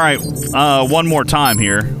 All right, one more time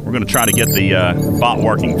here. We're going to try to get the bot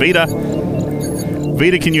working. Vita,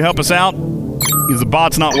 can you help us out? Because the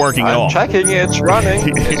bot's not working at all. I'm checking. It's running.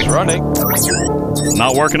 It's running.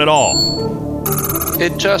 Not working at all.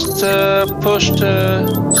 It just pushed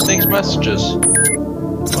Sting's messages.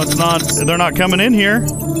 They're not coming in here.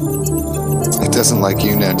 It doesn't like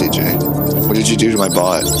you now, DJ. What did you do to my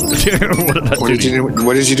bot? What did you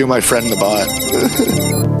do to my friend, the bot?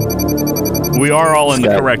 We are all in the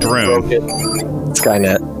correct room.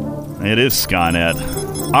 Skynet. It is Skynet.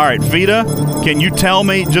 All right, Vita, can you tell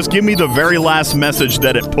me, just give me the very last message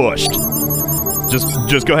that it pushed.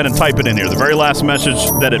 Just go ahead and type it in here. The very last message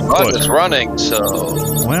that it pushed. It's running, so...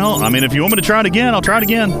 Well, I mean, if you want me to try it again, I'll try it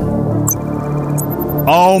again.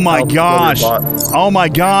 Oh, my gosh. Oh, my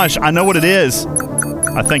gosh. I know what it is.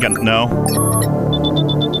 I think I know.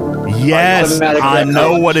 Yes, I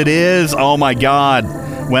know what it is. Oh, my God.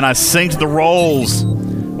 When I synced the rolls...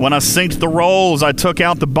 I took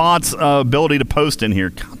out the bot's ability to post in here.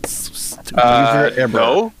 God, so stupid.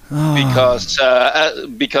 No, because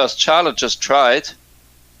Charlotte just tried.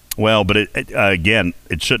 Well, but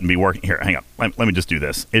it shouldn't be working. Here, hang on. Let me just do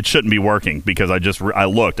this. It shouldn't be working because I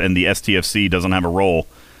looked and the STFC doesn't have a role.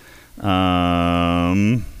 All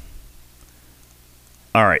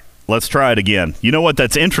right, let's try it again. You know what?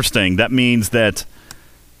 That's interesting. That means that.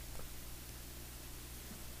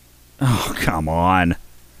 Oh, come on.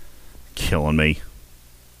 Killing me.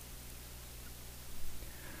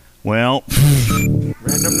 Well.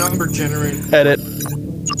 Random number generator. Edit.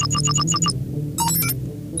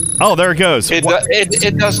 Oh, there it goes. It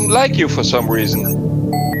doesn't like you for some reason.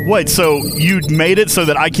 Wait, so you made it so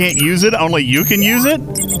that I can't use it? Only you can use it?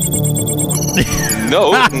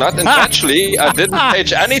 No, not intentionally. I didn't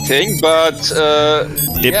page anything, but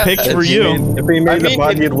it picked for you. If we made the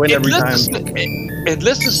bot, you'd win every time. it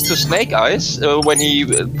listens to Snake Eyes when he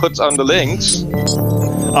puts on the links.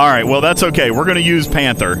 All right, well, that's okay. We're going to use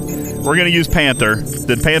Panther.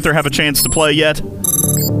 Did Panther have a chance to play yet?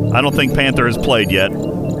 I don't think Panther has played yet.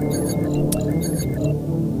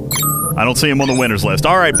 I don't see him on the winners list.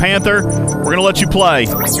 All right, Panther, we're going to let you play.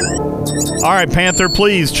 All right, Panther,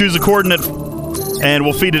 please choose a coordinate, and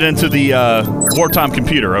we'll feed it into the wartime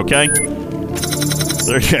computer, okay?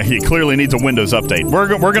 He clearly needs a Windows update. We're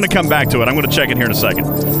going to come back to it. I'm going to check it here in a second.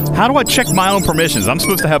 How do I check my own permissions? I'm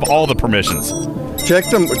supposed to have all the permissions.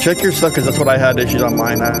 Check your stuff, because that's what I had issues on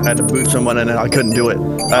mine. I had to boot someone in and I couldn't do it.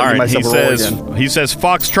 All right, he says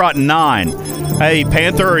Foxtrot 9. Hey,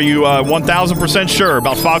 Panther, are you 1,000% sure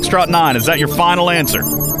about Foxtrot 9? Is that your final answer?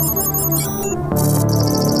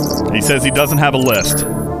 He says he doesn't have a list.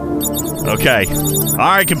 Okay. All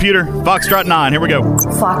right, computer. Foxtrot 9. Here we go.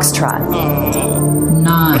 Foxtrot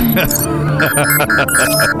 9.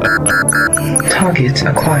 Target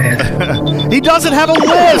acquired. He doesn't have a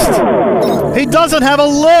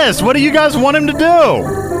list. What do you guys want him to do?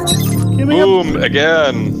 Boom,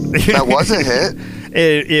 again. That was a hit.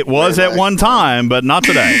 It was at one time, but not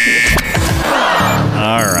today.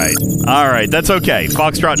 All right. That's okay.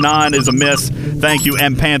 Foxtrot 9 is a miss. Thank you,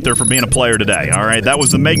 M. Panther, for being a player today. All right, that was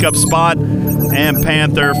the makeup spot. M.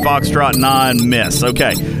 Panther, Foxtrot 9, miss.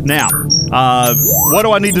 Okay, now, what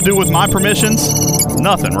do I need to do with my permissions?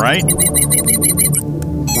 Nothing, right?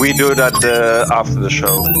 We do that after the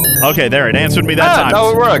show. Okay, there, it answered me that time. Now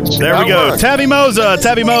it works. There we go. Tabby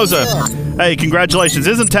Moza. Hey, congratulations.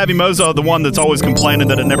 Isn't Tabby Moza the one that's always complaining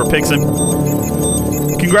that it never picks him?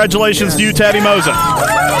 Congratulations to you, Tabby Moza.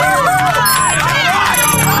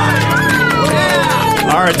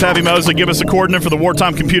 All right, Tabby Mosley, give us a coordinate for the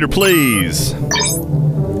wartime computer, please.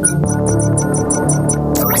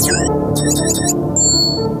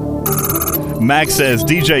 Max says,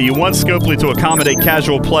 DJ, you want Scopely to accommodate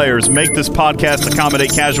casual players. Make this podcast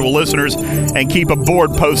accommodate casual listeners and keep a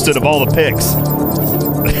board posted of all the picks.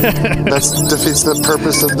 That defeats the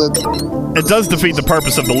purpose of the... It does defeat the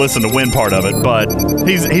purpose of the listen to win part of it, but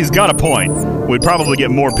he's got a point. We'd probably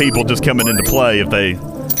get more people just coming into play if they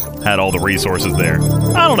had all the resources there.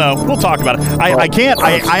 I don't know. We'll talk about it. I actually can't.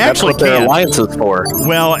 That's what their alliance is for.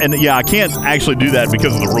 Well, and yeah, I can't actually do that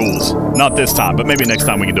because of the rules. Not this time, but maybe next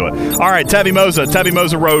time we can do it. All right, Tabby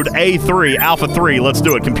Moza Road A3, Alpha 3. Let's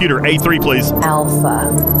do it. Computer A3, please.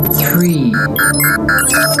 Alpha 3.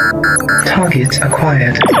 Target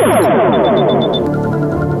acquired.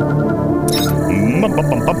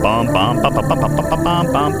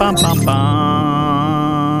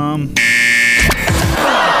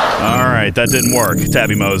 All right, that didn't work,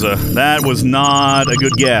 Tabby Moza. That was not a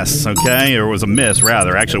good guess, okay? Or it was a miss,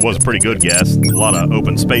 rather. Actually, it was a pretty good guess. A lot of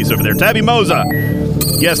open space over there. Tabby Moza!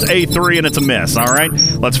 Guessed A3, and it's a miss, all right?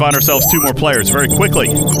 Let's find ourselves two more players very quickly.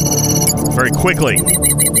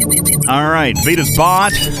 All right, Vita's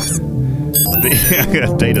bot.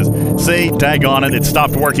 Data's. See, daggone it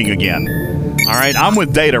stopped working again. All right, I'm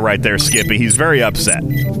with Data right there, Skippy. He's very upset.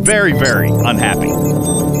 Very, very unhappy.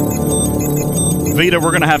 Vita,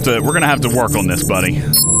 we're gonna have to work on this, buddy.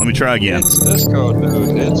 Let me try again. It's Discord,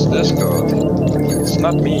 dude. It's Discord. It's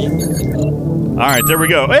not me. All right, there we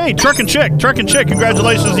go. Hey, Truck and Chick,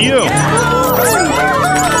 congratulations to you.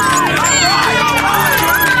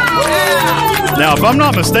 Now, if I'm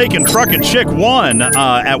not mistaken, Truck and Chick won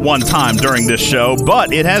at one time during this show,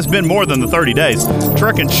 but it has been more than the 30 days.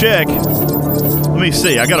 Truck and Chick, let me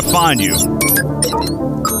see. I got to find you.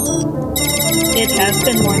 It has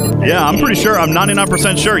been more than 30 Yeah, I'm pretty days. sure. I'm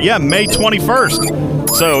 99% sure. Yeah, May 21st.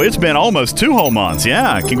 So it's been almost 2 whole months.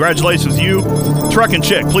 Yeah, congratulations to you. Truck and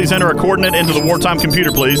Chick, please enter a coordinate into the wartime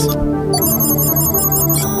computer, please.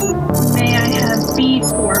 May I have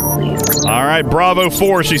B4, please? All right, Bravo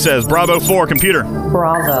 4, she says. Bravo 4, computer.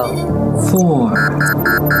 Bravo 4.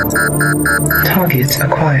 Target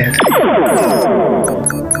acquired.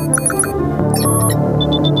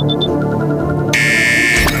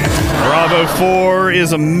 Bravo 4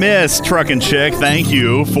 is a miss, Truck and Chick. Thank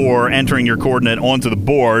you for entering your coordinate onto the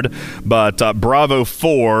board. But Bravo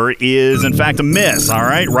 4 is, in fact, a miss. All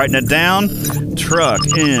right, writing it down. Truck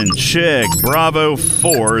and Chick. Bravo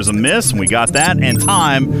 4 is a miss. We got that. And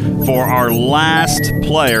time for our last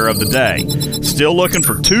player of the day. Still looking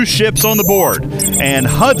for 2 ships on the board. And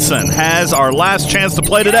Hudson has our last chance to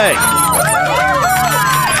play today.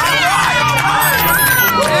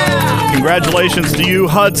 Congratulations to you,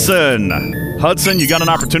 Hudson. Hudson, you got an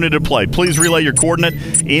opportunity to play. Please relay your coordinate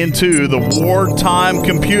into the wartime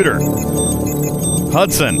computer.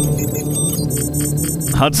 Hudson.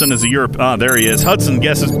 Hudson is a Europe. There he is. Hudson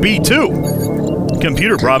guesses B2.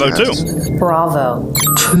 Computer, Bravo 2. Bravo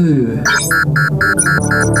 2.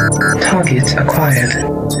 Target acquired.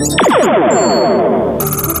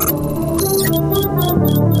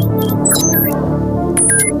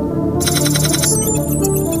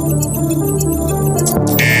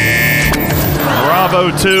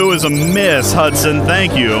 Bravo 2 is a miss, Hudson.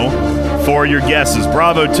 Thank you for your guesses.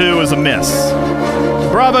 Bravo 2 is a miss.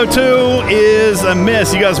 Bravo 2 is a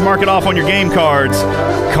miss. You guys mark it off on your game cards.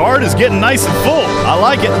 Card is getting nice and full. I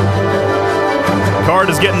like it. Card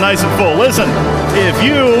is getting nice and full. Listen, if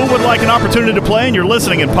you would like an opportunity to play and you're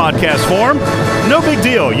listening in podcast form, no big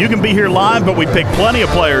deal. You can be here live, but we pick plenty of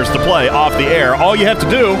players to play off the air. All you have to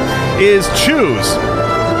do is choose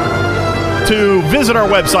to visit our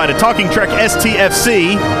website at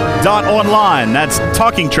TalkingTrekSTFC.online. That's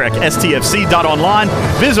TalkingTrekSTFC.online.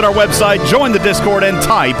 Visit our website, join the Discord, and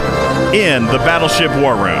type in the Battleship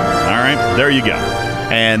War Room. All right, there you go.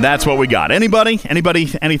 And that's what we got. Anybody,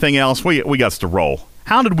 anything else? We got to roll.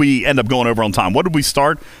 How did we end up going over on time? What did we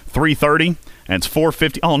start? 3:30, and it's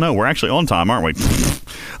 4:50. Oh, no, we're actually on time, aren't we?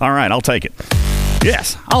 All right, I'll take it.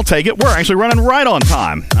 Yes, I'll take it. We're actually running right on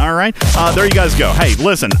time. All right. There you guys go. Hey,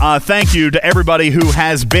 listen, thank you to everybody who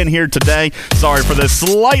has been here today. Sorry for this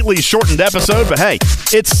slightly shortened episode, but hey,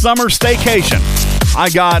 it's summer staycation. I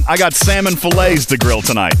got salmon fillets to grill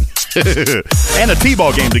tonight. And a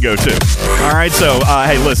T-ball game to go to. All right, so,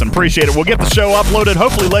 hey, listen, appreciate it. We'll get the show uploaded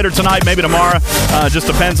hopefully later tonight, maybe tomorrow. Just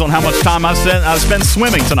depends on how much time I spend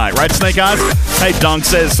swimming tonight, right, Snake Eyes? Hey, Dunk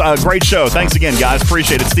says, great show. Thanks again, guys.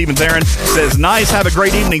 Appreciate it. Steven Theron says, nice. Have a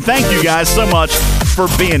great evening. Thank you, guys, so much for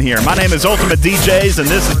being here. My name is Ultimate DJs, and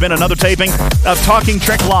this has been another taping of Talking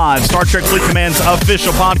Trek Live, Star Trek Fleet Command's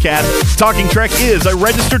official podcast. Talking Trek is a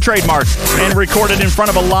registered trademark and recorded in front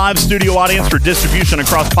of a live studio audience for distribution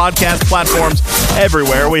across podcast platforms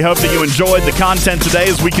everywhere. We hope that you enjoyed the content today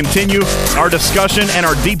as we continue our discussion and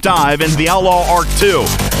our deep dive into the Outlaw Arc 2.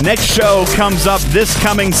 Next show comes up this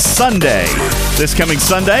coming Sunday,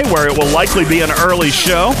 where it will likely be an early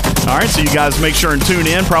show. All right, so you guys make sure and tune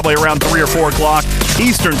in probably around 3 or 4 o'clock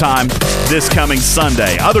Eastern time this coming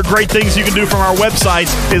Sunday. Other great things you can do from our website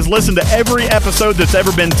is listen to every episode that's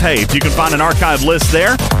ever been taped. You can find an archive list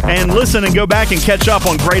there and listen and go back and catch up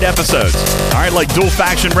on great episodes. All right, like Dual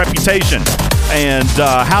Faction Reputation and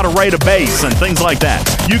how to rate a base and things like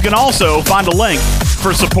that. You can also find a link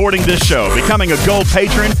for supporting this show, becoming a gold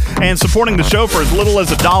patron and supporting the show for as little as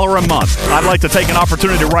 $1 a month. I'd like to take an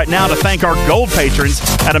opportunity right now to thank our gold patrons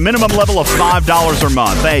at a minimum level of $5 a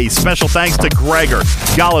month. Hey, special thanks to Gregor,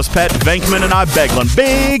 Gallus Pet, Venkman, and Beglin,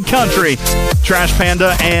 Big Country, Trash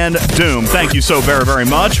Panda, and Doom. Thank you so very, very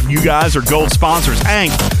much. You guys are gold sponsors.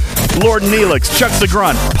 Hank, Lord Neelix, Chuck the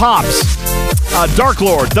Grunt, Pops, Dark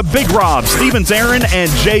Lord, The Big Rob, Stevens Aaron, and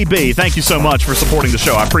JB. Thank you so much for supporting the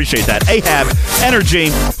show. I appreciate that. Ahab, Energy,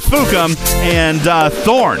 Fukum, and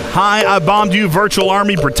Thorn. Hi, I bombed you, Virtual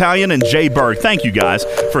Army, Battalion, and Jay Berg. Thank you guys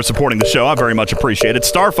for supporting the show. I very much appreciate it.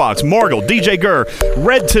 Star Fox, Morgul, DJ Gurr,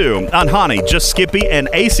 Red 2, Anhani, Just Skippy, and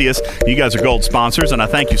Asius. You guys are gold sponsors, and I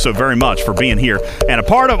thank you so very much for being here and a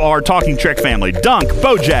part of our Talking Trek family. Dunk,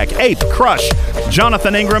 Bojack, Ape, Crush,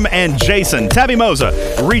 Jonathan Ingram, and Jason, Tabby Moza,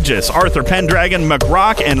 Regis, Arthur Pendragon,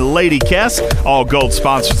 McRock, and Lady Kess, all gold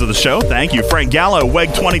sponsors of the show. Thank you. Frank Gallo, Weg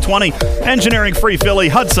 2020, Engineering Free Philly,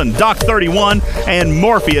 Hudson, Doc 31, and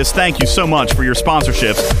Morpheus. Thank you so much for your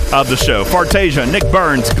sponsorships of the show. Fartasia, Nick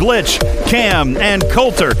Burns, Glitch, Cam, and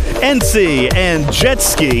Coulter, NC, and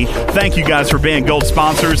Jetski. Thank you guys for being gold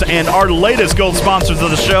sponsors. And our latest gold sponsors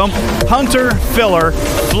of the show, Hunter, Filler,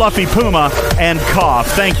 Fluffy Puma, and Cough.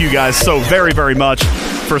 Thank you guys so very, very much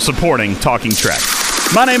for supporting Talking Trek.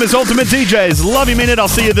 My name is Ultimate DJs. Love you, mean it. I'll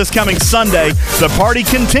see you this coming Sunday. The party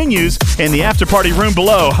continues in the after party room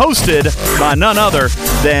below, hosted by none other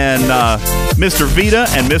than Mr. Vita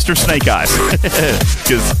and Mr. Snake Eyes.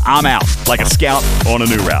 Because I'm out like a scout on a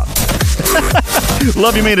new route.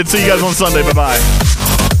 Love you, mean it. See you guys on Sunday. Bye-bye.